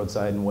stop them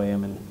roadside and weigh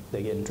them and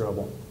they get in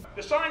trouble.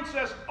 The sign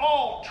says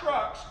all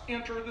trucks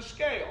enter the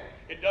scale.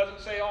 It doesn't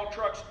say all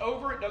trucks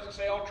over. It doesn't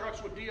say all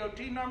trucks with DOT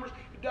numbers.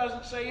 It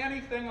doesn't say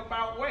anything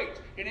about weights.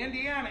 In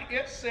Indiana,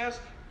 it says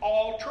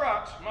all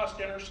trucks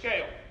must enter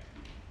scale,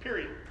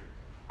 period.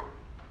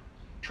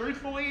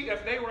 Truthfully,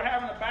 if they were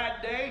having a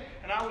bad day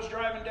and I was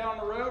driving down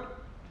the road,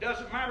 it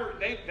doesn't matter.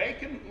 They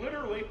can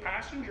literally,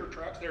 passenger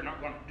trucks, they're not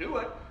going to do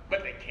it,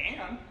 but they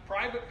can,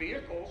 private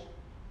vehicles.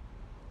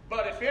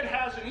 But if it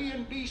has an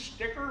E&B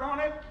sticker on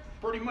it,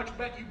 pretty much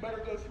bet you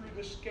better go through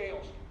the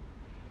scales.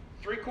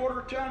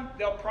 3/4 ton,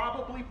 they'll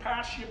probably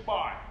pass you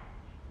by.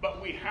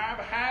 But we have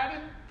had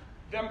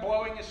them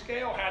blowing a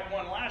scale. Had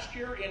one last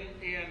year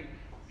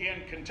in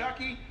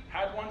Kentucky,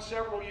 had one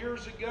several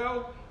years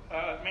ago.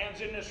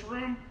 Man's in this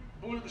room,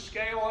 blew the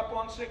scale up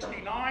on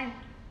 69,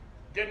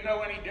 didn't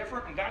know any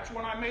different, and that's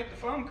when I made the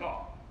phone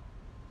call.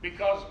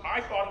 because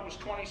I thought it was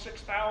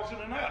 26,000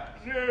 and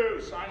up. No,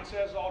 sign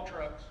says all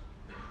trucks.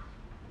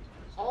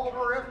 All of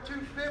our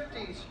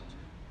F-250s,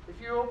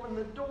 if you open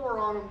the door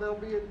on them, there'll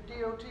be a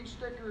DOT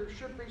sticker that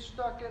should be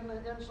stuck in the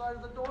inside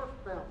of the door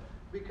panel,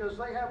 because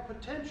they have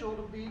potential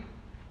to be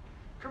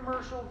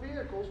commercial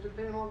vehicles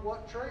depending on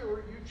what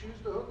trailer you choose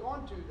to hook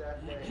onto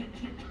that day.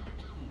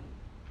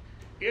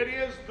 It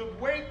is the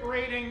weight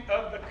rating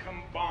of the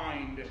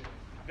combined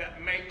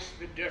that makes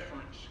the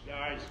difference,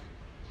 guys.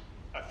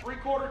 A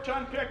 3/4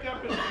 ton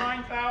pickup is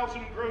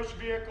 9,000 gross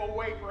vehicle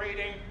weight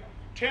rating.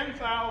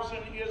 10,000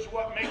 is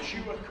what makes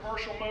you a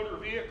commercial motor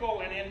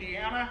vehicle in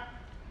Indiana.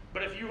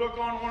 But if you hook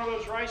on one of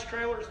those rice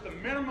trailers, the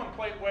minimum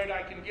plate weight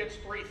I can get is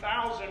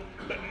 3,000.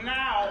 But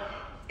now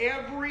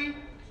every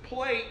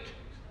plate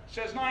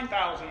says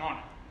 9,000 on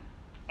it.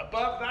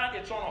 Above that,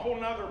 it's on a whole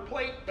nother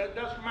plate, but it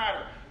doesn't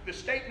matter. The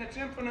state in its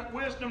infinite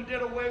wisdom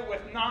did away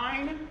with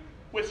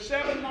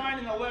 7, 9,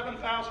 and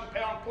 11,000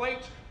 pound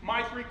plates.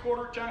 My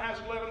 3/4 ton has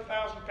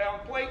 11,000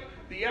 pound plate.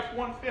 The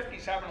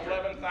F-150s have an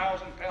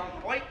 11,000 pound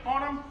plate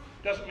on them.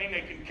 Doesn't mean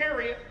they can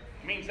carry it.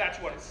 It means that's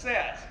what it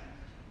says.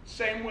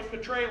 Same with the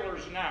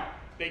trailers now.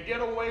 They did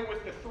away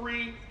with the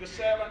 3, the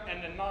 7,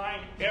 and the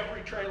 9.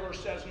 Every trailer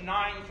says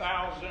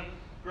 9,000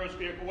 gross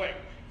vehicle weight.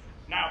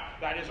 Now,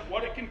 that isn't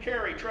what it can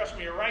carry. Trust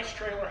me, a rice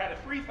trailer had a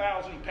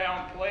 3,000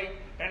 pound plate,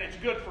 and it's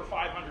good for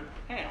 500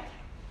 pounds.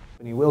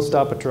 When you will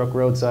stop a truck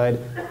roadside,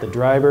 the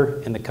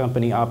driver and the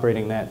company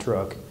operating that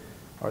truck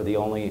are the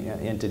only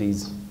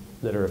entities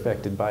that are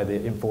affected by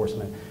the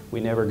enforcement. We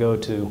never go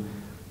to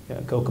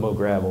Kokomo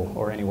Gravel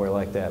or anywhere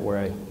like that where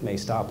I may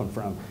stop them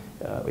from.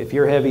 If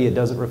you're heavy, it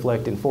doesn't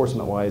reflect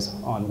enforcement-wise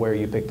on where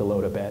you pick the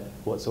load up at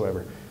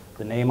whatsoever.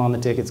 The name on the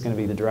ticket's going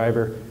to be the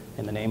driver,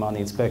 and the name on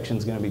the inspection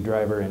is going to be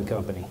driver and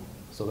company.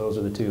 So those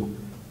are the two.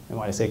 And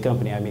when I say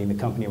company, I mean the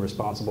company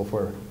responsible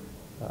for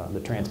the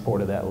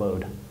transport of that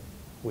load,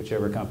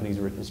 whichever company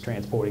is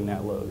transporting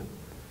that load,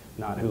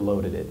 not who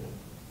loaded it.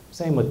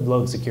 Same with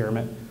load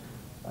securement.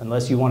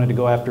 Unless you wanted to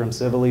go after them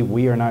civilly,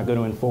 we are not going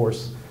to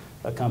enforce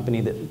a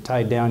company that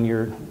tied down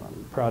your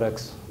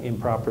products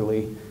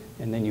improperly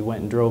and then you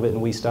went and drove it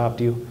and we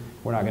stopped you.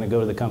 We're not going to go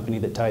to the company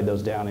that tied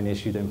those down and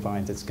issue them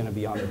fines. It's going to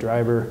be on the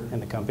driver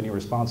and the company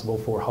responsible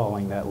for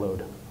hauling that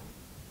load.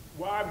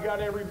 Well, I've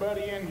got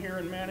everybody in here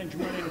and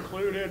management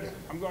included.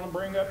 I'm going to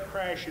bring up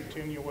crash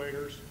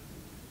attenuators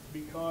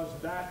because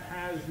that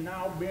has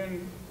now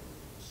been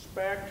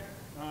spec'd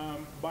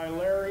by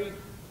Larry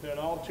that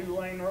all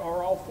 2-lane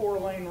or all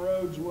 4-lane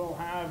roads will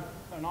have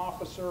an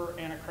officer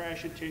and a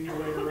crash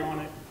attenuator on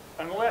it.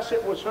 Unless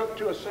it was hooked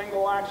to a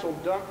single axle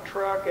dump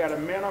truck at a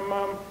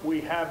minimum,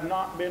 we have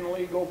not been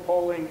legal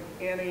pulling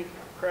any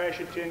crash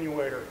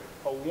attenuator.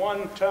 A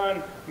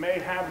 1-ton may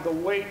have the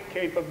weight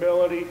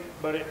capability,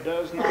 but it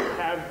does not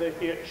have the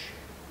hitch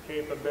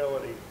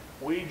capability.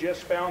 We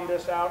just found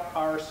this out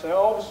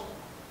ourselves.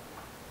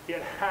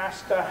 It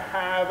has to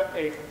have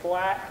a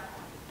flat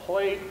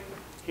plate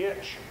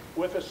hitch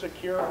with a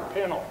secure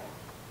pintle.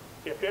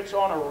 If it's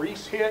on a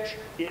Reese hitch,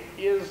 it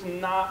is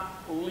not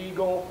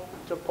legal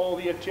to pull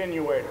the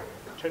attenuator.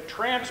 To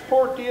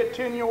transport the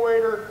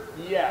attenuator,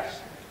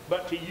 yes,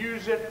 but to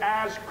use it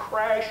as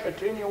crash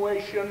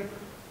attenuation,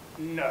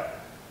 no.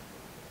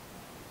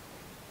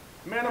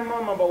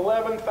 Minimum of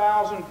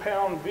 11,000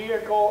 pound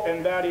vehicle,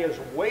 and that is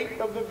weight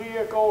of the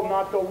vehicle,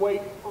 not the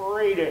weight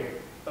rating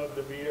of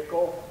the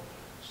vehicle.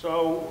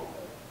 So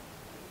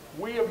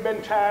we have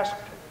been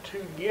tasked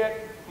to get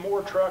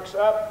more trucks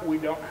up. We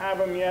don't have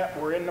them yet.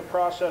 We're in the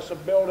process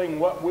of building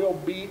what will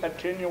be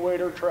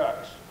attenuator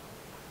trucks.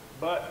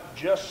 But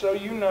just so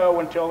you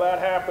know, until that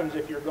happens,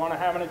 if you're going to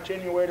have an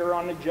attenuator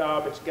on the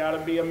job, it's got to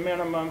be a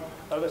minimum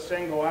of a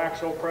single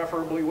axle,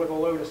 preferably with a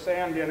load of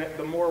sand in it.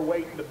 The more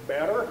weight, the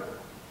better,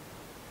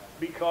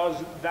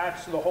 because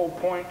that's the whole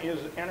point, is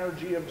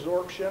energy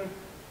absorption.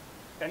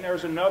 And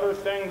there's another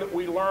thing that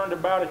we learned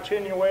about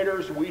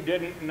attenuators we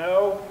didn't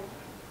know.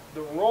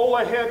 The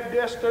roll-ahead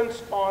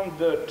distance on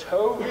the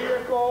tow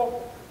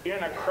vehicle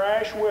in a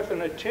crash with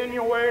an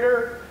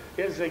attenuator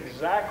is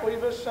exactly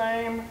the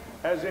same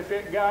as if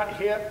it got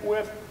hit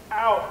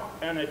without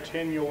an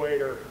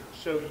attenuator.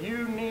 So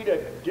you need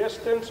a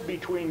distance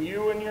between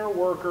you and your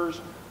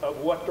workers of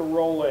what the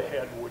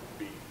roll-ahead would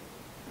be.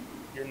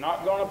 You're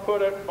not going to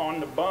put it on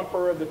the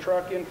bumper of the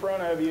truck in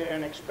front of you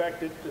and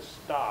expect it to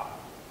stop.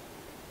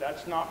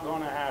 That's not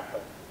going to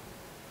happen.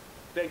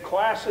 They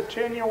class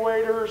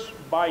attenuators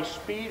by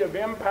speed of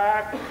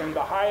impact, and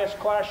the highest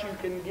class you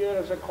can get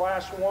is a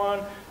class 1,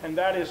 and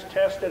that is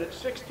tested at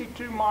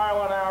 62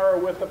 miles an hour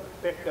with a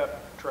pickup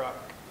truck.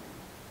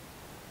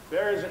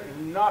 There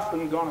isn't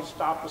nothing going to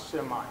stop a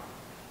semi,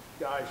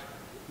 guys,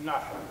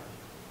 nothing.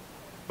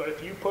 But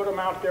if you put them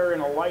out there in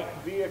a light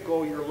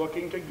vehicle, you're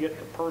looking to get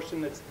the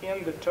person that's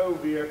in the tow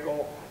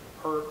vehicle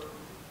hurt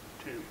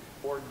too,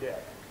 or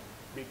dead,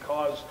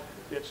 because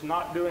it's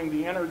not doing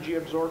the energy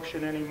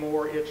absorption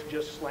anymore, it's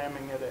just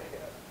slamming it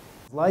ahead.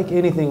 Like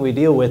anything we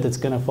deal with, it's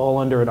going to fall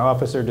under an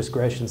officer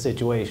discretion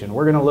situation.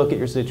 We're going to look at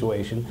your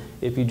situation.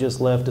 If you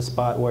just left a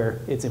spot where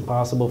it's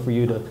impossible for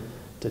you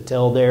to to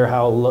tell there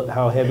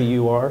how heavy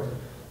you are.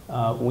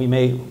 We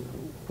may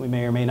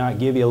or may not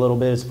give you a little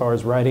bit as far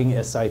as writing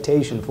a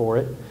citation for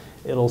it.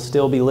 It'll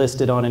still be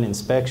listed on an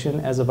inspection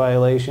as a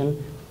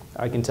violation.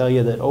 I can tell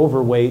you that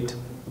overweight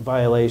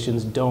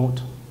violations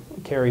don't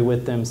carry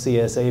with them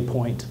CSA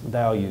point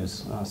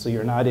values. So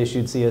you're not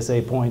issued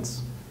CSA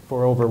points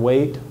for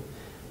overweight,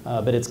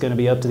 but it's going to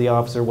be up to the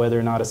officer whether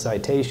or not a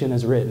citation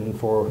is written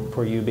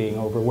for you being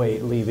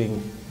overweight,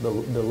 leaving the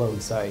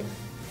load site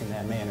in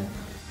that manner.